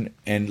abortion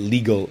and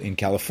legal in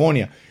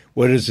California.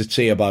 What does it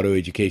say about our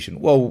education?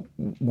 Well,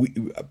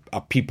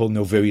 people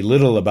know very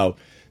little about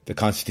the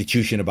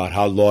Constitution, about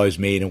how law is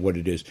made and what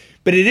it is.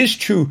 But it is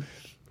true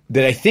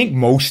that I think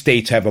most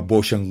states have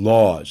abortion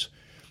laws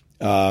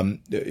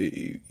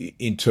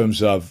in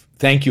terms of,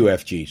 thank you,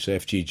 FG. So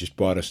FG just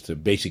brought us to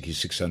basically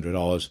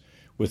 $600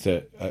 with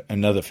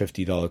another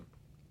 $50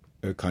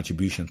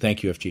 contribution.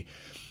 Thank you, FG.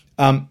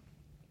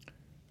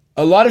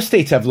 A lot of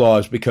states have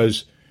laws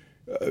because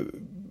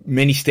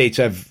many states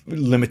have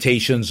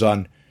limitations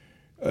on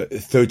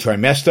third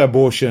trimester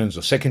abortions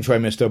or second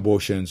trimester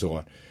abortions,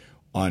 or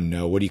on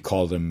what do you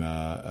call them?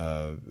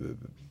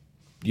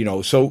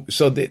 So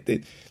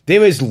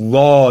there is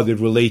law that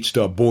relates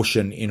to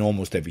abortion in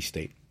almost every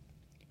state.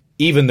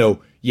 Even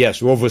though,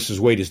 yes, Roe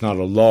versus Wade is not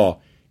a law,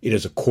 it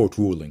is a court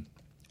ruling.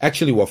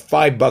 Actually, we're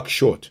 $5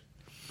 short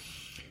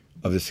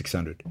of the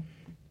 600.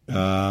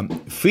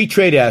 Free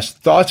Trade asks,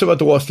 thoughts about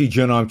the Wall Street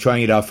Journal? I'm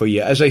trying it out for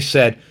you. As I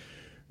said,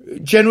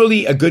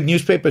 generally a good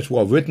newspaper. It's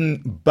well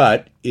written,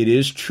 but it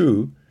is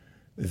true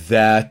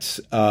that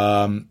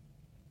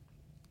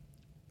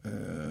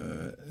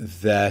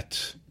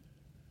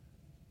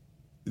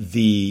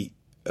the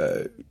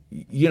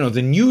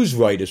news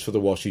writers for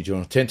the Wall Street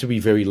Journal tend to be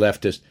very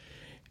leftist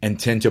and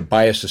tend to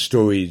bias the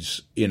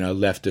stories in a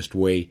leftist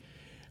way.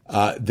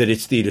 That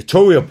it's the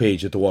editorial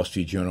page at the Wall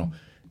Street Journal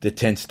that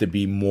tends to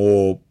be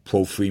more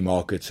pro-free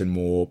markets and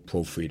more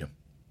pro-freedom.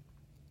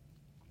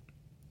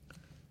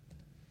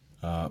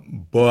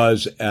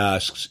 Buzz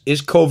asks,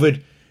 is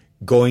COVID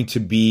going to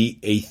be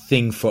a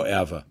thing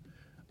forever?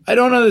 I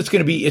don't know that it's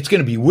going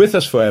to be with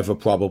us forever,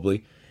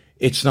 probably.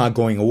 It's not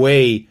going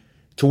away.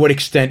 To what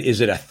extent is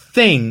it a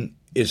thing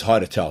is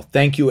hard to tell.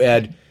 Thank you,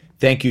 Ed.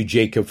 Thank you,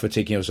 Jacob, for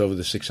taking us over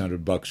the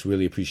 $600.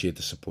 Really appreciate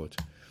the support.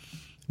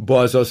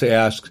 Boz also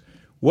asks,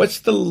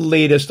 what's the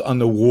latest on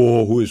the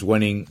war? Who is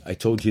winning? I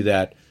told you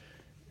that.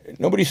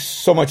 Nobody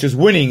so much is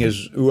winning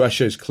as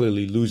Russia is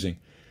clearly losing.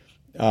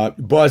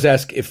 Boz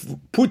asks, if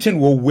Putin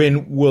will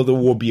win, will the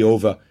war be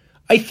over?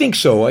 I think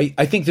so. I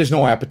think there's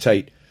no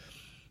appetite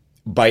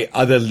by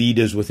other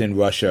leaders within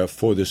Russia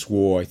for this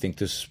war. I think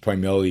this is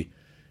primarily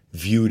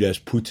viewed as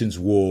Putin's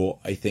war.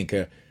 I think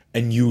a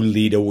new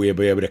leader will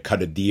be able to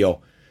cut a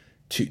deal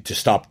to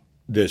stop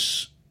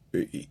this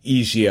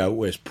easier,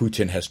 whereas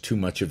Putin has too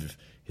much of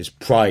his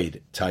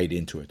pride tied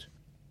into it.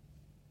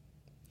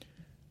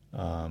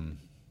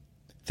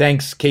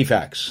 Thanks,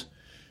 KFAX,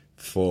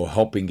 for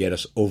helping get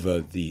us over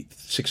the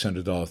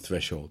 $600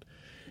 threshold.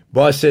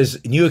 Boss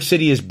says, New York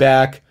City is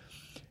back,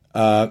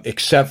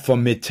 except for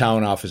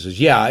Midtown offices.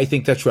 Yeah, I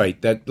think that's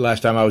right. That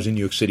last time I was in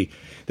New York City,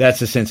 that's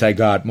the sense I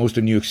got. Most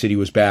of New York City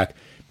was back.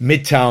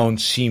 Midtown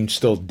seemed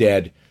still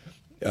dead.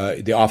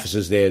 The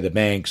offices there, the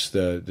banks,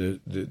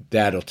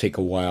 that'll take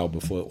a while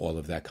before all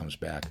of that comes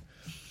back.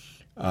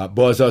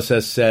 Boaz also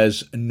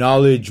says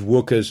knowledge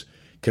workers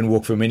can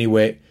work from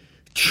anywhere.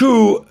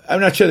 True, I'm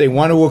not sure they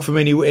want to work from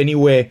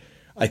anywhere.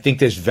 I think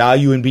there's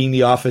value in being in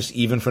the office,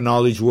 even for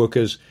knowledge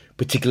workers,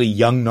 particularly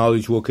young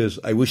knowledge workers.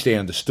 I wish they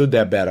understood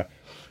that better.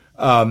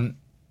 But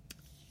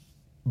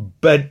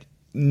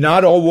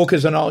not all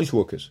workers are knowledge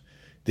workers.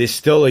 There's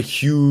still a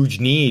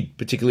huge need,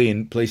 particularly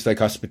in a place like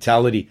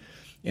hospitality,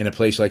 in a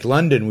place like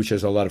London, which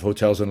has a lot of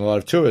hotels and a lot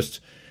of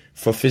tourists,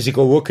 for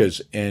physical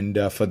workers. And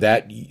for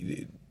that,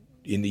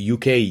 in the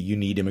UK, you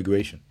need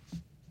immigration.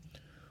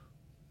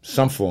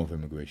 Some form of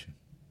immigration.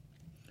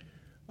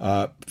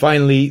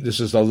 Finally, this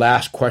is the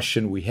last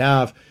question we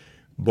have.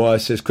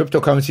 Boaz says,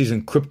 cryptocurrencies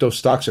and crypto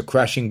stocks are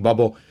crashing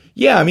bubble.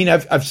 Yeah, I mean,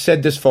 I've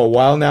said this for a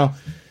while now,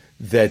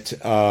 that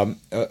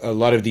a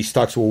lot of these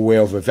stocks were way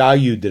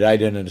overvalued, that I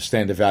didn't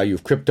understand the value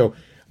of crypto.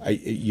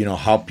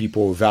 How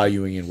people were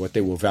valuing and what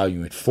they were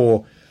valuing it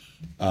for.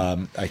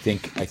 I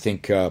think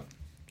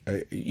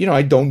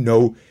I don't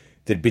know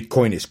that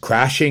Bitcoin is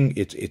crashing.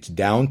 It's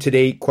down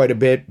today quite a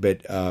bit,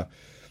 but I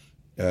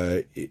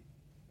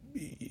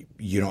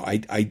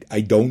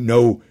don't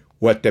know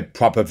what the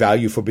proper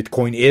value for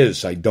Bitcoin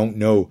is. I don't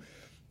know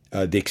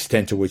the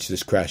extent to which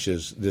this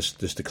crashes, this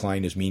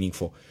decline is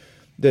meaningful.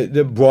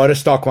 The broader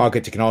stock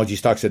market, technology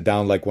stocks are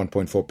down like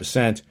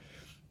 1.4%.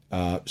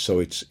 So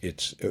it's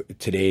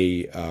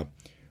today.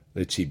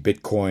 Let's see,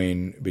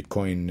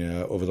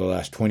 Bitcoin over the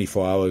last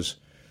 24 hours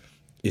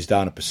is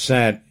down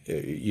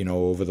 1%.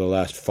 Over the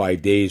last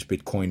 5 days,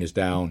 Bitcoin is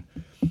down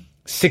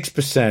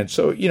 6%.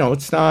 So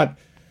it's not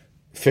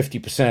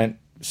 50%,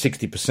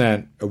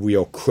 60% a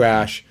real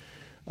crash.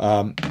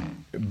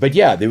 But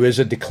yeah, there is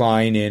a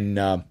decline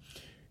in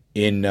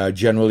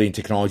generally in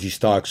technology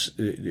stocks.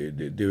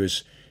 There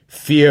is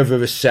fear of a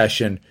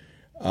recession.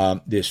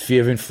 There's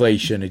fear of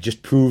inflation. It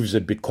just proves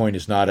that Bitcoin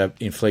is not an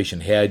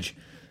inflation hedge,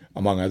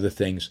 among other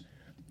things.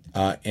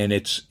 And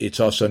it's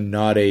also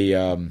not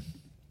so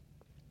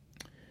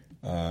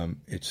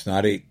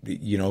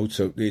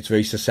it's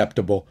very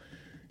susceptible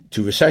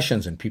to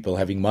recessions and people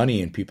having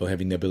money and people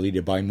having the ability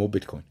to buy more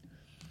Bitcoin.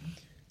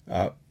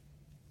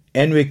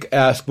 Enric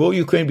asked, will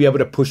Ukraine be able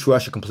to push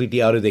Russia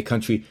completely out of their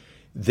country,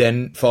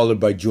 then followed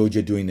by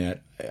Georgia doing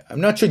that?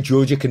 I'm not sure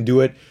Georgia can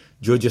do it.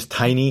 Georgia's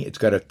tiny. It's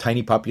got a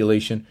tiny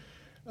population.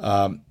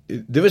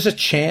 There is a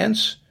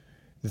chance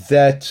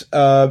that,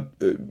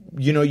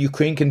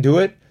 Ukraine can do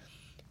it.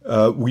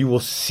 We will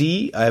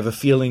see. I have a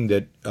feeling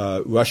that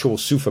Russia will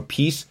sue for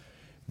peace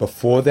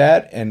before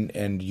that,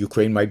 and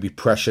Ukraine might be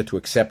pressured to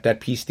accept that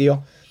peace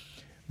deal.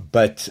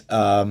 But,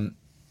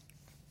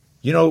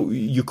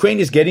 Ukraine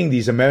is getting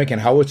these American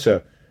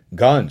howitzer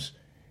guns.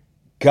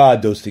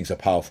 God, those things are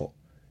powerful.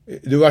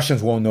 The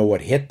Russians won't know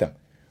what hit them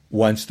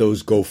once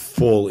those go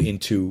full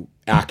into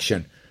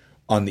action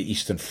on the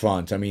Eastern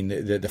Front. I mean,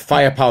 the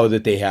firepower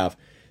that they have,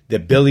 the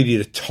ability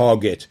to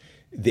target,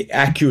 the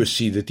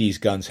accuracy that these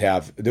guns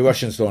have, the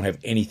Russians don't have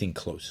anything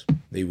close.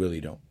 They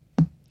really don't.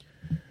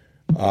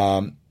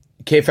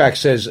 KFAX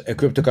says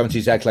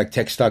cryptocurrencies act like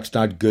tech stocks,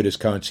 not good as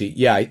currency.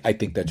 Yeah, I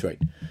think that's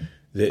right.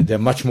 They're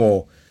much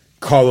more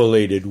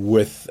correlated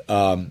with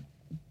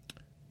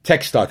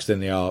tech stocks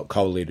than they are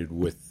correlated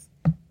with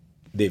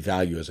their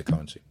value as a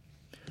currency.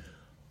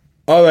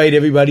 All right,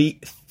 everybody.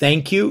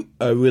 Thank you.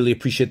 I really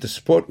appreciate the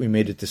support. We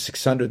made it to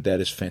 600. That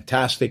is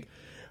fantastic.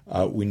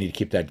 We need to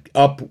keep that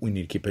up. We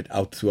need to keep it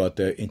out throughout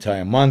the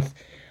entire month.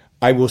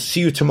 I will see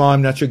you tomorrow.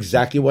 I'm not sure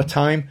exactly what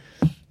time.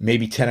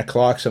 Maybe 10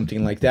 o'clock,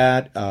 something like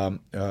that.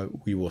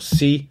 We will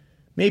see.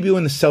 Maybe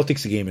when the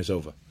Celtics game is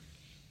over.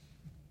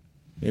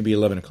 Maybe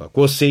 11 o'clock.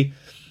 We'll see.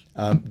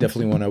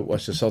 Definitely want to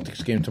watch the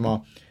Celtics game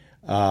tomorrow.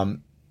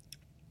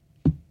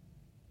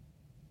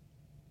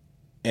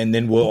 And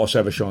then we'll also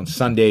have a show on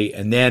Sunday.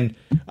 And then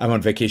I'm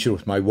on vacation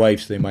with my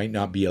wife, so there might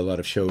not be a lot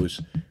of shows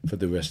for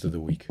the rest of the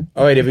week.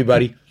 All right,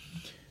 everybody.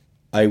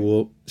 I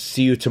will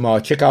see you tomorrow.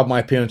 Check out my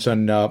appearance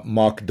on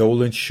Mark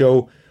Dolan's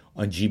show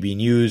on GB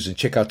News, and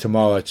check out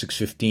tomorrow at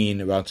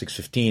 6:15, around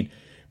 6:15,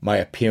 my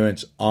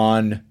appearance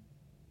on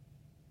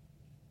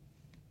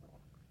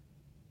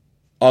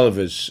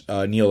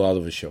Neil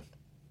Oliver's show.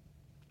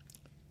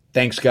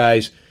 Thanks,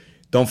 guys.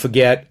 Don't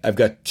forget, I've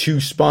got 2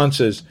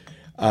 sponsors.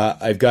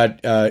 I've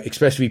got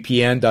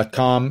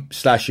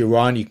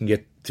expressvpn.com/Iran. You can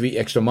get 3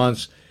 extra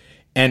months.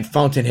 And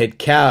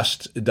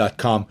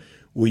fountainheadcast.com,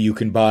 where you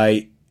can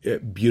buy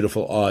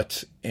beautiful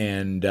art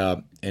and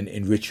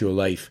enrich your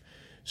life.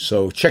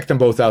 So check them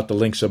both out. The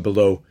links are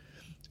below.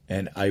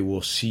 And I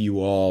will see you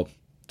all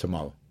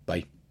tomorrow.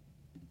 Bye.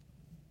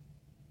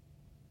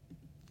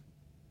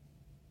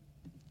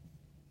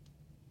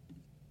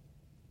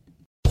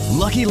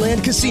 Lucky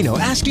Land Casino,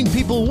 asking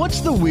people,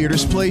 what's the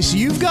weirdest place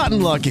you've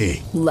gotten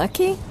lucky?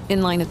 Lucky?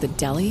 In line at the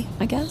deli,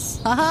 I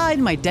guess? Aha,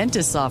 in my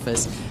dentist's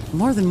office.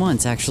 More than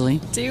once,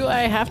 actually. Do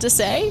I have to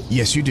say?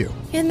 Yes, you do.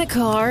 In the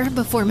car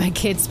before my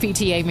kids'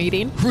 PTA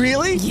meeting.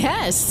 Really?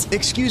 Yes.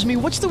 Excuse me,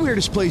 what's the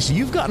weirdest place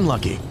you've gotten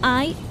lucky?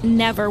 I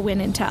never win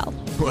and tell.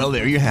 Well,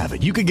 there you have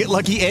it. You can get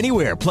lucky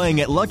anywhere,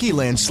 playing at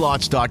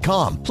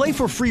LuckyLandSlots.com. Play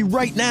for free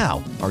right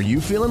now. Are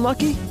you feeling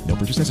lucky? No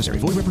purchase necessary.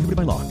 Void where prohibited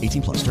by law.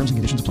 18+. Terms and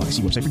conditions apply.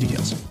 See website for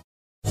details.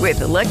 With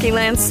the Lucky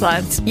Land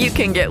Slots, you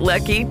can get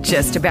lucky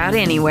just about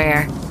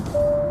anywhere.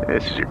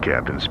 This is your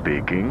captain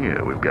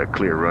speaking. We've got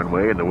clear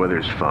runway and the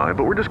weather's fine,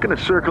 but we're just going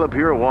to circle up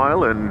here a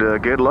while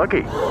and get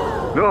lucky.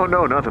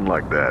 No, nothing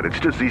like that. It's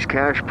just these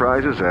cash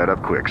prizes add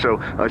up quick. So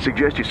I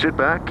suggest you sit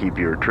back, keep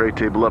your tray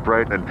table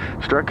upright, and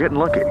start getting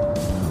lucky.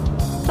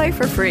 Play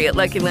for free at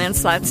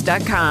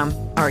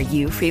LuckyLandSlots.com. Are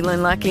you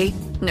feeling lucky?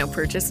 No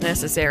purchase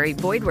necessary.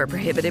 Void where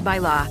prohibited by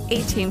law.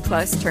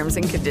 18+ terms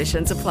and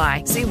conditions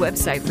apply. See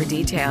website for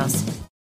details.